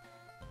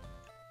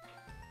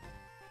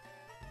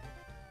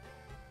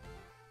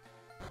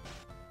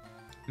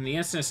 And the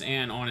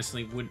SSN,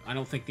 honestly, I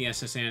don't think the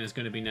SSN is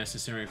going to be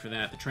necessary for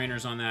that. The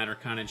trainers on that are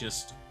kind of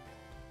just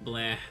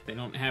bleh. They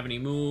don't have any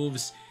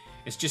moves.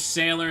 It's just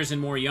sailors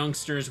and more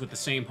youngsters with the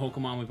same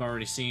Pokemon we've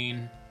already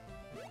seen.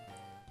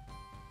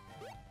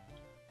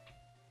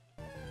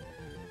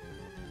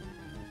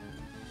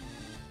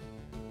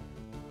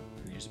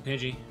 There's a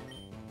Pidgey.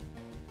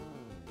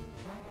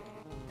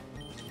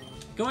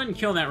 Go ahead and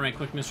kill that right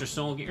quick, Mr.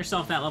 Soul. Get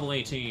yourself that level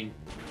 18.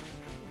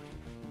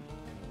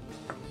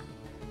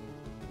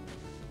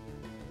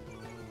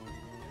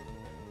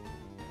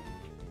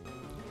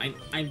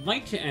 I'd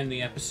like to end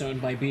the episode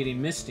by beating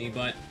Misty,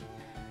 but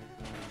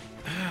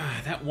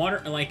that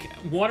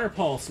water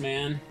pulse,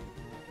 man.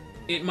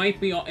 It might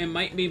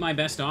be my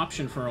best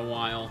option for a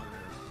while.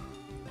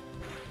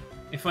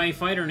 If I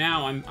fight her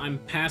now, I'm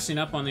passing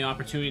up on the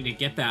opportunity to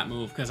get that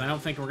move because I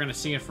don't think we're gonna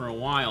see it for a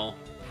while.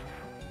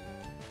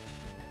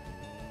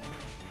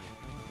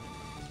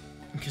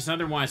 Because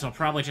otherwise, I'll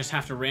probably just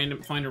have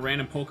to find a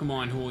random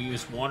Pokemon who will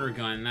use Water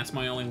Gun, and that's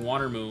my only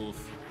water move.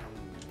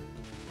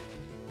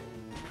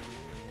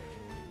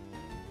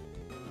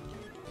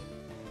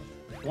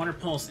 Water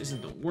Pulse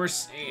isn't the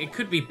worst. It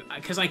could be,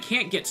 because I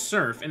can't get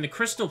Surf. In the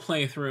Crystal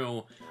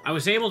playthrough, I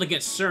was able to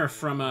get Surf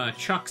from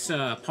Chuck's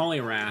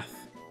Poliwrath.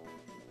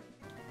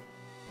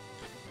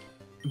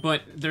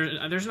 But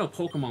there's no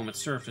Pokemon with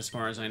Surf as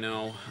far as I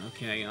know.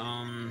 Okay,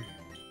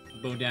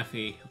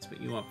 Bodeffi. Let's put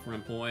you up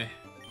front, boy.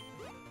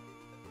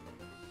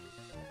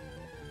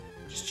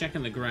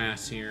 checking the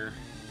grass here.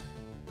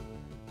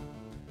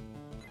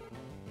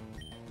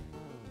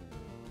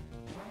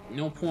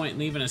 No point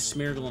leaving a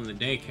Smeargle in the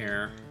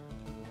daycare.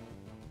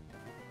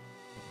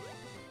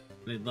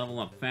 They'd level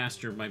up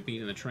faster by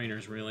beating the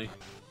trainers, really.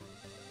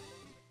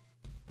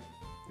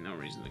 No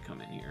reason to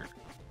come in here.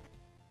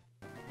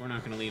 We're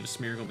not going to leave a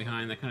Smeargle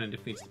behind. That kind of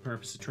defeats the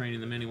purpose of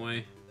training them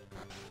anyway.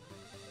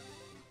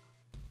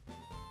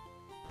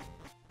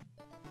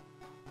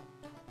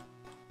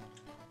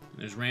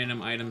 There's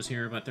random items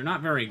here, but they're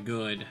not very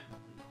good.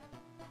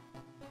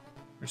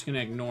 We're just going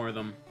to ignore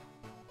them.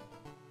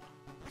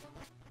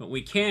 But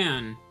we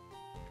can...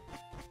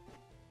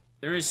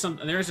 There's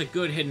a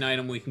good hidden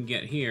item we can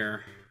get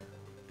here.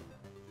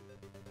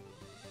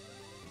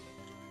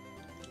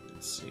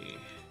 Let's see.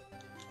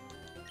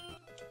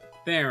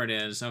 There it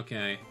is,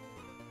 okay.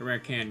 A rare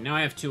candy. Now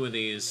I have 2 of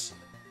these.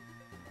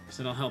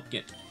 So it'll help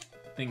get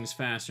things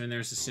faster. And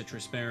there's the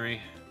citrus berry.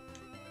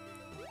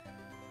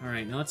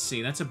 Alright, now let's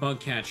see. That's a bug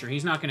catcher.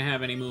 He's not going to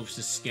have any moves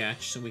to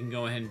sketch, so we can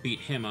go ahead and beat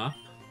him up.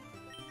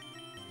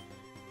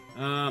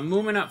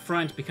 Movement up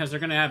front, because they're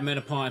going to have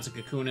Metapods and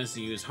Kakunas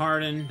to use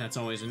Harden. That's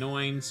always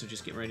annoying, so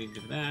just get ready to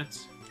do that.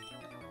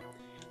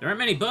 There aren't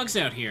many bugs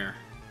out here.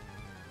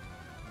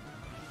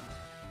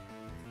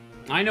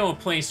 I know a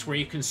place where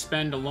you can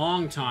spend a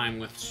long time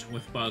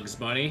with bugs,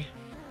 buddy.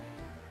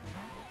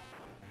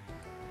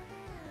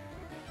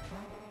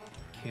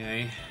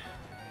 Okay.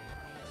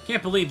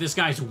 Can't believe this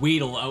guy's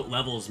Weedle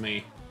out-levels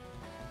me.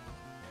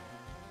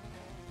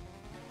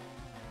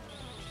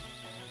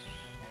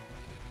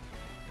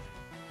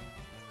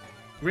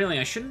 Really,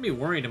 I shouldn't be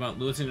worried about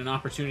losing an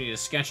opportunity to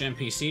sketch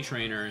NPC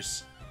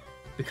trainers,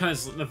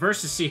 because the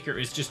Versus Seeker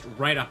is just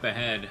right up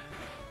ahead.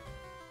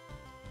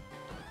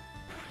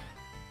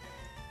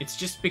 It's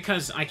just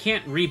because I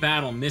can't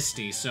rebattle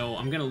Misty, so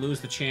I'm gonna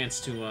lose the chance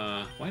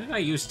to, Why did I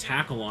use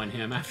Tackle on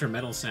him after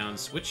Metal Sound?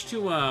 Switch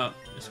to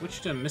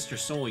Mr.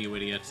 Soul, you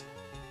idiot.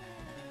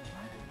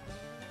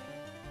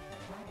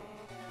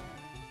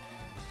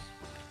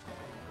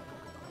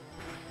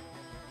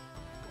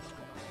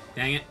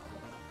 Dang it.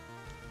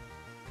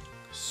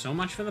 So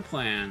much for the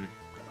plan.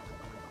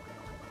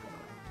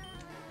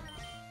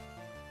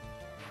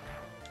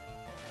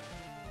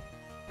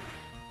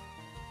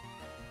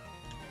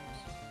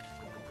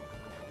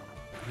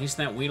 At least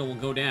that Weedle will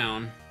go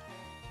down.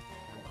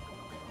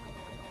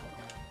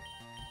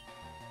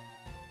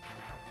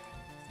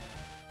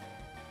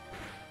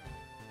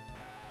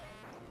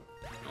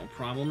 No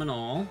problem at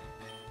all.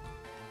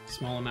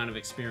 Small amount of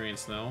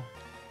experience, though.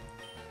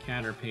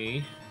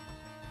 Caterpie.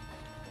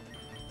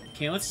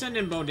 Okay, let's send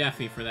in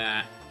Bodeffi for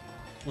that.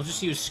 We'll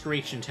just use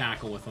Screech and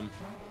Tackle with him.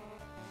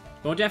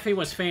 Bodeffi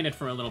was fainted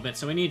for a little bit,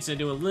 so he needs to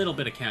do a little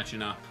bit of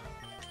catching up.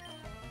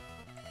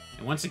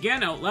 And once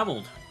again,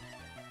 out-leveled.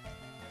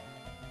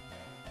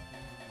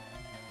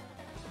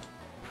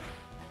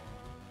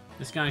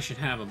 This guy should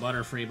have a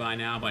Butterfree by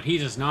now, but he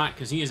does not,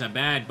 because he is a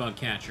bad bug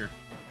catcher.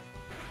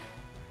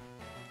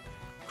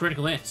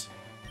 Critical hit.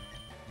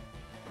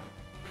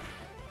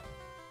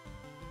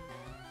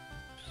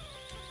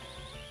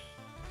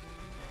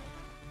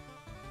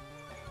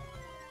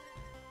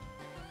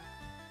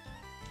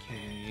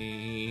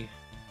 Okay.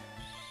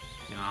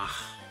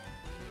 Ah.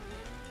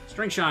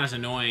 String Shot is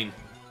annoying.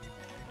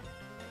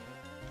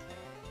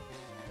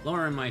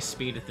 Lowering my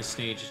speed at this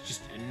stage is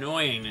just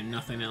annoying and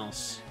nothing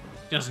else.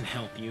 Doesn't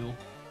help you.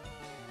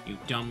 You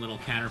dumb little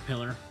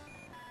caterpillar.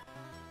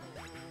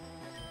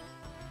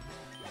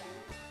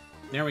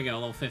 There we go,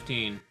 level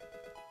 15.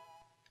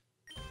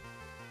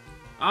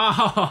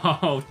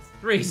 Oh,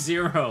 3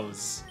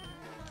 zeros.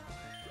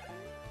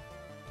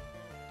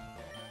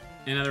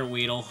 Another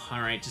Weedle.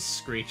 Alright, just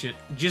Screech it.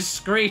 Just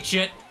Screech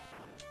it!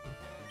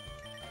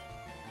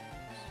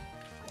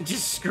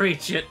 Just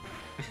Screech it.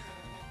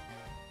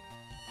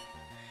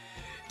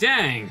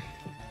 Dang.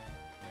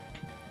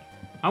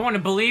 I want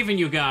to believe in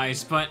you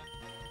guys, but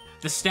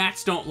the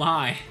stats don't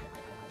lie.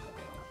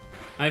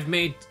 I've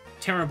made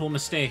terrible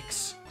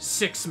mistakes.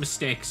 6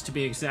 mistakes, to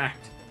be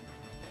exact.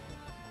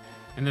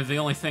 And they're the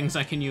only things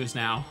I can use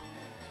now.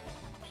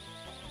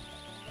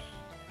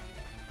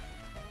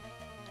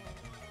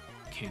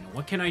 Okay, now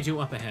what can I do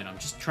up ahead? I'm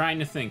just trying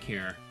to think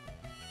here.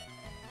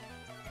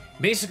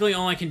 Basically,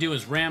 all I can do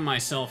is ram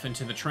myself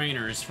into the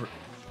trainers for...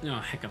 Oh,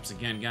 hiccups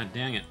again, god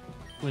dang it.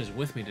 What is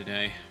with me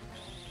today?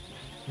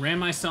 Ran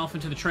myself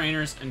into the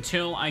trainers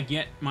until I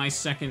get my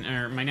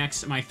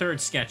my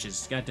third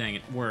sketches. God dang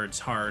it, words,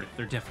 hard.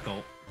 They're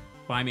difficult.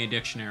 Buy me a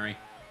dictionary.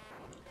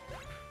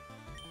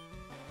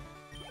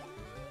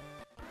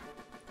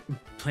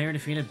 Player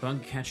defeated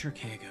bug catcher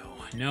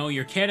Kago. No,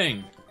 you're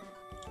kidding.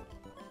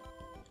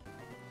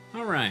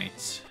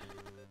 Alright.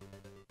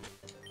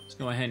 Let's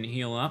go ahead and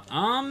heal up.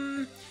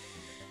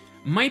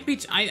 Might be...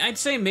 I'd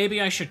say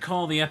maybe I should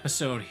call the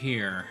episode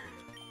here.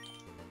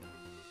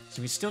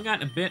 So we still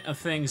got a bit of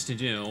things to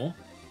do.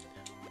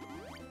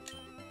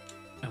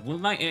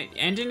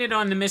 Ending it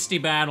on the Misty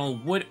battle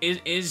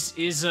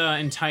is an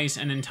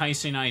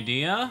enticing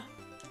idea.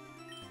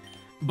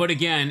 But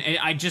again,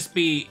 I'd just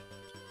be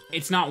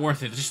it's not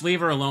worth it. Just leave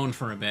her alone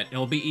for a bit.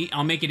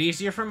 I'll make it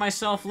easier for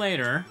myself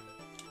later,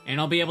 and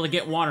I'll be able to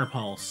get Water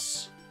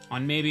Pulse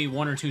on maybe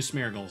 1 or 2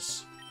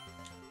 Smeargles.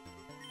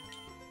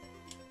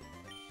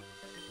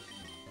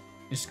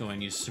 Just go ahead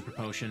and use Super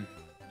Potion.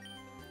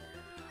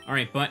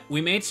 Alright, but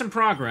we made some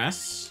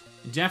progress.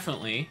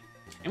 Definitely.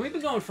 And we've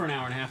been going for an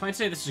hour and a half. I'd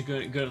say this is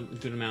a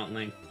good amount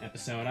length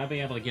episode. I'll be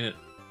able to get it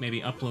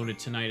maybe uploaded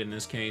tonight in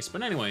this case.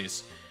 But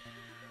anyways,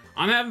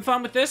 I'm having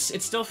fun with this.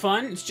 It's still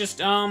fun. It's just,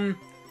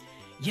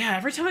 yeah,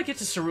 every time I get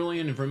to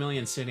Cerulean and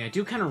Vermilion City, I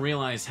do kind of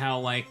realize how,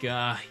 like,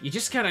 you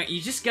just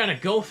gotta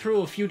go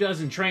through a few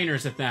dozen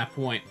trainers at that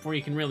point before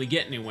you can really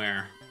get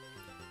anywhere.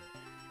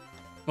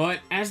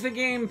 But as the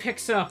game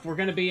picks up, we're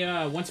gonna be,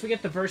 once we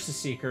get the Versus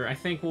Seeker, I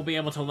think we'll be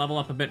able to level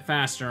up a bit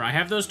faster. I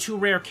have those 2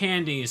 rare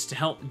candies to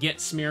help get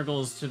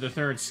Smeargles to the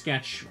 3rd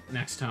sketch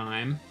next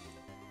time.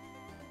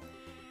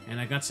 And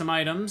I got some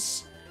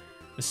items.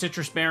 The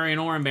Citrus Berry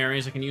and Oran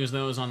Berries, I can use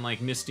those on,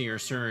 like, Misty or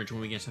Surge when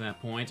we get to that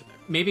point.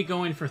 Maybe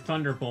going for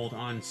Thunderbolt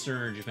on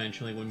Surge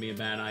eventually wouldn't be a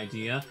bad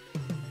idea.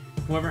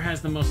 Whoever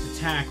has the most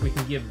attack, we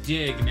can give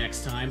Dig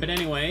next time. But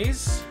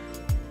anyways,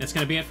 that's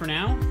gonna be it for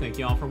now. Thank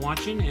you all for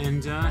watching,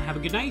 and have a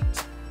good night.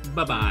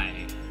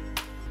 Bye-bye.